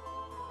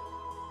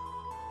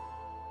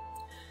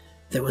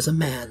 There was a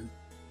man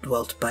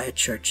dwelt by a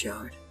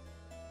churchyard,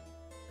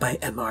 by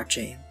M.R.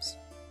 James.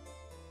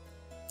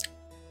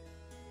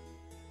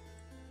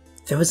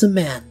 There was a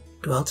man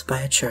dwelt by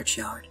a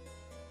churchyard.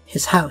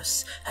 His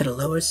house had a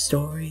lower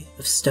story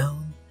of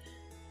stone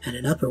and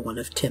an upper one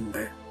of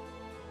timber.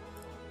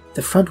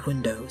 The front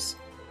windows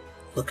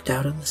looked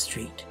out on the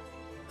street,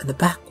 and the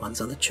back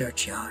ones on the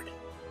churchyard.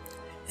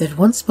 It had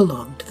once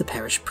belonged to the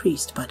parish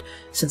priest, but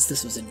since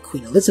this was in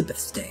Queen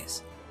Elizabeth's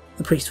days,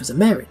 the priest was a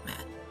married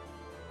man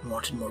and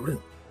wanted more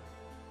room.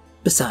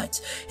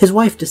 Besides, his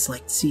wife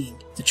disliked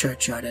seeing the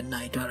churchyard at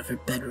night out of her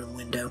bedroom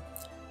window.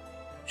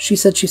 She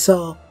said she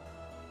saw...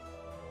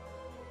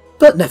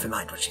 but never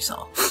mind what she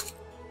saw.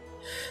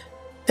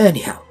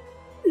 Anyhow,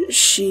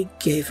 she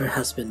gave her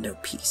husband no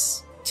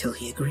peace, till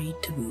he agreed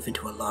to move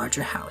into a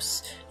larger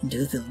house into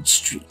the village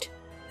street,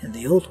 and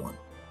the old one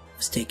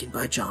was taken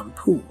by John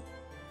Poole,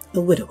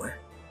 a widower,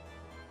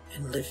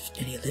 and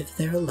he lived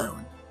there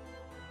alone.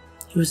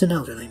 He was an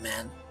elderly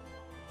man,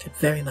 kept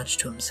very much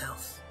to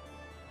himself.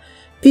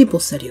 People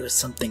said he was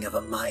something of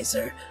a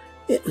miser.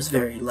 It was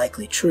very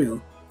likely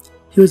true.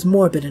 He was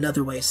morbid in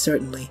other ways,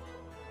 certainly.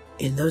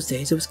 In those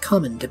days it was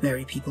common to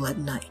bury people at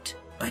night,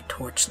 by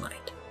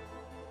torchlight,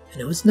 and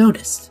it was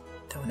noticed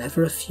that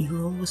whenever a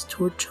funeral was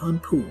toward John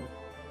Poole,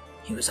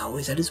 he was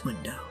always at his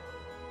window,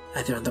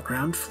 either on the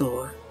ground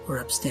floor or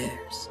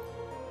upstairs,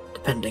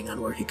 depending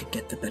on where he could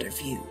get the better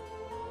view.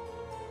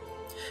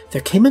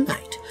 There came a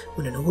night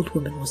when an old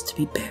woman was to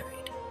be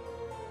buried.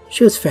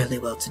 She was fairly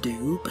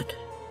well-to-do, but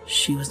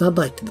she was not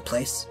liked in the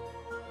place.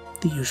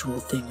 The usual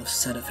thing was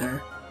said of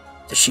her.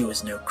 that she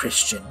was no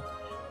Christian,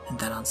 and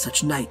that on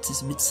such nights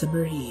as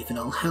Midsummer Eve and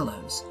All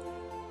Hallows,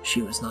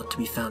 she was not to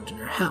be found in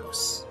her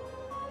house.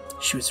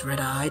 She was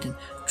red-eyed and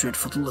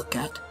dreadful to look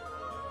at.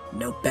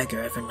 No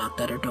beggar ever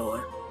knocked at her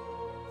door.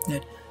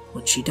 Yet,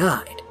 when she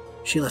died,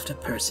 she left a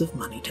purse of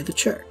money to the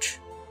church.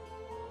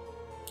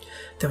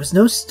 There was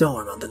no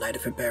storm on the night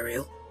of her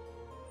burial.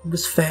 It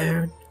was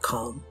fair and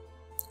calm,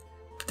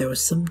 but there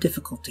was some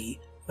difficulty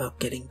about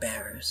getting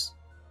bearers,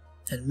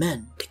 and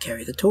men to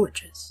carry the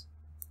torches,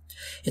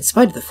 in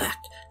spite of the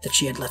fact that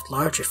she had left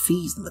larger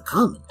fees than the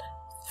common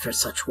for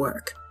such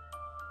work.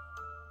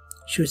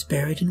 She was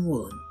buried in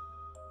woolen,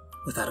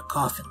 without a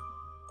coffin.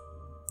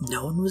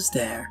 No one was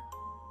there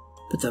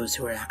but those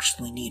who were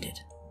actually needed.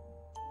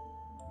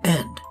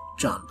 And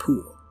John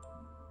Poole.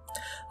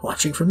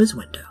 Watching from his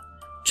window,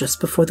 just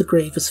before the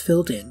grave was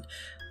filled in,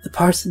 the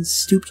parson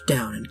stooped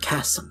down and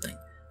cast something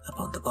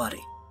upon the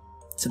body,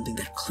 something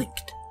that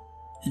clinked,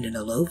 and in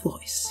a low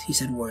voice he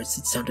said words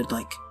that sounded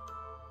like,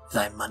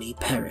 "Thy money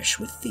perish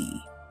with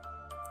thee."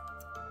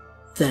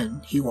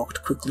 Then he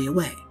walked quickly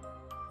away,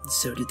 and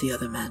so did the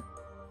other men,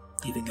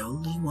 leaving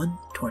only one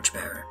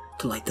torchbearer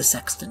to light the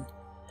sexton,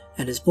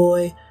 and his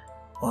boy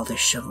while they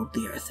shoveled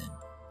the earth in.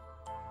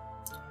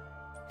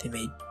 They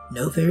made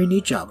no very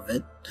neat job of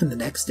it, and the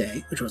next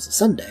day, which was a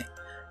Sunday,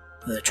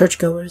 the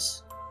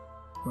churchgoers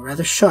were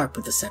rather sharp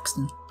with the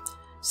sexton,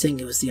 saying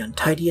it was the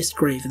untidiest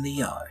grave in the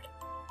yard,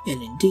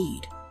 and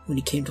indeed, when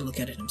he came to look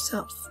at it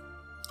himself,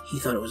 he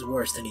thought it was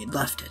worse than he had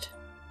left it.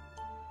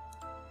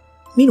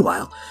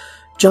 Meanwhile,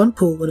 John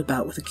Poole went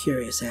about with a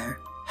curious air,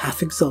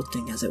 half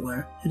exulting, as it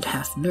were, and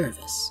half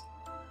nervous.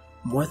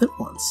 More than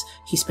once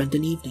he spent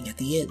an evening at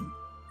the inn,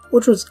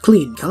 which was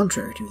clean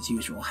contrary to his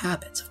usual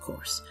habits, of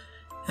course,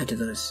 and to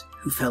those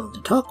who fell in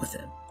to talk with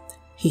him,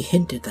 he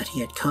hinted that he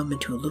had come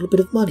into a little bit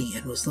of money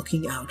and was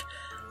looking out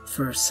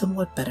for a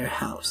somewhat better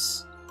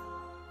house.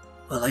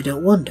 "Well, I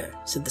don't wonder,"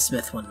 said the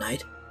smith one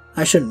night.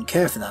 "I shouldn't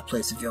care for that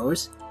place of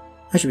yours.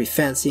 I should be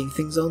fancying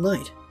things all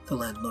night." The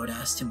landlord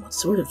asked him what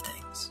sort of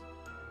things.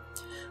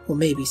 "Well,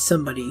 maybe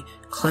somebody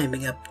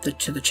climbing up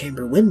to the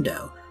chamber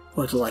window,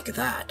 or the like of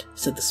that,"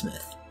 said the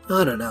smith.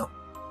 "I don't know.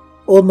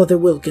 Old Mother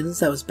Wilkins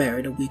that was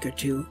buried a week or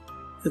two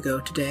ago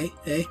today,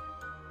 eh?"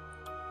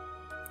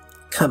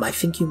 "Come, I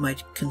think you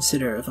might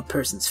consider of a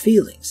person's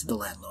feelings," said the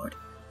landlord.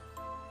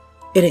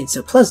 "It ain't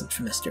so pleasant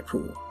for Mr.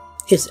 Poole,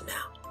 is it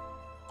now?"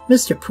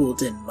 "Mr. Poole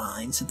didn't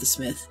mind," said the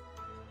smith.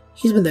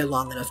 "He's been there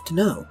long enough to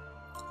know.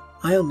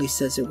 I only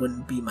says it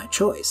wouldn't be my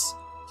choice.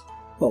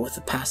 What with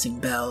the passing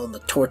bell and the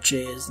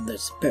torches, and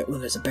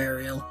when there's a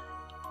burial,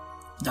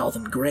 and all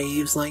them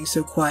graves lying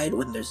so quiet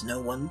when there's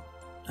no one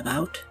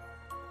about.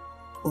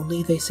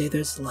 Only they say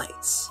there's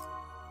lights.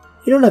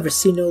 You don't ever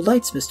see no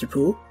lights, Mr.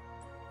 Poole?"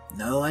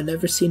 "No, I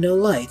never see no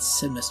lights,"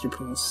 said Mr.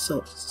 Poole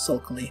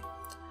sulkily,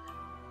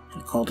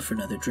 and called for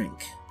another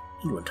drink,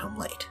 and went home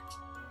late.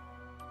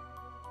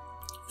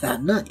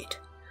 That night,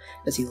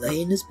 as he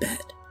lay in his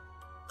bed,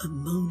 a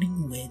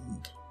moaning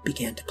wind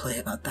began to play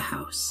about the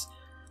house,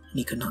 and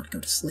he could not go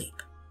to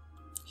sleep.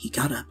 He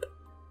got up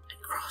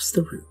and crossed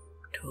the room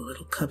to a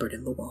little cupboard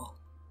in the wall.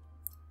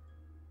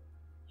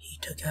 He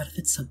took out of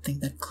it something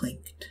that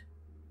clinked,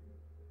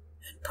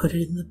 and put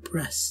it in the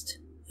breast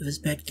of his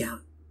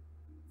bedgown.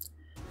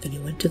 Then he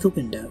went to the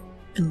window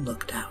and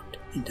looked out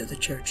into the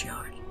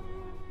churchyard.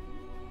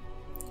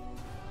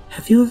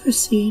 Have you ever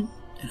seen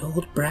an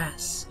old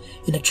brass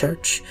in a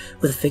church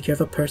with a figure of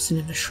a person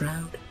in a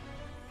shroud?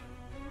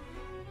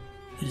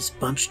 It is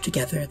bunched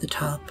together at the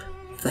top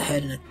of the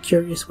head in a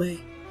curious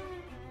way,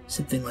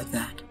 something like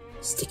that,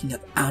 sticking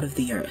up out of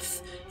the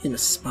earth in a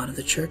spot of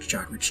the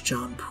churchyard which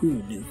John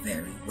Poole knew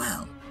very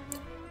well.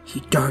 He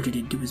darted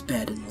into his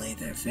bed and lay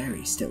there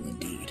very still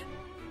indeed.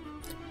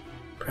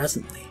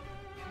 Presently,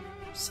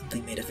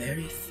 something made a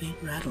very faint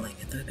rattling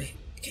at the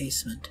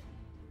casement.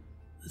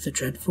 With a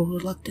dreadful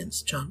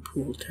reluctance, John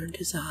Poole turned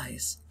his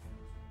eyes.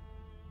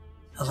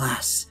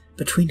 Alas,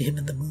 between him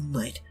and the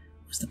moonlight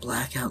was the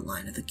black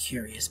outline of the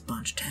curious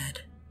bunched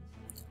head.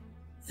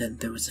 Then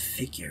there was a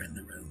figure in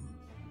the room.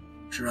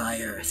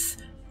 Dry earth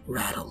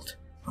rattled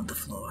on the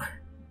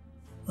floor.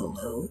 A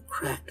low,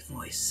 cracked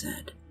voice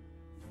said,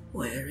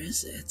 "Where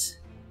is it?"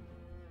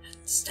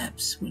 And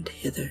steps went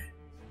hither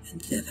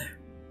and thither,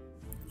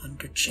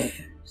 under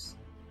chairs.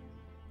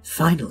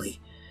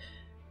 Finally,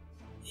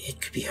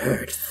 it could be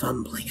heard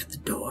fumbling at the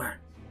door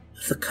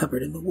of the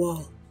cupboard in the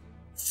wall,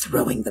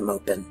 throwing them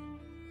open.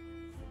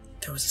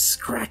 There was a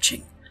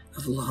scratching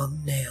of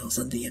long nails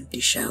on the empty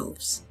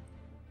shelves.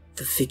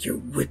 The figure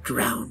whipped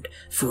round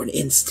for an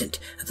instant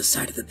at the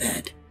side of the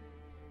bed,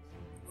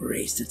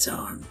 raised its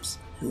arms,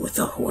 and with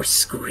a hoarse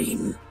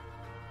scream,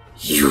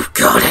 "You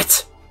got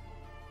it!"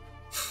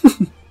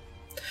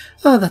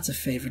 Oh, that's a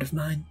favorite of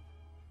mine.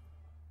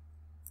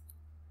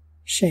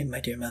 Shame my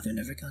dear mother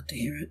never got to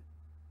hear it.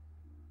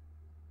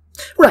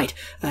 Right,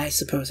 I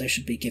suppose I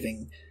should be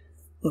giving,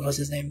 what was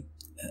his name?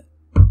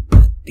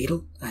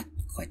 Beetle? I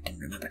quite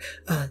didn't remember.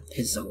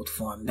 His old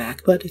form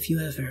back, but if you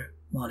ever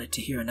wanted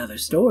to hear another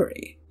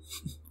story,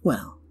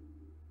 well,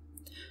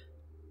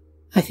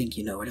 I think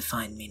you know where to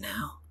find me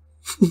now.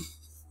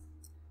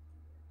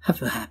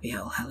 Have a happy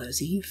All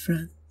Hallows Eve,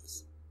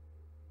 friends.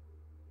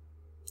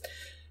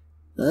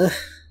 Are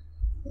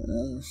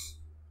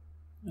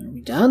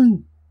we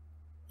done?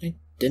 I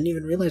didn't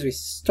even realize we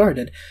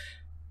started.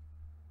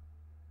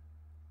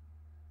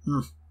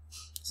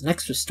 There's an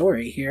extra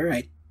story here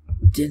I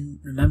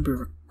didn't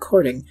remember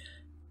recording.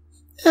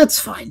 That's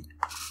fine.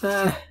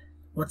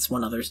 What's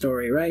one other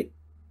story, right?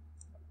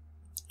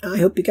 I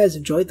hope you guys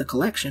enjoyed the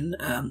collection.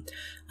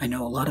 I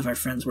know a lot of our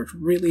friends worked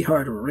really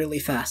hard, really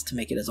fast to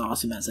make it as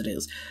awesome as it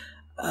is.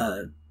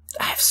 I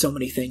have so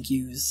many thank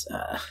yous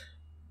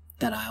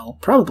that I'll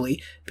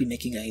probably be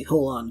making a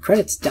whole-on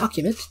credits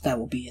document that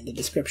will be in the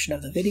description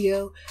of the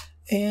video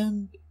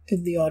and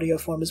in the audio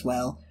form as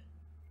well.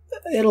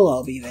 It'll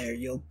all be there.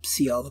 You'll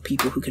see all the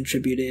people who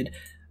contributed.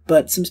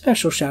 But some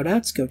special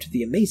shout-outs go to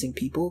the amazing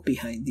people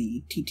behind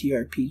the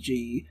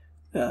TTRPG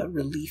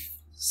Relief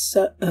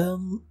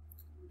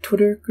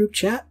Twitter group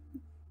chat.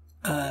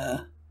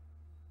 Of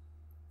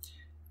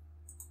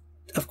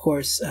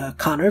course,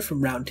 Connor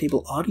from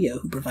Roundtable Audio,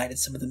 who provided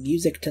some of the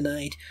music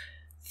tonight.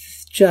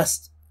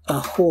 Just a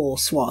whole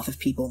swath of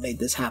people made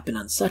this happen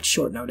on such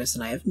short notice,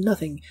 and I have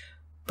nothing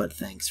but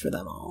thanks for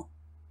them all.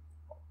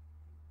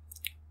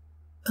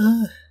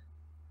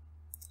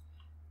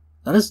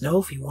 Let us know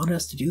if you want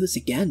us to do this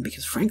again,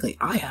 because frankly,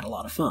 I had a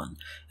lot of fun,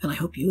 and I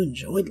hope you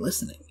enjoyed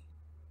listening.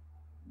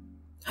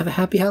 Have a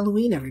happy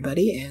Halloween,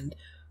 everybody, and...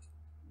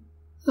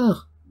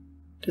 Oh,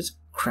 there's a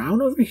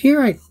crown over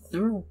here? I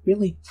never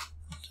really...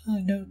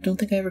 I don't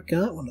think I ever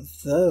got one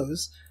of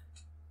those.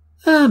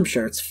 I'm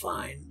sure it's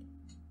fine.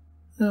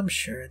 I'm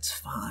sure it's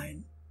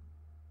fine.